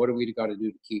 And then what do we got to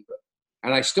do to keep it?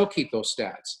 And I still keep those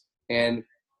stats. And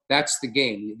that's the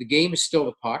game. The game is still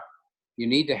the puck. You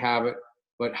need to have it,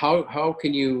 but how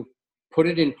can you put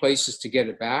it in places to get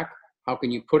it back? How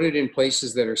can you put it in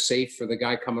places that are safe for the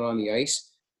guy coming on the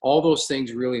ice? All those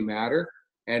things really matter.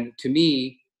 And to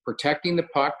me, protecting the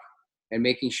puck and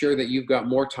making sure that you've got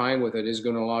more time with it is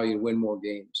going to allow you to win more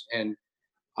games. And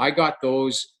I got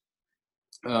those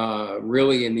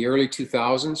really in the early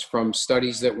 2000s from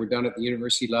studies that were done at the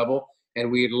university level.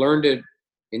 And we had learned it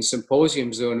in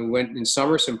symposiums, though, and we went in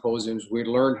summer symposiums. We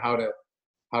learned how to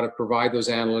provide those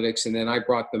analytics, and then I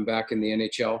brought them back in the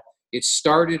NHL. It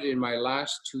started in my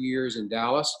last 2 years in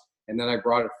Dallas, and then I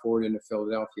brought it forward into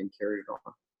Philadelphia and carried it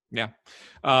on. Yeah.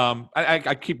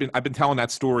 I've been telling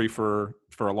that story for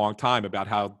a long time about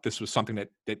how this was something that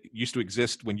used to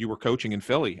exist when you were coaching in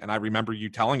Philly. And I remember you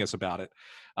telling us about it.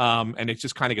 And it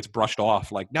just kind of gets brushed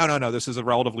off like, no, this is a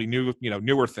relatively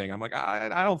newer thing. I'm like,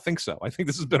 I don't think so. I think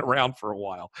this has been around for a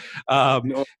while.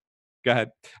 No. Go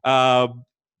ahead.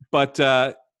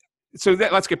 So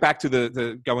let's get back to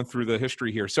the going through the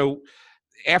history here. So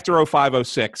after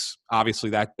 05-06, obviously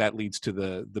that leads to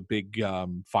the big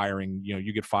firing.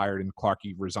 You get fired and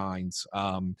Clarkie resigns.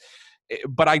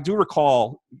 But I do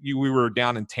recall we were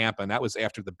down in Tampa, and that was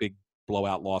after the big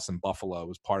blowout loss in Buffalo. It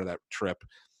was part of that trip.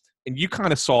 And you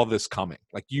kind of saw this coming,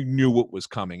 like you knew what was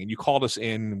coming. And you called us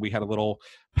in. We had a little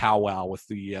powwow with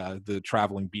the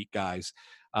traveling beat guys.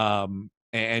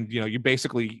 And you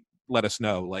basically let us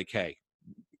know, like, hey,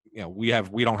 we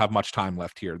don't have much time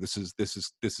left here. This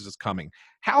is coming.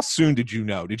 How soon did you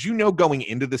know? Did you know going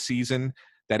into the season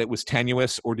that it was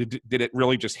tenuous, or did it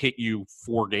really just hit you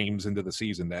 5 games into the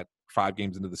season that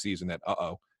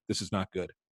this is not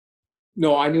good?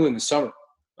 No, I knew in the summer.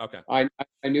 Okay. I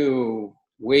knew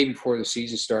way before the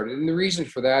season started. And the reason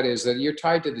for that is that you're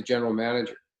tied to the general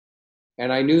manager.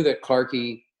 And I knew that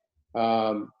Clarkie,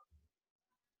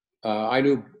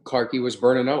 was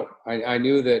burning out. I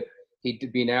knew that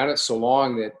he'd been at it so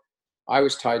long that I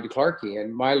was tied to Clarkie.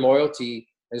 And my loyalty,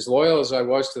 as loyal as I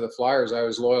was to the Flyers, I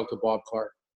was loyal to Bob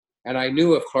Clarke. And I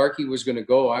knew if Clarkie was going to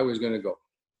go, I was going to go.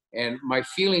 And my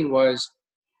feeling was,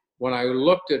 when I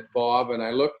looked at Bob and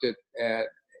I looked at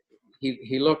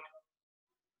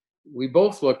we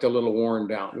both looked a little worn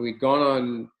down. We'd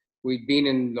been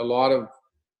in a lot of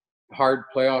hard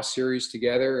playoff series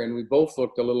together, and we both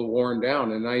looked a little worn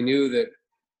down. And I knew that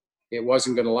it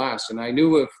wasn't going to last. And I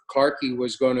knew if Clarkie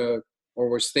was going to, or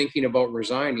was thinking about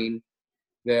resigning,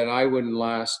 that I wouldn't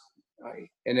last.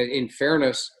 And in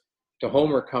fairness to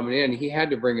Homer coming in, he had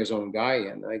to bring his own guy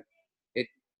in.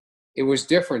 It was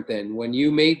different then. When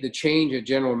you made the change at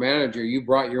general manager, you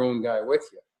brought your own guy with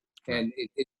you. And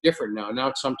it's different now.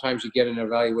 Now sometimes you get an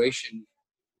evaluation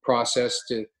process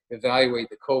to evaluate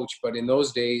the coach. But in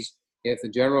those days, if the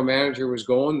general manager was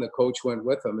going, the coach went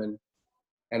with him.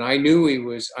 And I knew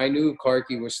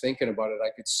Clarkie was thinking about it.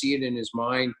 I could see it in his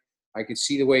mind. I could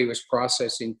see the way he was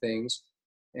processing things.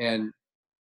 And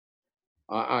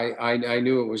I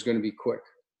knew it was going to be quick.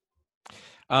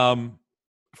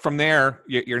 From there,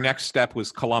 your next step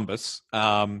was Columbus.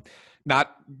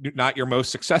 Not your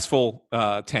most successful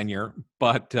tenure,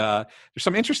 but there's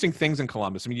some interesting things in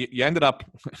Columbus. I mean, you ended up,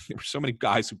 there were so many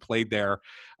guys who played there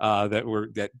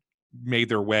that made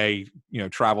their way,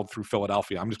 traveled through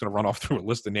Philadelphia. I'm just going to run off through a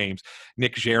list of names: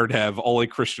 Nick Zherdev, Ole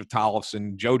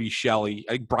Kristoff, Jody Shelley.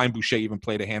 I think Brian Boucher even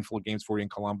played a handful of games for you in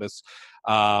Columbus.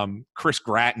 Chris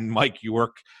Gratton, Mike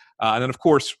York. And then, of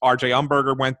course, R.J.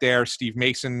 Umberger went there. Steve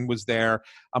Mason was there.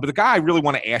 But the guy I really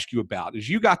want to ask you about is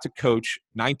you got to coach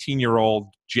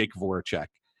 19-year-old Jake Voracek.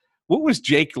 What was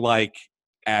Jake like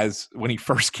when he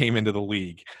first came into the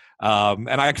league?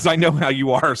 Because I know how you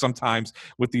are sometimes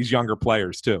with these younger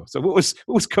players too. So what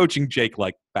was coaching Jake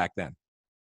like back then?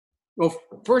 Well,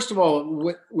 first of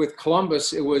all, with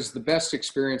Columbus, it was the best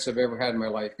experience I've ever had in my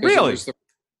life. Really?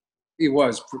 It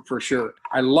was for sure.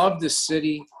 I loved the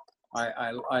city.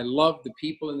 I loved the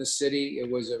people in the city.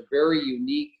 It was a very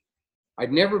unique.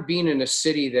 I'd never been in a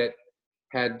city that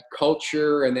had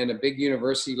culture and then a big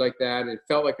university like that. It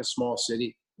felt like a small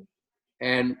city.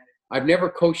 And I've never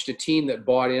coached a team that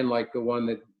bought in like the one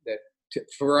that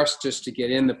for us just to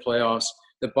get in the playoffs,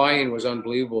 the buy-in was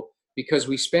unbelievable because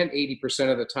we spent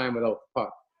 80% of the time without the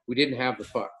puck. We didn't have the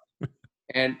puck.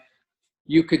 And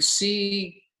you could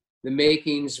see the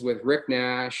makings with Rick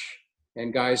Nash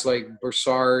and guys like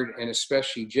Broussard and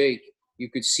especially Jake. You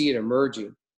could see it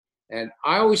emerging. And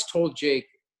I always told Jake,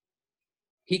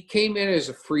 he came in as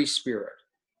a free spirit.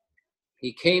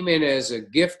 He came in as a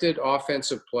gifted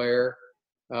offensive player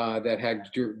that had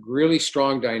really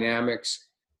strong dynamics.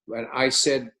 And I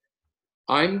said,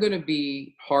 I'm going to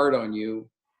be hard on you.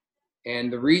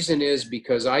 And the reason is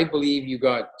because I believe you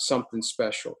got something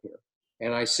special here.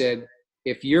 And I said,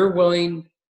 if you're willing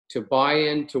to buy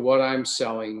into what I'm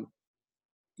selling,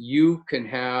 you can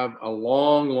have a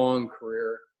long, long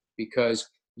career because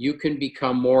you can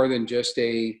become more than just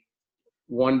a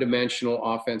one-dimensional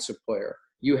offensive player.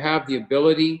 You have the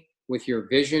ability with your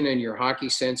vision and your hockey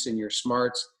sense and your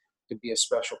smarts to be a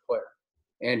special player.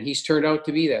 And he's turned out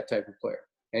to be that type of player.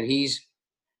 And he's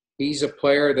a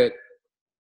player that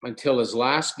until his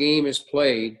last game is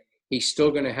played, he's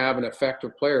still going to have an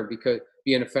effective player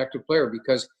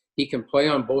because he can play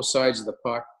on both sides of the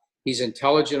puck. He's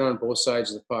intelligent on both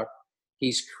sides of the puck.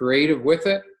 He's creative with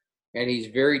it, and he's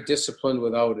very disciplined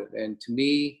without it. And to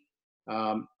me,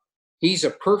 he's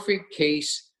a perfect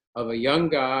case of a young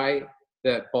guy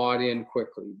that bought in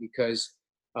quickly because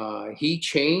he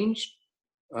changed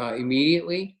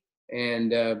immediately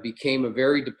and became a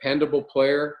very dependable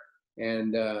player.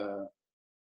 And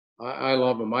I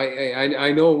love him.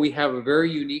 I know we have a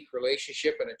very unique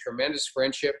relationship and a tremendous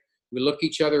friendship. We look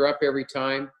each other up every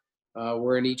time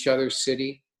we're in each other's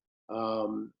city.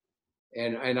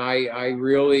 And I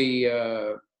really,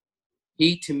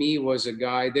 he to me was a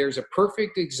guy, there's a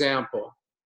perfect example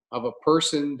of a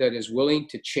person that is willing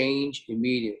to change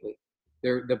immediately.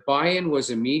 The buy-in was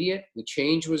immediate, the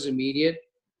change was immediate,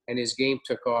 and his game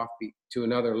took off to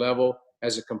another level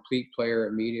as a complete player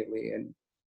immediately.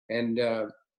 And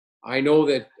I know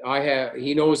that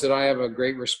he knows that I have a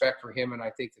great respect for him, and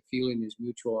I think the feeling is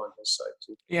mutual on his side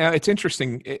too. Yeah, it's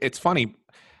interesting. It's funny.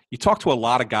 You talk to a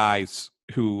lot of guys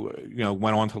who,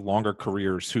 went on to longer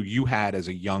careers who you had as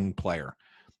a young player.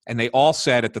 And they all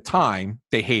said at the time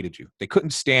they hated you. They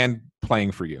couldn't stand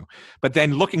playing for you. But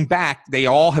then looking back, they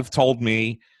all have told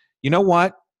me, you know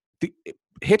what?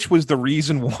 Hitch was the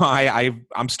reason why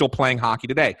I'm still playing hockey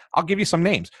today. I'll give you some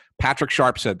names. Patrick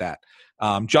Sharp said that.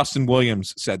 Justin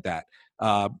Williams said that.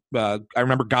 I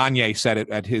remember Gagne said it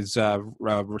at his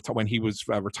when he was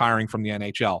retiring from the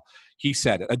NHL. He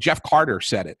said it. Jeff Carter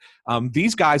said it.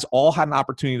 These guys all had an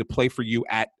opportunity to play for you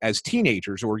as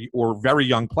teenagers or very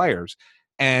young players.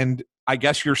 And I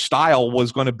guess your style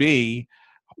was going to be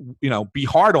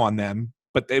hard on them,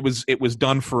 but it was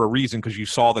done for a reason because you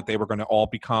saw that they were going to all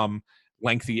become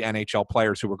lengthy NHL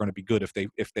players who were going to be good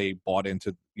if they bought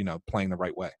into playing the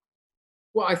right way.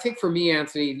 Well, I think for me,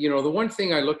 Anthony, the one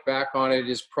thing I look back on it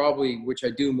is probably, which I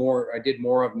did more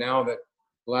of now that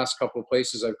the last couple of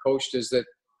places I've coached, is that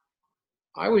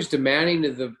I was demanding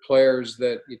of the players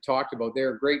that you talked about.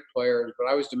 They're great players, but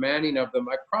I was demanding of them.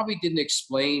 I probably didn't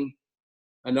explain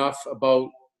enough about,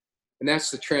 and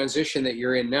that's the transition that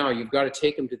you're in now. You've got to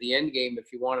take them to the end game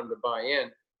if you want them to buy in.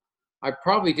 I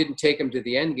probably didn't take them to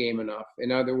the end game enough.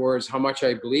 In other words, how much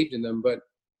I believed in them. But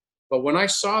when I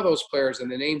saw those players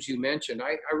and the names you mentioned,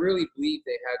 I really believed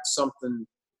they had something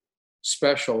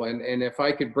special. And if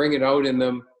I could bring it out in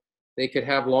them, they could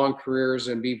have long careers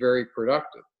and be very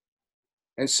productive.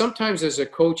 And sometimes as a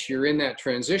coach, you're in that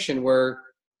transition where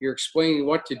you're explaining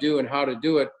what to do and how to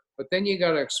do it, but then you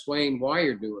got to explain why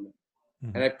you're doing it.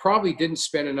 Mm-hmm. And I probably didn't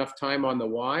spend enough time on the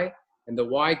why, and the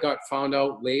why got found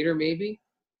out later maybe.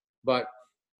 But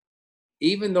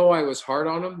even though I was hard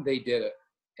on them, they did it.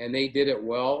 And they did it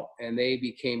well, and they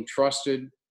became trusted,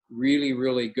 really,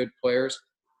 really good players.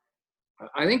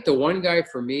 I think the one guy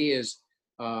for me is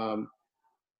I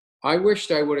wished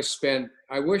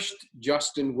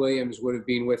Justin Williams would have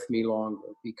been with me longer,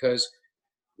 because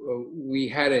we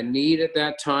had a need at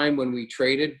that time when we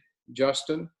traded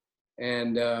Justin,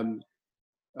 and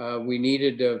we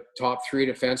needed a top 3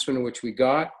 defenseman, which we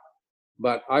got.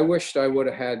 But I wished I would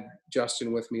have had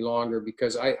Justin with me longer,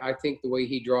 because I think the way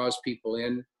he draws people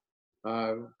in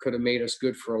could have made us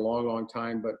good for a long, long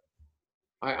time. But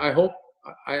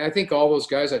I think all those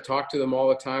guys, I talk to them all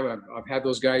the time. I've had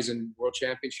those guys in World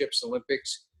Championships,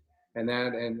 Olympics, and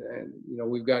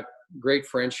we've got great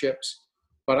friendships.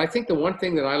 But I think the one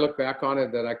thing that I look back on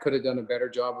it that I could have done a better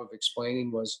job of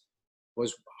explaining was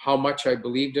how much I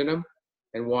believed in them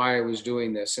and why I was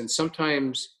doing this. And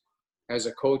sometimes as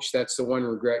a coach, that's the one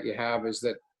regret you have, is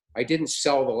that I didn't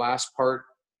sell the last part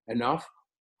enough.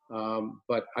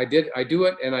 But I did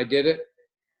it,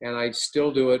 and I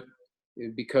still do it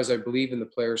because I believe in the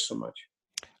players so much.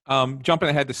 Jumping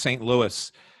ahead to St.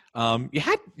 Louis,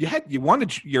 you won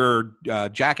your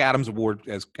Jack Adams Award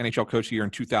as NHL Coach of the Year in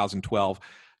 2012.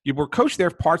 You were coached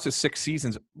there parts of 6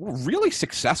 seasons. Were really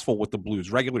successful with the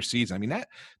Blues regular season. I mean,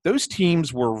 those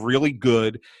teams were really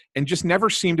good and just never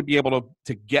seemed to be able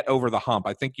to get over the hump.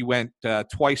 I think you went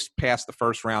twice past the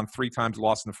first round, 3 times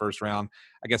lost in the first round.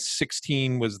 I guess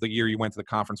 16 was the year you went to the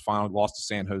conference final, lost to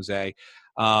San Jose.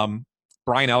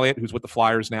 Brian Elliott, who's with the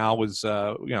Flyers now, was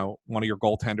one of your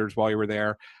goaltenders while you were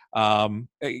there. Can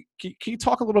you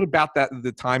talk a little bit about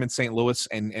the time in St. Louis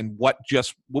and what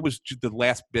was the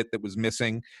last bit that was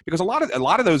missing? Because a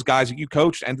lot of those guys that you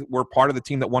coached and were part of the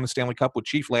team that won the Stanley Cup with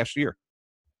Chief last year.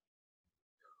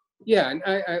 Yeah, and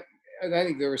I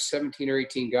think there were 17 or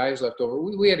 18 guys left over.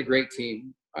 We had a great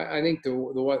team. I think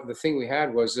the thing we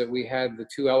had was that we had the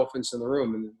two elephants in the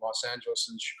room in Los Angeles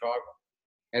and Chicago,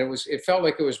 and it felt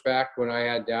like it was back when I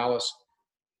had Dallas,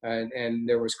 and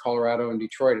there was Colorado and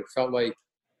Detroit. It felt like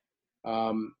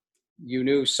you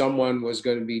knew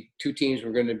two teams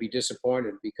were going to be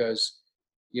disappointed because,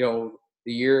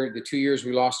 the 2 years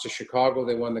we lost to Chicago,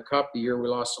 they won the cup. The year we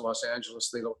lost to Los Angeles,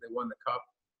 they won the cup.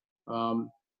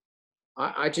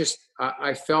 I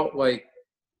felt like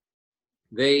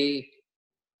they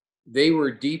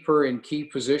were deeper in key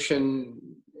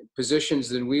positions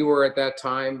than we were at that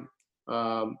time.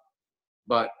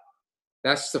 But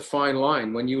that's the fine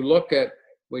line. When you look at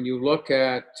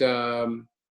some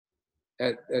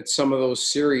of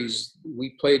those series, we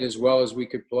played as well as we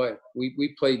could play.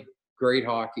 We played great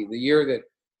hockey. The year that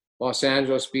Los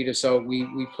Angeles beat us out,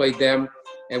 we played them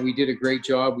and we did a great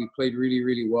job. We played really,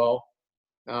 really well.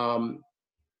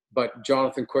 But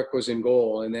Jonathan Quick was in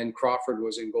goal, and then Crawford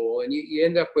was in goal, and you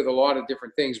end up with a lot of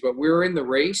different things. But we were in the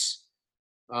race.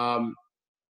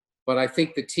 But I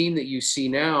think the team that you see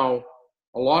now,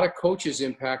 a lot of coaches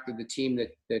impacted the team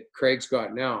that Craig's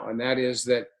got now, and that is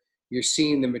that you're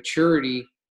seeing the maturity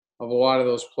of a lot of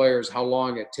those players, how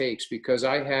long it takes. Because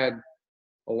I had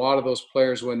a lot of those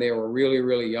players when they were really,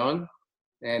 really young,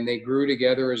 and they grew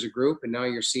together as a group, and now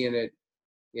you're seeing it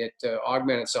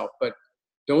augment itself. But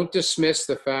don't dismiss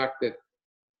the fact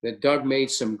that Doug made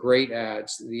some great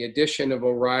adds. The addition of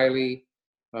O'Reilly,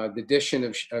 the addition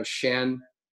of Schenn,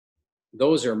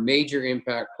 those are major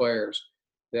impact players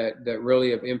that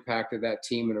really have impacted that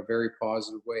team in a very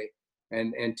positive way.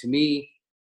 And to me,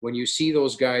 when you see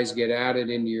those guys get added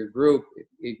into your group,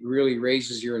 it really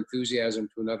raises your enthusiasm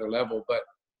to another level. But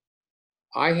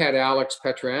I had Alex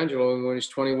Pietrangelo when he's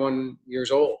 21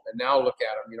 years old, and now look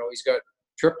at him. He's got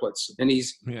triplets, and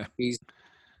he's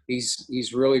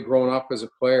really grown up as a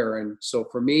player. And so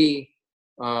for me,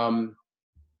 I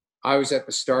was at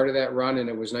the start of that run, and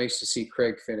it was nice to see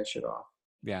Craig finish it off.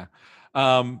 Yeah.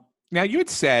 Now you had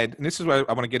said, and this is why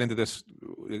I want to get into this,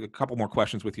 a couple more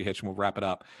questions with you, Hitch, and we'll wrap it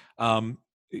up.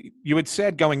 You had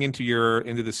said going into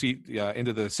the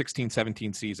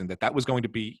 16-17 season that was going to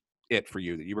be it for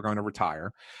you, that you were going to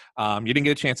retire. You didn't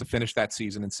get a chance to finish that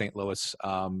season in St. Louis.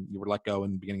 You were let go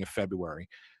in the beginning of February.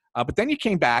 But then you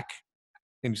came back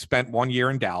and you spent 1 year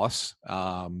in Dallas,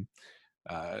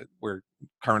 where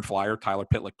current Flyer Tyler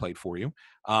Pitlick played for you.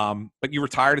 But you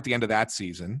retired at the end of that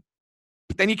season.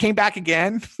 But then you came back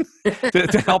again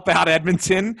to help out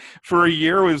Edmonton for a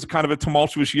year. It was kind of a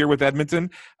tumultuous year with Edmonton.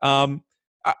 Are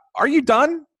you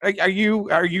done? Are you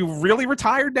really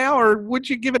retired now, or would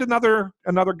you give it another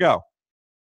go?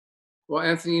 Well,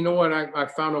 Anthony, you know what I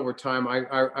found over time?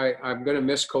 I'm going to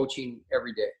miss coaching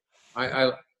every day.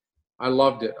 I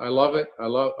loved it. I love it.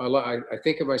 I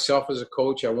think of myself as a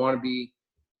coach. I want to be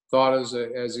thought as a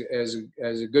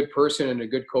good person and a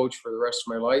good coach for the rest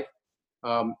of my life.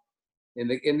 In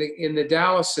the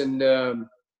Dallas and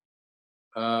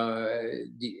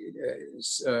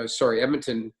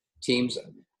Edmonton teams,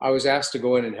 I was asked to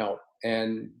go in and help,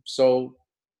 and so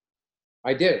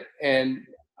I did. And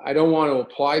I don't want to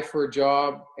apply for a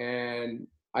job, and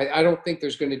I don't think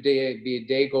there's going to be a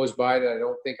day goes by that I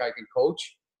don't think I can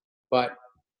coach. But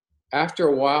after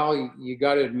a while, you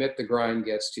got to admit the grind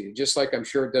gets to you, just like I'm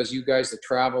sure it does you guys, the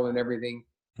travel and everything.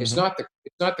 Mm-hmm. It's not the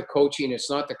coaching. It's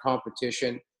not the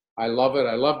competition. I love it.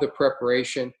 I love the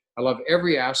preparation. I love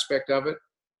every aspect of it.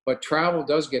 But travel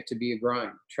does get to be a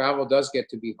grind. Travel does get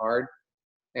to be hard.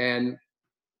 And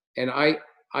I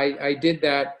did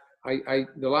that.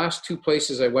 The last two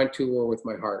places I went to were with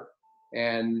my heart,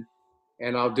 and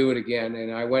I'll do it again.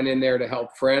 And I went in there to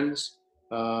help friends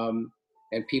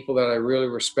and people that I really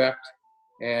respect,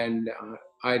 and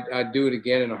I'd do it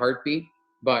again in a heartbeat.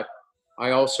 But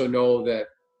I also know that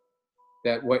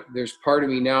there's part of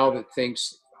me now that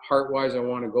thinks heart-wise I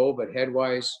want to go, but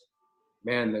head-wise,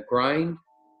 man, the grind,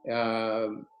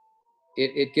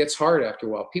 it gets hard after a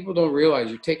while. People don't realize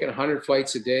you're taking 100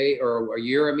 flights a day or a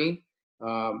year.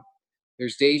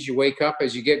 There's days you wake up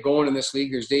as you get going in this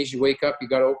league. There's days you wake up, you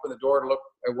got to open the door to look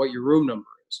at what your room number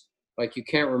is. Like you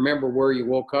can't remember where you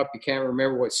woke up. You can't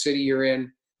remember what city you're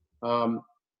in.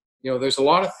 There's a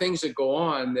lot of things that go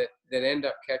on that end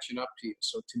up catching up to you.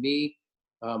 So to me,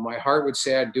 my heart would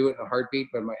say I'd do it in a heartbeat,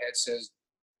 but my head says,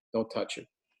 don't touch it.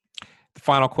 The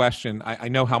final question. I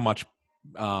know how much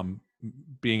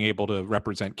being able to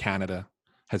represent Canada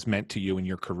has meant to you in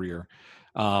your career.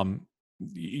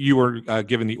 You were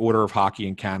given the Order of Hockey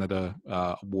in Canada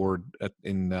award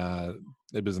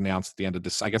it was announced at the end of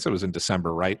this. I guess it was in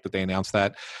December, right? That they announced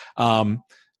that.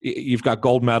 You've got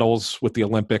gold medals with the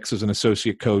Olympics as an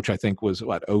associate coach. I think was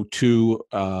what 02,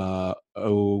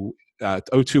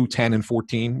 10, and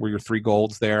 14 were your 3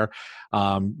 golds there.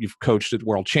 You've coached at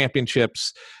World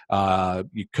Championships.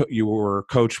 You were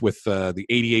coached with the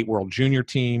 '88 World Junior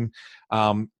team.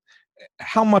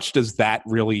 How much does that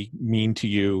really mean to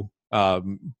you?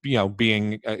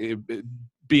 Being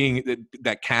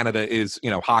that Canada is,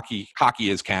 hockey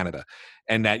is Canada,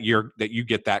 and that you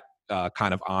get that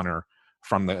kind of honor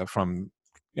from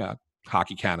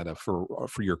Hockey Canada for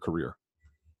your career.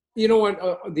 You know what?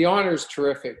 The honor is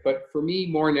terrific, but for me,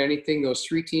 more than anything, those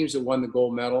 3 teams that won the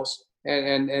gold medals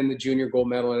and the junior gold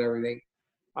medal and everything,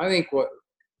 I think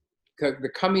the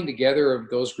coming together of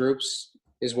those groups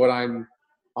is what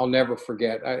I'll never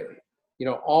forget.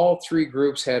 All 3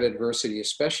 groups had adversity,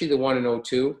 especially the one in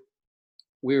 02.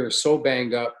 We were so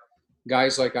banged up.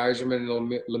 Guys like Yzerman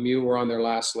and Lemieux were on their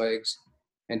last legs.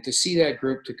 And to see that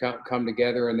group to come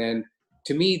together, and then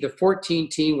to me, the 14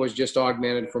 team was just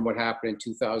augmented from what happened in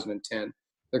 2010.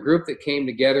 The group that came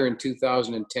together in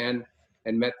 2010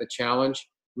 and met the challenge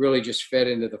really just fed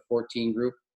into the 14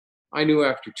 group. I knew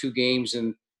after 2 games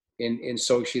in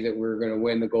Sochi that we were going to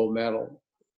win the gold medal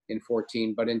in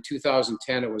 14, but in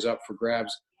 2010 it was up for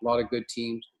grabs. A lot of good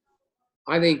teams.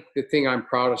 I think the thing I'm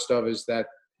proudest of is that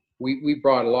we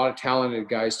brought a lot of talented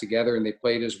guys together and they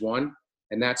played as one.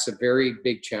 And that's a very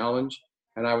big challenge.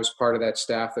 And I was part of that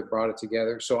staff that brought it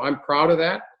together. So I'm proud of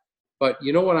that. But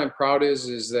you know what I'm proud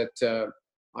is that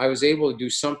I was able to do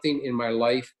something in my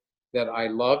life that I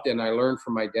loved and I learned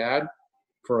from my dad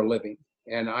for a living.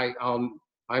 And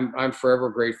I'm forever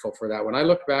grateful for that. When I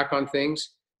look back on things,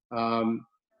 I'm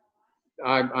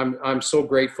so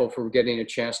grateful for getting a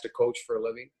chance to coach for a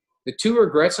living. The 2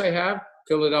 regrets I have,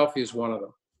 Philadelphia is one of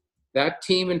them. That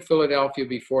team in Philadelphia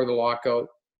before the lockout,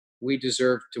 we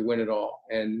deserved to win it all.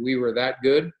 And we were that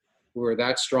good, we were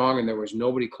that strong, and there was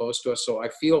nobody close to us. So I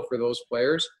feel for those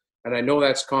players, and I know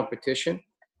that's competition.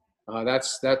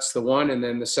 That's the one. And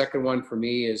then the second one for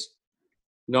me is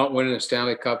not winning a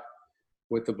Stanley Cup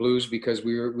with the Blues, because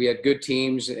we had good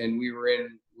teams, and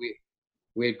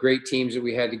we had great teams that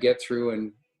we had to get through.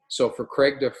 And so for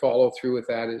Craig to follow through with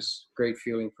that is a great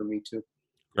feeling for me too.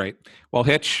 Great. Well,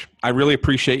 Hitch, I really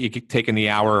appreciate you taking the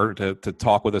hour to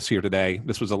talk with us here today.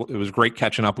 It was great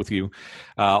catching up with you.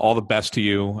 All the best to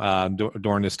you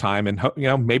during this time, and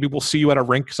maybe we'll see you at a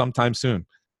rink sometime soon.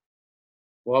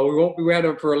 Well, we won't be at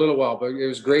it for a little while, but it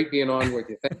was great being on with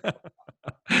you.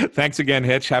 Thanks again,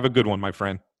 Hitch. Have a good one, my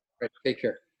friend. Right, take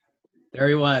care. There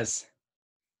he was,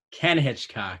 Ken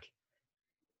Hitchcock.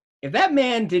 If that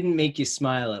man didn't make you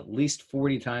smile at least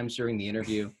 40 times during the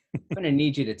interview, I'm going to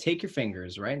need you to take your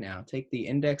fingers right now, take the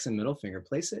index and middle finger,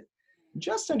 place it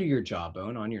just under your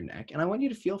jawbone on your neck, and I want you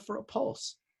to feel for a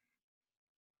pulse.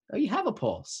 Oh, you have a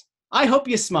pulse. I hope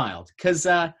you smiled, because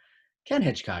Ken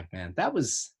Hitchcock, man, that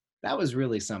was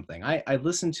really something. I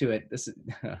listened to it.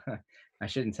 I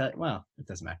shouldn't tell you. Well, it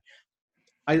doesn't matter.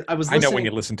 I was listening. I know when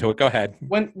you listen to it. Go ahead.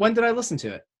 When did I listen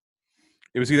to it?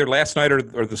 It was either last night or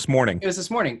this morning. It was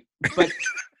this morning, but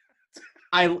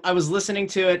I was listening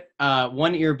to it,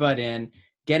 one earbud in,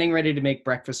 getting ready to make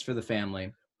breakfast for the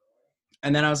family.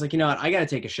 And then I was like, you know what? I got to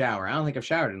take a shower. I don't think I've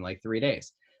showered in like 3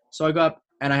 days. So I go up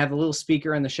and I have a little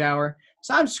speaker in the shower.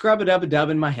 So I'm scrub-a-dub-a-dub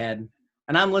in my head.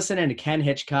 And I'm listening to Ken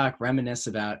Hitchcock reminisce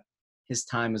about his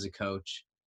time as a coach.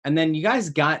 And then you guys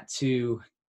got to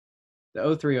the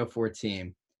 03-04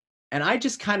 team. And I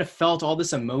just kind of felt all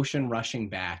this emotion rushing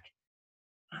back.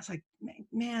 I was like,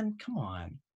 man, come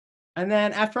on. And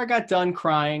then after I got done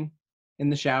crying in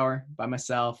the shower by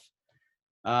myself,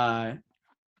 I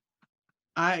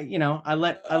let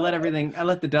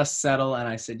the dust settle, and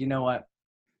I said, you know what?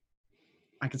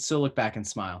 I can still look back and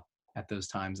smile at those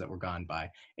times that were gone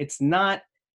by. It's not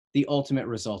the ultimate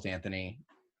result, Anthony.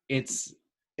 It's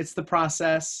the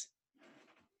process.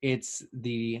 It's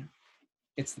the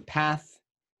path,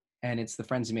 and it's the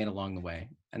friends you made along the way.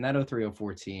 And that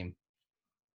 03-04 team,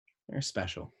 they're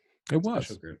special. It was.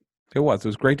 Special group. It was. It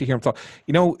was great to hear him talk.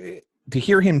 To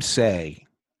hear him say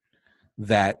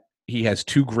that he has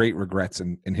 2 great regrets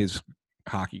in his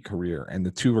hockey career, and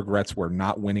the 2 regrets were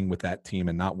not winning with that team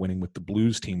and not winning with the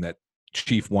Blues team that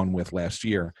Chief won with last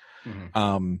year.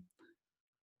 Mm-hmm.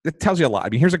 It tells you a lot. I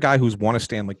mean, here's a guy who's won a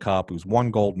Stanley Cup, who's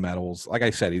won gold medals. Like I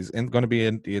said, he's going to be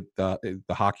in the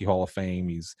Hockey Hall of Fame.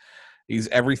 He's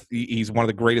one of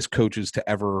the greatest coaches to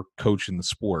ever coach in the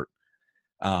sport.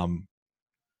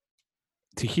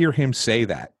 To hear him say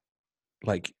that,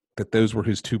 like that, those were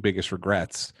his 2 biggest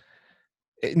regrets.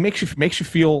 It makes you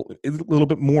feel a little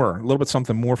bit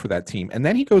something more for that team. And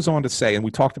then he goes on to say, and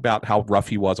we talked about how rough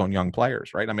he was on young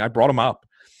players, right? I mean, I brought him up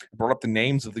brought up the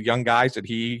names of the young guys that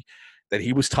he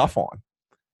was tough on.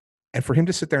 And for him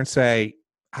to sit there and say,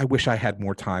 I wish I had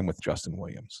more time with Justin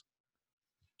Williams.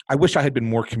 I wish I had been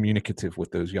more communicative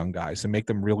with those young guys and make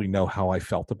them really know how I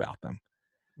felt about them.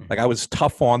 Like, I was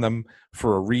tough on them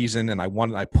for a reason, and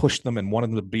I pushed them and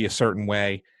wanted them to be a certain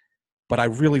way. But I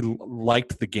really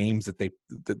liked the games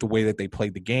the way that they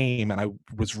played the game, and I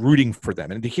was rooting for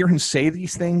them. And to hear him say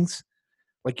these things,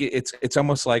 like, it's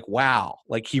almost like, wow,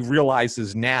 like he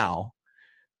realizes now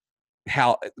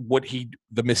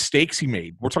the mistakes he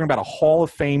made. We're talking about a Hall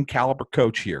of Fame caliber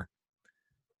coach here.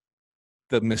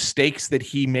 The mistakes that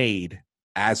he made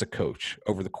as a coach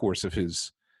over the course of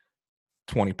his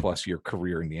 20-plus year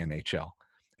career in the NHL.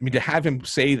 I mean, to have him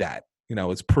say that,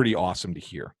 it's pretty awesome to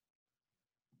hear.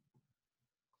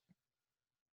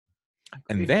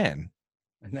 And then,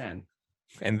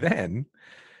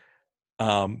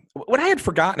 what I had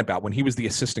forgotten about when he was the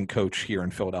assistant coach here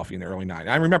in Philadelphia in the early 90s,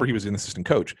 I remember he was an assistant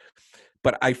coach,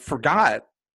 but I forgot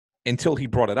until he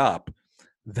brought it up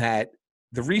that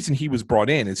the reason he was brought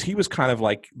in is he was kind of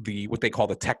like what they call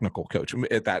the technical coach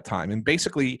at that time. And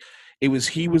basically he was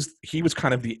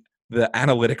kind of the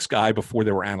analytics guy before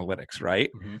there were analytics, right?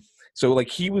 Mm-hmm. So like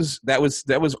that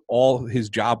was all his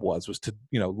job was to,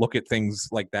 look at things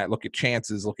like that, look at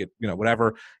chances, look at,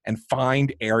 whatever, and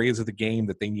find areas of the game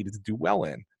that they needed to do well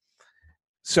in.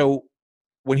 So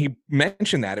when he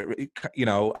mentioned that,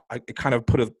 it kind of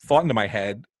put a thought into my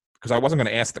head, because I wasn't going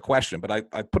to ask the question, but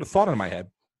I put a thought into my head.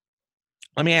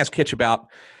 Let me ask Kitch about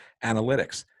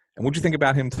analytics. And what'd you think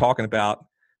about him talking about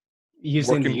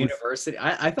using the university?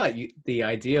 I thought the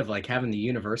idea of like having the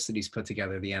universities put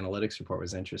together the analytics report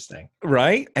was interesting.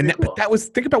 Right. And cool.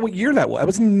 Think about what year that was. It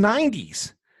was in the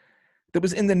 90s. That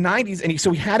was in the 90s. And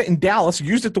so he had it in Dallas,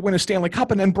 used it to win a Stanley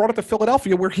Cup, and then brought it to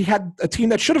Philadelphia, where he had a team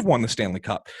that should have won the Stanley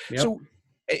Cup. Yep. So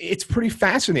it's pretty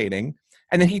fascinating.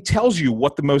 And then he tells you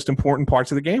what the most important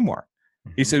parts of the game are.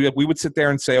 Mm-hmm. He said, we would sit there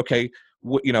and say, okay,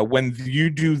 when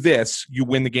you do this, you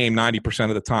win the game 90%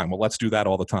 of the time. Well, let's do that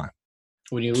all the time.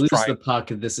 When you lose the puck,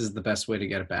 this is the best way to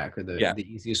get it back, or the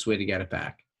easiest way to get it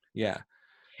back. Yeah.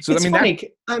 So it's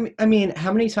funny. I mean,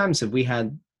 how many times have we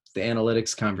had the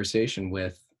analytics conversation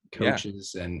with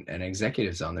coaches and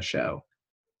executives on the show,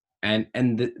 and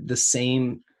the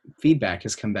same feedback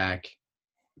has come back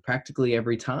practically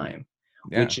every time,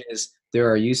 which is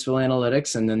there are useful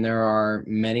analytics, and then there are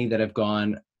many that have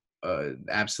gone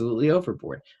absolutely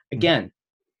overboard. Again,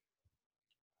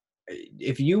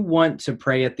 if you want to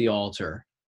pray at the altar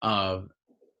of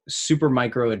super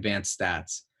micro advanced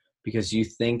stats because you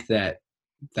think that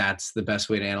that's the best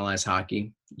way to analyze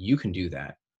hockey, you can do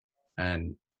that,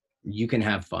 and you can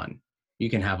have fun. You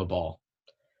can have a ball.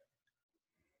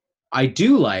 I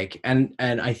do like, and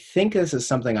I think this is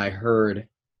something I heard.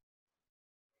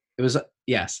 It was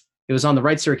on the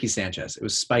Right Cirque Sanchez. It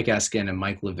was Spike Eskin and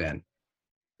Mike Levin.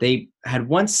 They had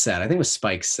once said, I think it was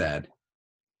Spike said,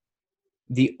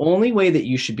 the only way that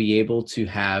you should be able to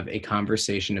have a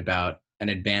conversation about an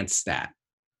advanced stat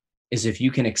is if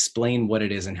you can explain what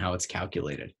it is and how it's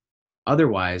calculated.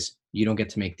 Otherwise, you don't get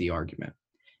to make the argument.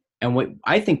 And what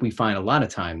I think we find a lot of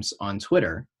times on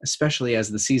Twitter, especially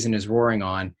as the season is roaring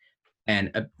on,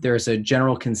 and there's a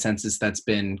general consensus that's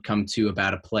been come to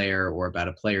about a player or about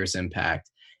a player's impact,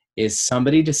 is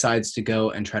somebody decides to go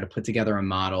and try to put together a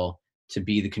model to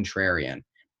be the contrarian.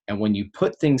 And when you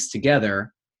put things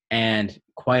together, and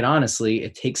quite honestly,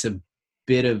 it takes a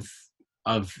bit of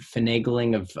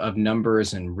finagling of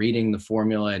numbers and reading the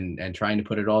formula and trying to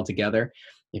put it all together.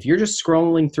 If you're just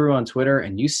scrolling through on Twitter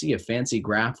and you see a fancy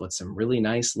graph with some really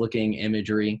nice looking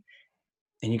imagery,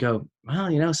 and you go,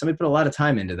 well, somebody put a lot of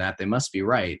time into that, they must be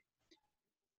right.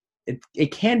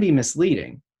 It can be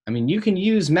misleading. I mean, you can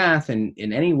use math in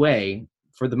any way,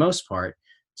 for the most part,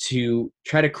 to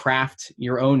try to craft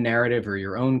your own narrative or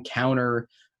your own counter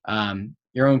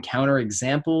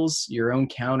examples, your own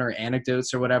counter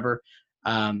anecdotes or whatever.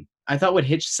 I thought what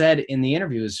Hitch said in the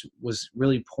interview was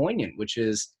really poignant, which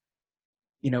is,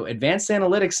 advanced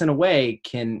analytics in a way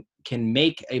can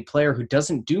make a player who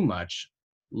doesn't do much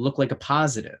look like a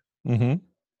positive. Mm-hmm.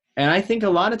 And I think a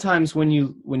lot of times when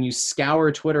you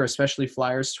scour Twitter, especially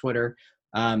Flyers Twitter,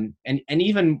 and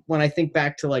even when I think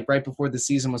back to like right before the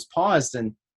season was paused,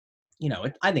 and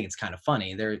I think it's kind of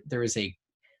funny. There is a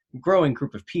growing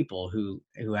group of people who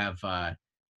have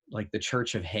like the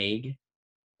Church of Hague,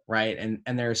 right?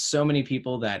 And there are so many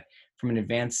people that from an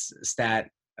advanced stat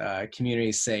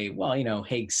community say, well,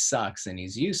 Hague sucks and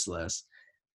he's useless.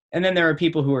 And then there are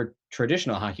people who are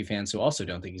traditional hockey fans who also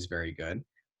don't think he's very good.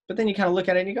 But then you kind of look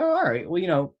at it and you go, all right,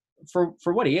 well,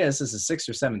 for what he is as a 6th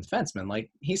or 7th defenseman, like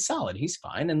he's solid, he's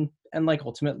fine. And like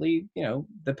ultimately,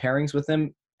 the pairings with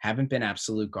him haven't been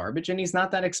absolute garbage, and he's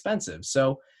not that expensive.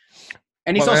 So,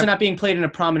 and he's Well, also and- not being played in a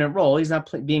prominent role. He's not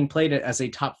being played as a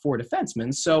top 4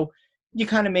 defenseman. So you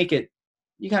kind of make it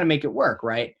work,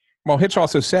 right? Well, Hitch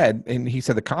also said, and he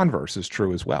said the converse is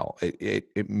true as well.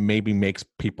 It maybe makes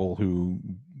people who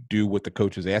do what the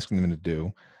coach is asking them to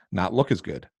do not look as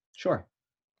good. Sure.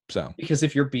 So Because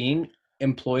if you're being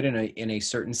employed in a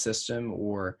certain system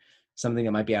or something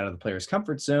that might be out of the player's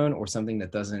comfort zone or something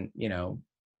that doesn't,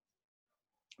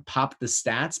 pop the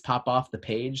stats, pop off the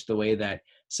page the way that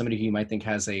somebody who you might think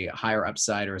has a higher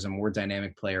upside or is a more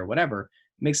dynamic player, whatever,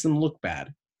 makes them look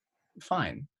bad.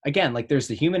 Fine. Again, like there's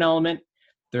the human element.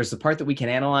 There's the part that we can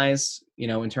analyze,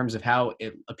 in terms of how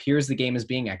it appears the game is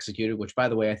being executed, which, by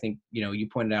the way, I think, you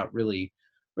pointed out really,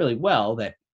 really well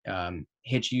that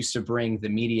Hitch used to bring the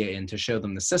media in to show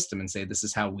them the system and say, this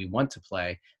is how we want to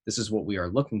play. This is what we are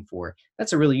looking for.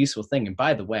 That's a really useful thing. And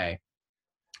by the way,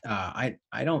 I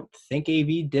don't think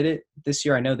AV did it this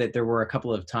year. I know that there were a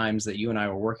couple of times that you and I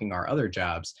were working our other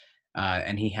jobs,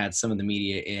 and he had some of the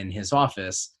media in his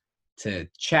office to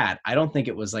chat. I don't think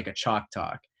it was like a chalk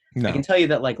talk. no. I can tell you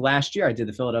that like last year I did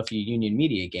the Philadelphia Union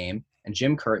media game, and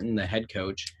Jim Curtin, the head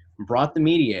coach, brought the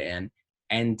media in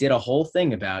and did a whole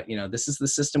thing about, this is the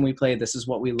system we play. This is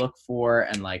what we look for.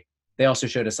 And like, they also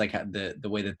showed us like the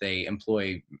way that they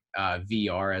employ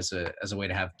VR as a way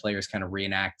to have players kind of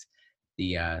reenact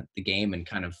the game and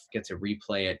kind of get to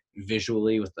replay it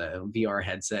visually with the VR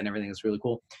headset and everything. Is really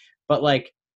cool. But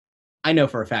like, I know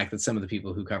for a fact that some of the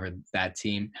people who covered that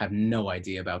team have no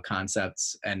idea about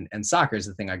concepts, and soccer is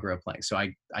the thing I grew up playing. So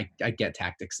I get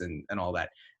tactics and all that.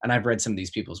 And I've read some of these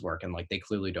people's work, and like, they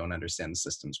clearly don't understand the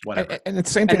systems, whatever. And it's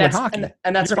the same thing with that's- hockey.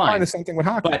 and that's You're gonna fine. find the same thing with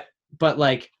hockey. But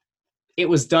like, it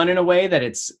was done in a way that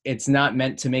it's not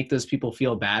meant to make those people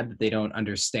feel bad that they don't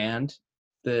understand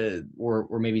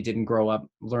or maybe didn't grow up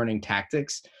learning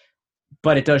tactics.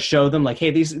 But it does show them like,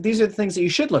 hey, these are the things that you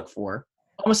should look for,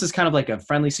 almost as kind of like a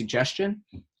friendly suggestion.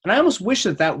 And I almost wish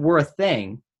that were a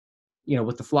thing,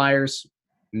 with the Flyers,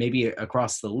 maybe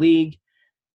across the league.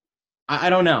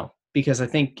 I don't know, because I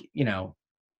think,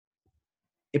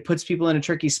 it puts people in a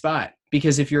tricky spot,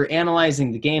 because if you're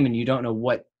analyzing the game and you don't know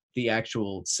what the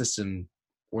actual system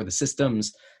or the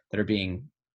systems that are being,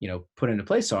 put into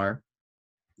place are,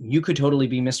 you could totally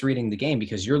be misreading the game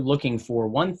because you're looking for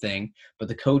one thing, but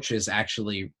the coach is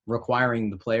actually requiring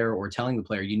the player or telling the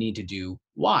player you need to do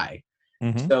Y.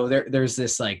 Mhm. So there's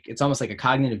this like, it's almost like a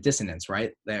cognitive dissonance,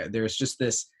 right? There's just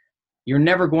this, you're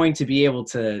never going to be able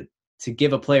to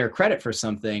give a player credit for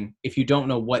something if you don't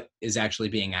know what is actually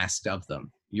being asked of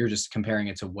them. You're just comparing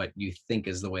it to what you think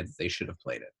is the way that they should have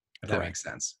played it, if that Correct. makes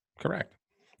sense. Correct.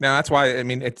 Now that's why, I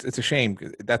mean, it's a shame.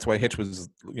 That's why Hitch was,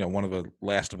 one of the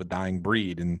last of a dying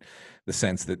breed, in the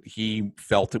sense that he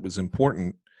felt it was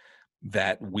important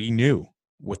that we knew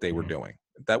what they were doing.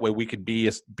 That way we could be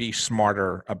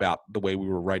smarter about the way we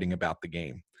were writing about the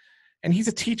game. And he's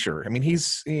a teacher. I mean,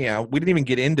 he's, we didn't even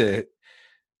get into,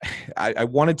 I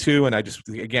wanted to, and I just,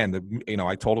 again,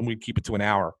 I told him we'd keep it to an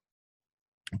hour,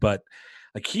 but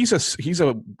like, he's a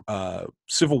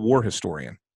Civil War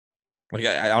historian. Like,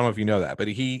 I don't know if you know that, but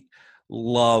he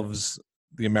loves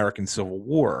the American Civil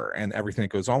War and everything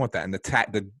that goes on with that, and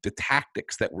the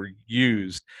tactics that were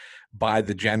used by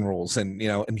the generals, and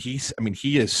and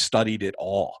he has studied it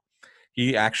all.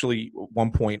 He actually at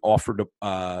one point offered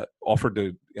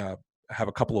to have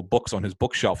a couple of books on his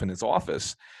bookshelf in his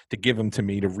office to give them to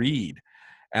me to read.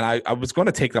 And I was going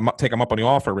to take them up on the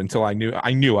offer until I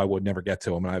knew I would never get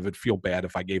to them, and I would feel bad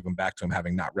if I gave them back to him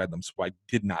having not read them. So I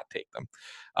did not take them.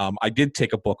 I did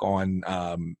take a book on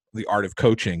the art of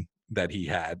coaching that he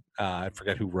had. I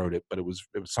forget who wrote it, but it was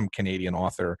some Canadian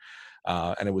author,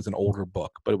 and it was an older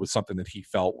book. But it was something that he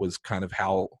felt was kind of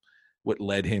what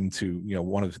led him to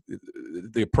one of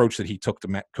the approach that he took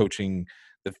to coaching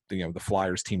the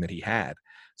Flyers team that he had.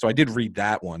 So I did read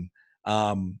that one.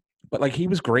 But like, he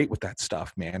was great with that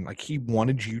stuff, man. Like, he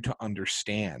wanted you to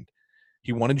understand.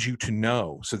 He wanted you to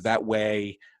know, so that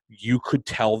way you could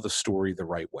tell the story the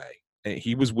right way. And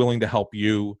he was willing to help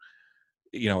you,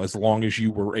 as long as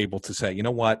you were able to say, you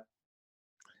know what?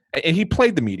 And he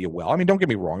played the media well. I mean, don't get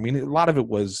me wrong. I mean, a lot of it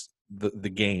was the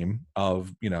game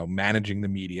of, managing the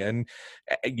media, and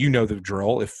the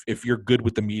drill. If you're good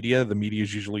with the media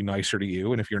is usually nicer to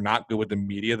you. And if you're not good with the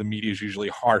media is usually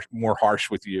more harsh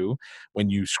with you when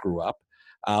you screw up.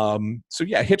 So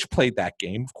yeah, Hitch played that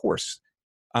game, of course.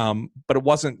 But it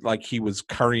wasn't like he was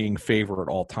currying favor at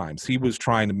all times. He was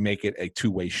trying to make it a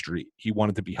two-way street. He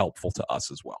wanted to be helpful to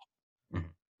us as well.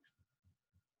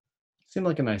 Seemed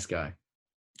like a nice guy.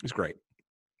 He's great.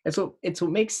 It's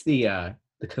what makes the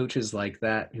coaches like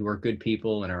that, who are good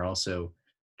people and are also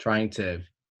trying to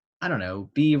I don't know,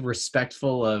 be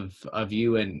respectful of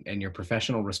you and your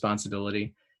professional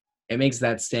responsibility. It makes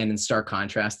that stand in stark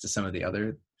contrast to some of the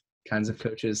other kinds of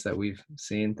coaches that we've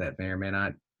seen that may or may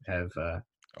not have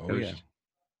coached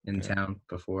in town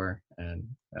before. And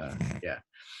yeah.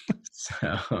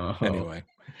 So Anyway.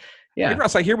 Yeah. Hey,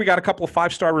 Russ, I hear we got a couple of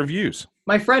 5-star reviews.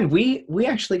 My friend, we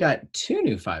actually got 2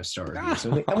 new 5-star reviews.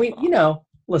 And we,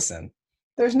 listen,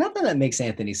 there's nothing that makes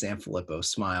Anthony Sanfilippo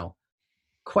smile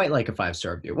quite like a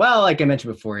 5-star review. Well, like I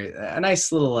mentioned before, a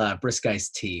nice little brisk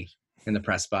iced tea in the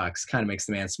press box kind of makes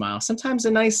the man smile. Sometimes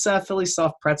a nice Philly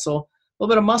soft pretzel, a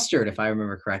little bit of mustard, if I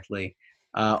remember correctly.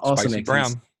 Also Spicy makes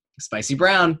brown. Spicy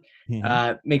brown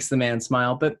makes the man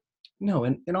smile. But no,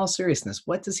 in all seriousness,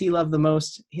 what does he love the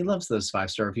most? He loves those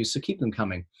 5-star reviews, so keep them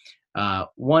coming.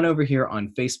 One over here on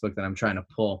Facebook that I'm trying to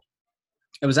pull.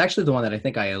 It was actually the one that I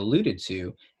think I alluded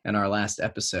to in our last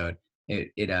episode.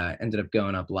 It ended up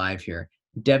going up live here.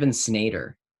 Devin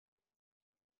Snyder,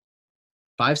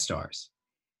 5 stars.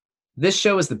 This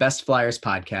show is the best Flyers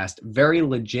podcast. Very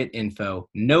legit info.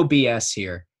 No BS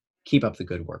here. Keep up the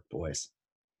good work, boys.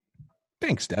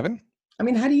 Thanks, Devin. I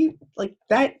mean, how do you like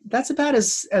that? That's about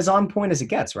as on point as it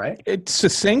gets, right? It's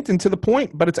succinct and to the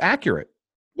point, but it's accurate.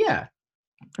 Yeah.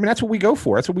 I mean, that's what we go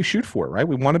for. That's what we shoot for, right?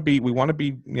 We want to be,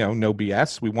 no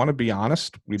BS. We want to be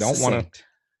honest. We don't want to.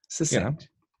 Succinct.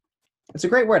 It's a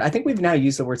great word. I think we've now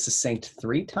used the word succinct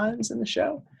 3 times in the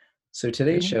show. So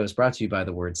today's show is brought to you by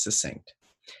the word succinct.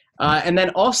 And then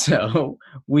also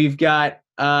we've got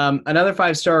another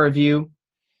 5-star review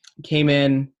came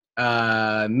in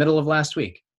middle of last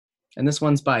week. And this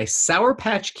one's by Sour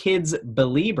Patch Kids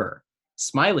Belieber,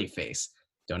 smiley face.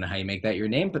 Don't know how you make that your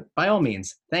name, but by all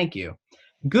means, thank you.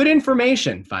 Good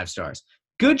information, 5 stars.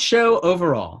 Good show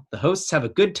overall. The hosts have a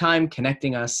good time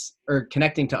connecting to us,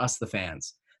 the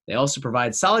fans. They also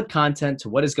provide solid content to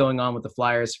what is going on with the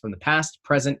Flyers from the past,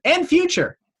 present, and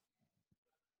future.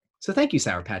 So thank you,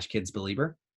 Sour Patch Kids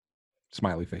Belieber.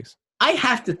 Smiley face. I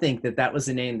have to think that was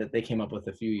a name that they came up with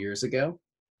a few years ago.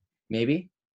 Maybe.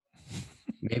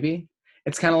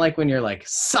 It's kind of like when you're like,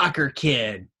 soccer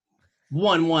kid,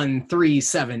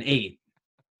 11378,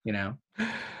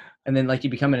 And then like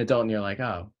you become an adult and you're like,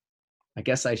 oh, I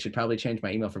guess I should probably change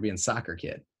my email for being soccer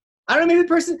kid. I don't know, maybe the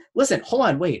person, listen, hold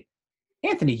on, wait.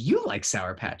 Anthony, you like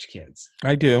Sour Patch Kids.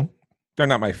 I do. They're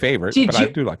not my favorite, but I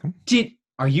do like them.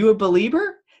 Are you a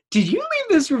believer? Did you leave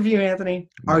this review, Anthony?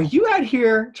 No. Are you out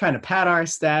here trying to pad our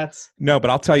stats? No,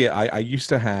 but I'll tell you, I used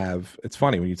to have, it's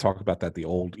funny when you talk about that, the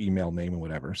old email name and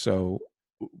whatever. So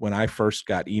when I first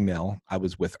got email, I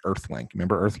was with Earthlink.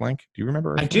 Remember Earthlink? Do you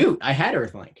remember Earthlink? I do. I had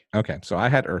Earthlink. Okay. So I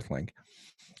had Earthlink.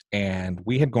 And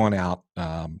we had gone out,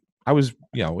 I was,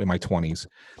 in my 20s,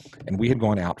 and we had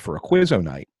gone out for a Quizzo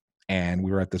night. And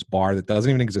we were at this bar that doesn't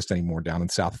even exist anymore down in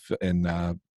South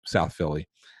Philly.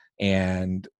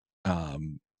 And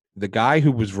the guy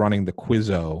who was running the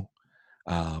Quizzo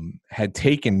had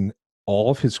taken all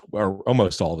of his, or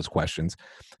almost all of his questions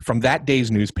from that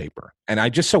day's newspaper. And I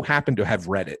just so happened to have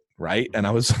read it, right? And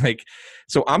I was like,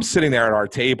 so I'm sitting there at our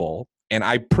table, and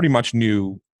I pretty much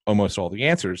knew almost all the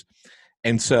answers.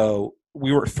 And so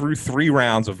we were through 3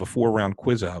 rounds of a 4-round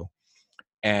Quizzo,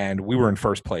 and we were in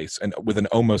first place and with an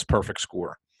almost perfect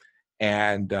score.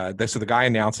 And so the guy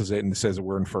announces it and says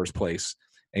we're in first place.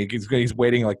 And he's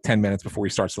waiting like 10 minutes before he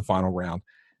starts the final round.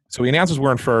 So he announces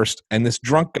we're in first, and this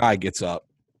drunk guy gets up,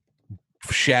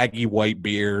 shaggy white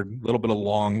beard, a little bit of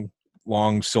long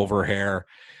silver hair,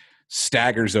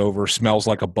 staggers over, smells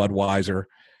like a Budweiser,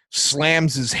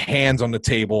 slams his hands on the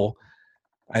table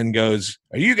and goes,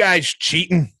 "Are you guys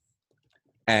cheating?"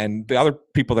 And the other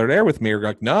people that are there with me are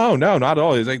like, no, not at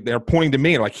all. He's like, they're pointing to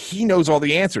me. Like, he knows all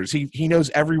the answers. He knows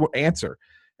every answer.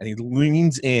 And he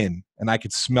leans in, and I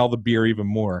could smell the beer even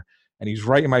more. And he's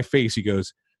right in my face. He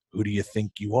goes, "Who do you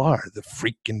think you are, the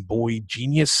freaking boy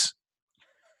genius?"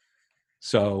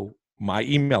 So my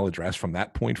email address from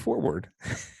that point forward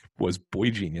was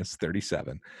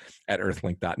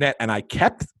boygenius37@earthlink.net. And I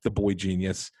kept the boy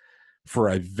genius for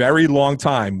a very long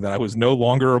time that I was no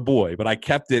longer a boy, but I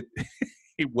kept it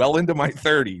well into my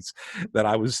 30s that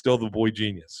I was still the boy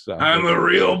genius. So, I'm a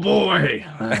real boy.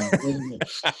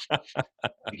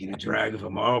 Taking a drag of a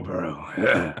Marlboro.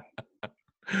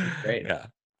 Great.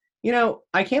 Yeah.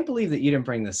 I can't believe that you didn't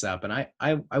bring this up, and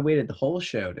I waited the whole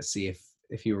show to see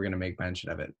if you were going to make mention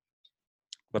of it.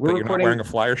 But you're not wearing a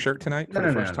Flyer shirt tonight for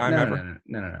the first time ever?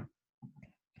 No.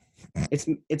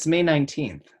 It's May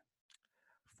 19th.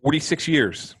 46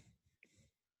 years.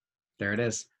 There it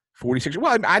is. 46.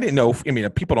 Well, I didn't know.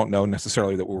 People don't know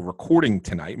necessarily that we're recording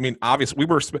tonight. Obviously,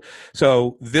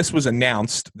 so this was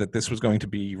announced that this was going to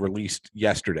be released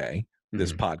yesterday,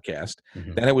 this podcast.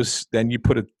 Mhm. Then you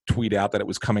put a tweet out that it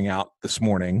was coming out this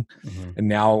morning, Mhm. and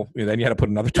now then you had to put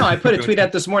another. No, I put a tweet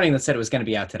out this morning that said it was going to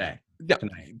be out today. Yeah,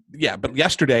 Tonight. yeah, but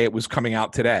yesterday it was coming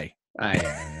out today,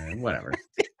 Whatever.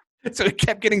 so it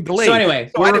kept getting delayed. So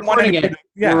anyway, So I we're didn't want recording anybody it.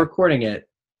 yeah. We're recording it.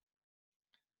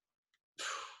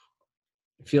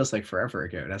 It feels like forever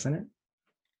ago, doesn't it?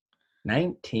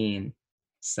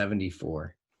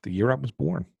 1974. The year I was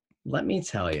born. Let me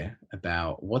tell you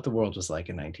about what the world was like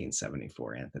in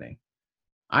 1974, Anthony.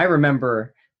 I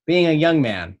remember being a young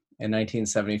man in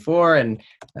 1974, and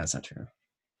that's not true.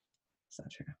 It's not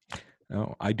true.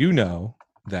 No, I do know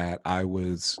that I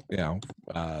was,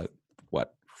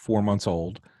 4 months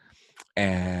old,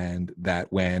 and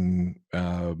that when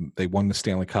they won the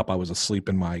Stanley Cup, I was asleep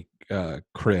in my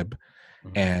crib,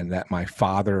 and that my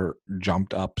father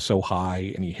jumped up so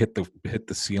high and he hit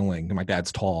the ceiling. And my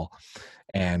dad's tall,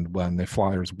 and when the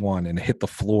Flyers won, and it hit the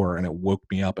floor, and it woke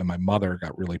me up, and my mother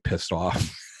got really pissed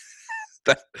off.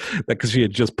 that because she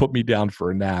had just put me down for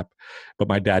a nap, but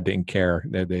my dad didn't care.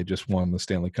 They had just won the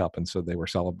Stanley Cup, and so they were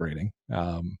celebrating.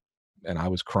 And I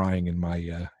was crying in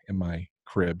my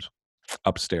cribs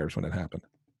upstairs when it happened.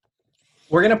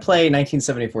 We're gonna play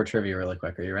 1974 trivia really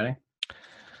quick. Are you ready?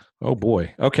 Oh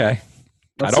boy. Okay.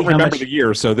 Let's I don't see how remember much- the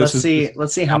year, so Let's see how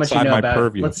much you outside know my about.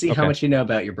 purview. Let's see how Okay. much you know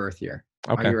about your birth year.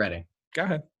 Okay. Are you ready? Go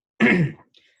ahead.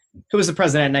 Who was the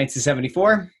president in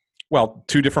 1974? Well,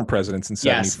 two different presidents in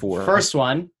Yes. 74. First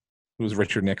one, It was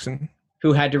Richard Nixon,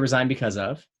 who had to resign because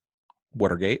of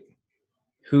Watergate,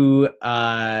 who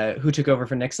took over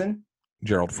for Nixon.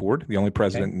 Gerald Ford, the only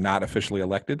president not officially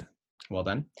elected. Well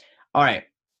done. All right.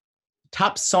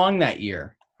 Top song that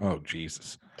year. Oh,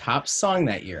 Jesus. Top song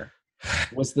that year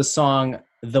was the song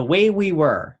 "The Way We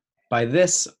Were" by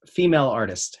this female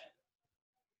artist.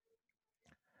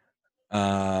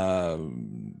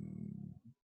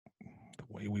 The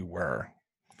way we were.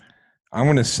 I'm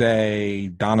going to say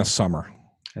Donna Summer.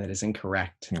 That is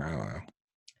incorrect. I don't know.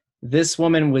 This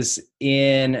woman was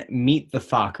in Meet the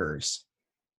Fockers.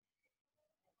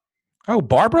 Oh,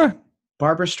 Barbara?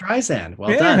 Barbara Streisand.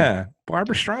 Well yeah, done.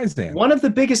 Barbara Streisand. One of the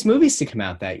biggest movies to come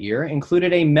out that year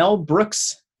included a Mel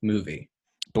Brooks movie.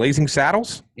 Blazing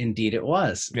Saddles? Indeed, it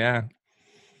was. Yeah.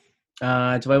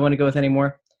 Do I want to go with any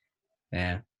more?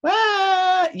 Yeah.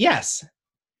 Yes.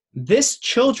 This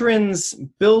children's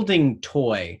building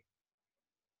toy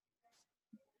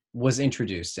was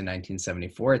introduced in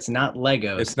 1974. It's not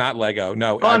Legos. It's not Lego.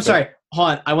 No. Oh, I'm sorry. Hold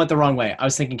on. I went the wrong way. I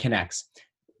was thinking Kinects.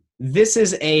 This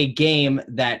is a game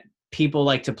that people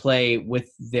like to play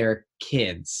with their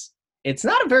kids. It's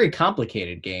not a very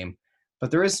complicated game,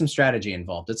 but there is some strategy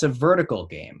involved. It's a vertical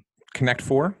game. Connect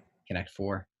 4? Connect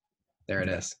 4. There it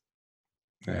is.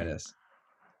 There Yeah. it is.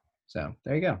 So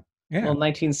there you go. Yeah. Well,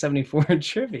 1974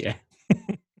 trivia.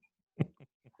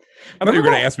 I thought you were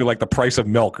going to ask me like the price of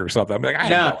milk or something. I'm like, I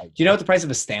No. have no Do you know what the price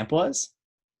of a stamp was?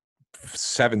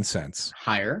 7 cents.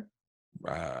 Higher,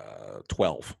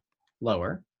 12.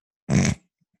 lower,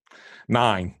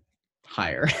 9.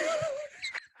 higher.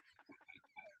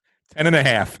 10 and a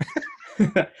half.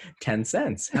 10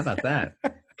 cents. How about that?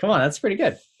 Come on, that's pretty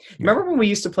good. Remember when we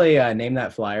used to play Name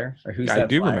That Flyer? Or Who's I That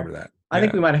do Flyer? remember that. I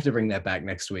think Yeah. we might have to bring that back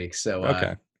next week. So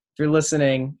Okay. if you're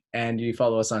listening and you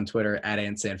follow us on Twitter at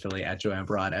 @AntSanPhilly, at Joanne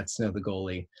Broad, at Snow the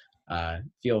Goalie,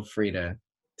 feel free to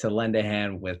lend a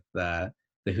hand with the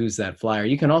Who's That Flyer.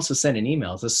 You can also send an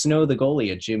email to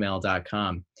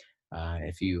snowthegoalie@gmail.com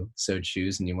if you so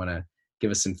choose and you want to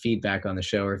give us some feedback on the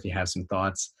show or if you have some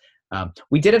thoughts.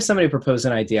 We did have somebody propose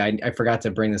an idea. I forgot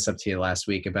to bring this up to you last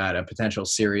week about a potential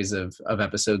series of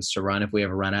episodes to run if we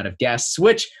ever run out of guests,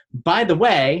 which, by the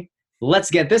way, let's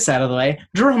get this out of the way.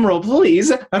 Drum roll,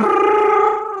 please.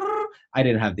 I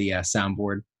didn't have the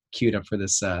soundboard queued up for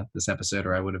this episode,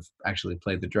 or I would have actually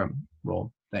played the drum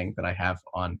roll thing that I have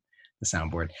on the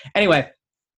soundboard. Anyway,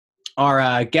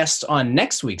 our guest on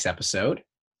next week's episode,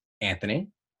 Anthony,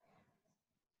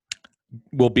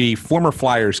 Will be former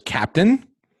Flyers captain,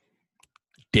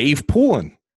 Dave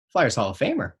Poulin. Flyers Hall of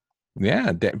Famer.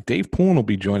 Yeah, Dave Poulin will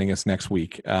be joining us next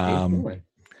week. Dave Poulin.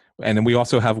 And then we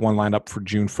also have one lined up for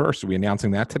June 1st. Are we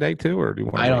announcing that today too, or do you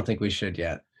want? I don't think we should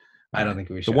yet. I don't think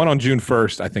we should. The one on June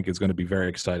 1st, I think, is going to be very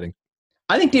exciting.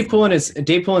 I think Dave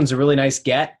Poulin's a really nice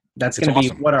get. That's It's going to be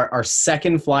awesome. what our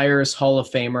second Flyers Hall of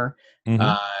Famer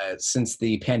Mhm. since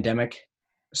the pandemic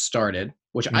started,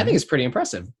 which I think is pretty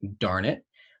impressive. Darn it.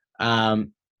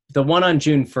 The one on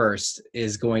June 1st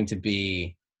is going to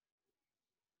be,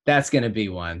 that's going to be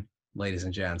one, ladies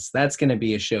and gents. That's going to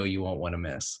be a show you won't want to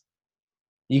miss.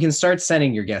 You can start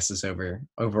sending your guesses over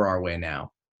our way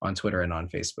now on Twitter and on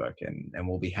Facebook, and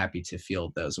we'll be happy to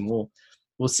field those. And we'll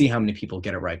we'll see how many people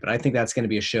get it right. But I think that's going to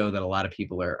be a show that a lot of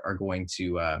people are going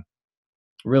to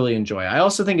really enjoy. I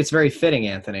also think it's very fitting,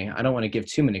 Anthony. I don't want to give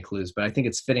too many clues, but I think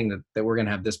it's fitting that we're going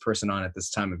to have this person on at this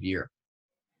time of year.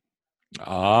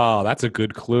 Oh, that's a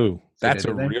good clue. That's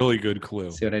a there? really good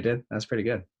clue. See what I did? That's pretty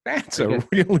good. That's Pretty a good.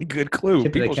 really good clue. Tip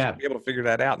of the People cap. should be able to figure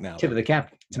that out now. Tip of the cap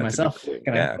to That's a good myself. clue.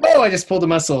 Can I- Yeah. Oh, I just pulled a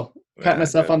muscle. Pat Yeah,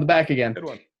 myself good. on the back again. Good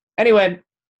one. Anyway,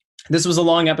 this was a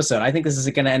long episode. I think this is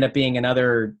going to end up being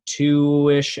another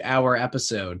 2-ish hour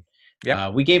episode.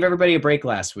 Yep. We gave everybody a break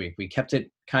last week. We kept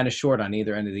it kind of short on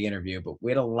either end of the interview, but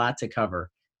we had a lot to cover.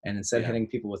 And instead of hitting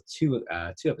people with two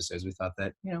episodes, we thought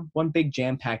that, one big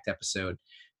jam-packed episode.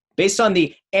 Based on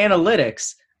the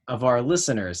analytics of our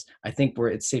listeners, I think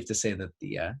it's safe to say that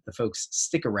the folks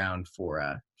stick around for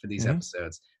these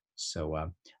episodes.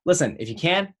 So listen, if you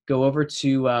can, go over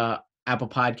to Apple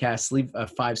Podcasts, leave a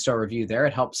 5-star review there.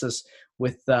 It helps us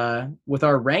with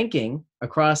our ranking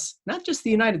across not just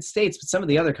the United States, but some of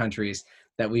the other countries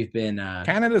that we've been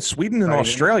Canada, Sweden, and Right.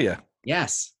 Australia.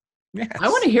 Yes. Yes. I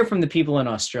want to hear from the people in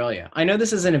Australia. I know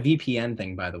this isn't a VPN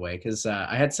thing, by the way, because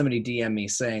I had somebody DM me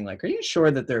saying, like, are you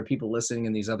sure that there are people listening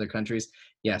in these other countries?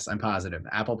 Yes, I'm positive.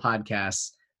 Apple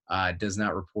Podcasts does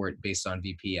not report based on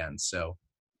VPN, so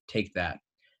take that.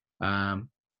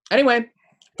 Anyway,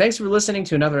 thanks for listening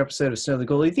to another episode of Snow the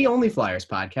Goalie, the only Flyers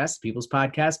podcast, People's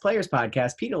Podcast, Players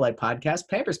Podcast, Pedialyte Podcast,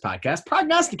 Pampers Podcast,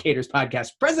 Prognosticators Podcast,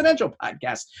 Presidential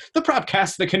Podcast, the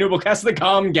Propcast, the Canooblecast, the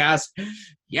Comcast.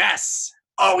 Yes.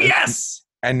 Oh, yes.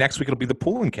 And next week it'll be the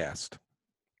Poolin Cast.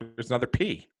 There's another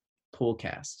P.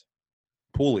 Poolcast.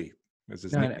 Pooley is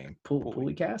his nickname.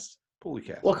 Poolycast?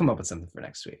 Poolycast. We'll come up with something for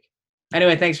next week.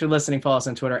 Anyway, thanks for listening. Follow us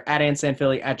on Twitter at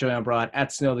AntSanPhilly, at JoyOnBroad,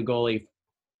 at Snow the Goalie.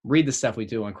 Read the stuff we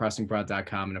do on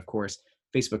crossingbroad.com and, of course,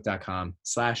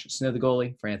 facebook.com/Snow the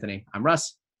Goalie. For Anthony, I'm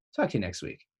Russ. Talk to you next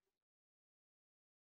week.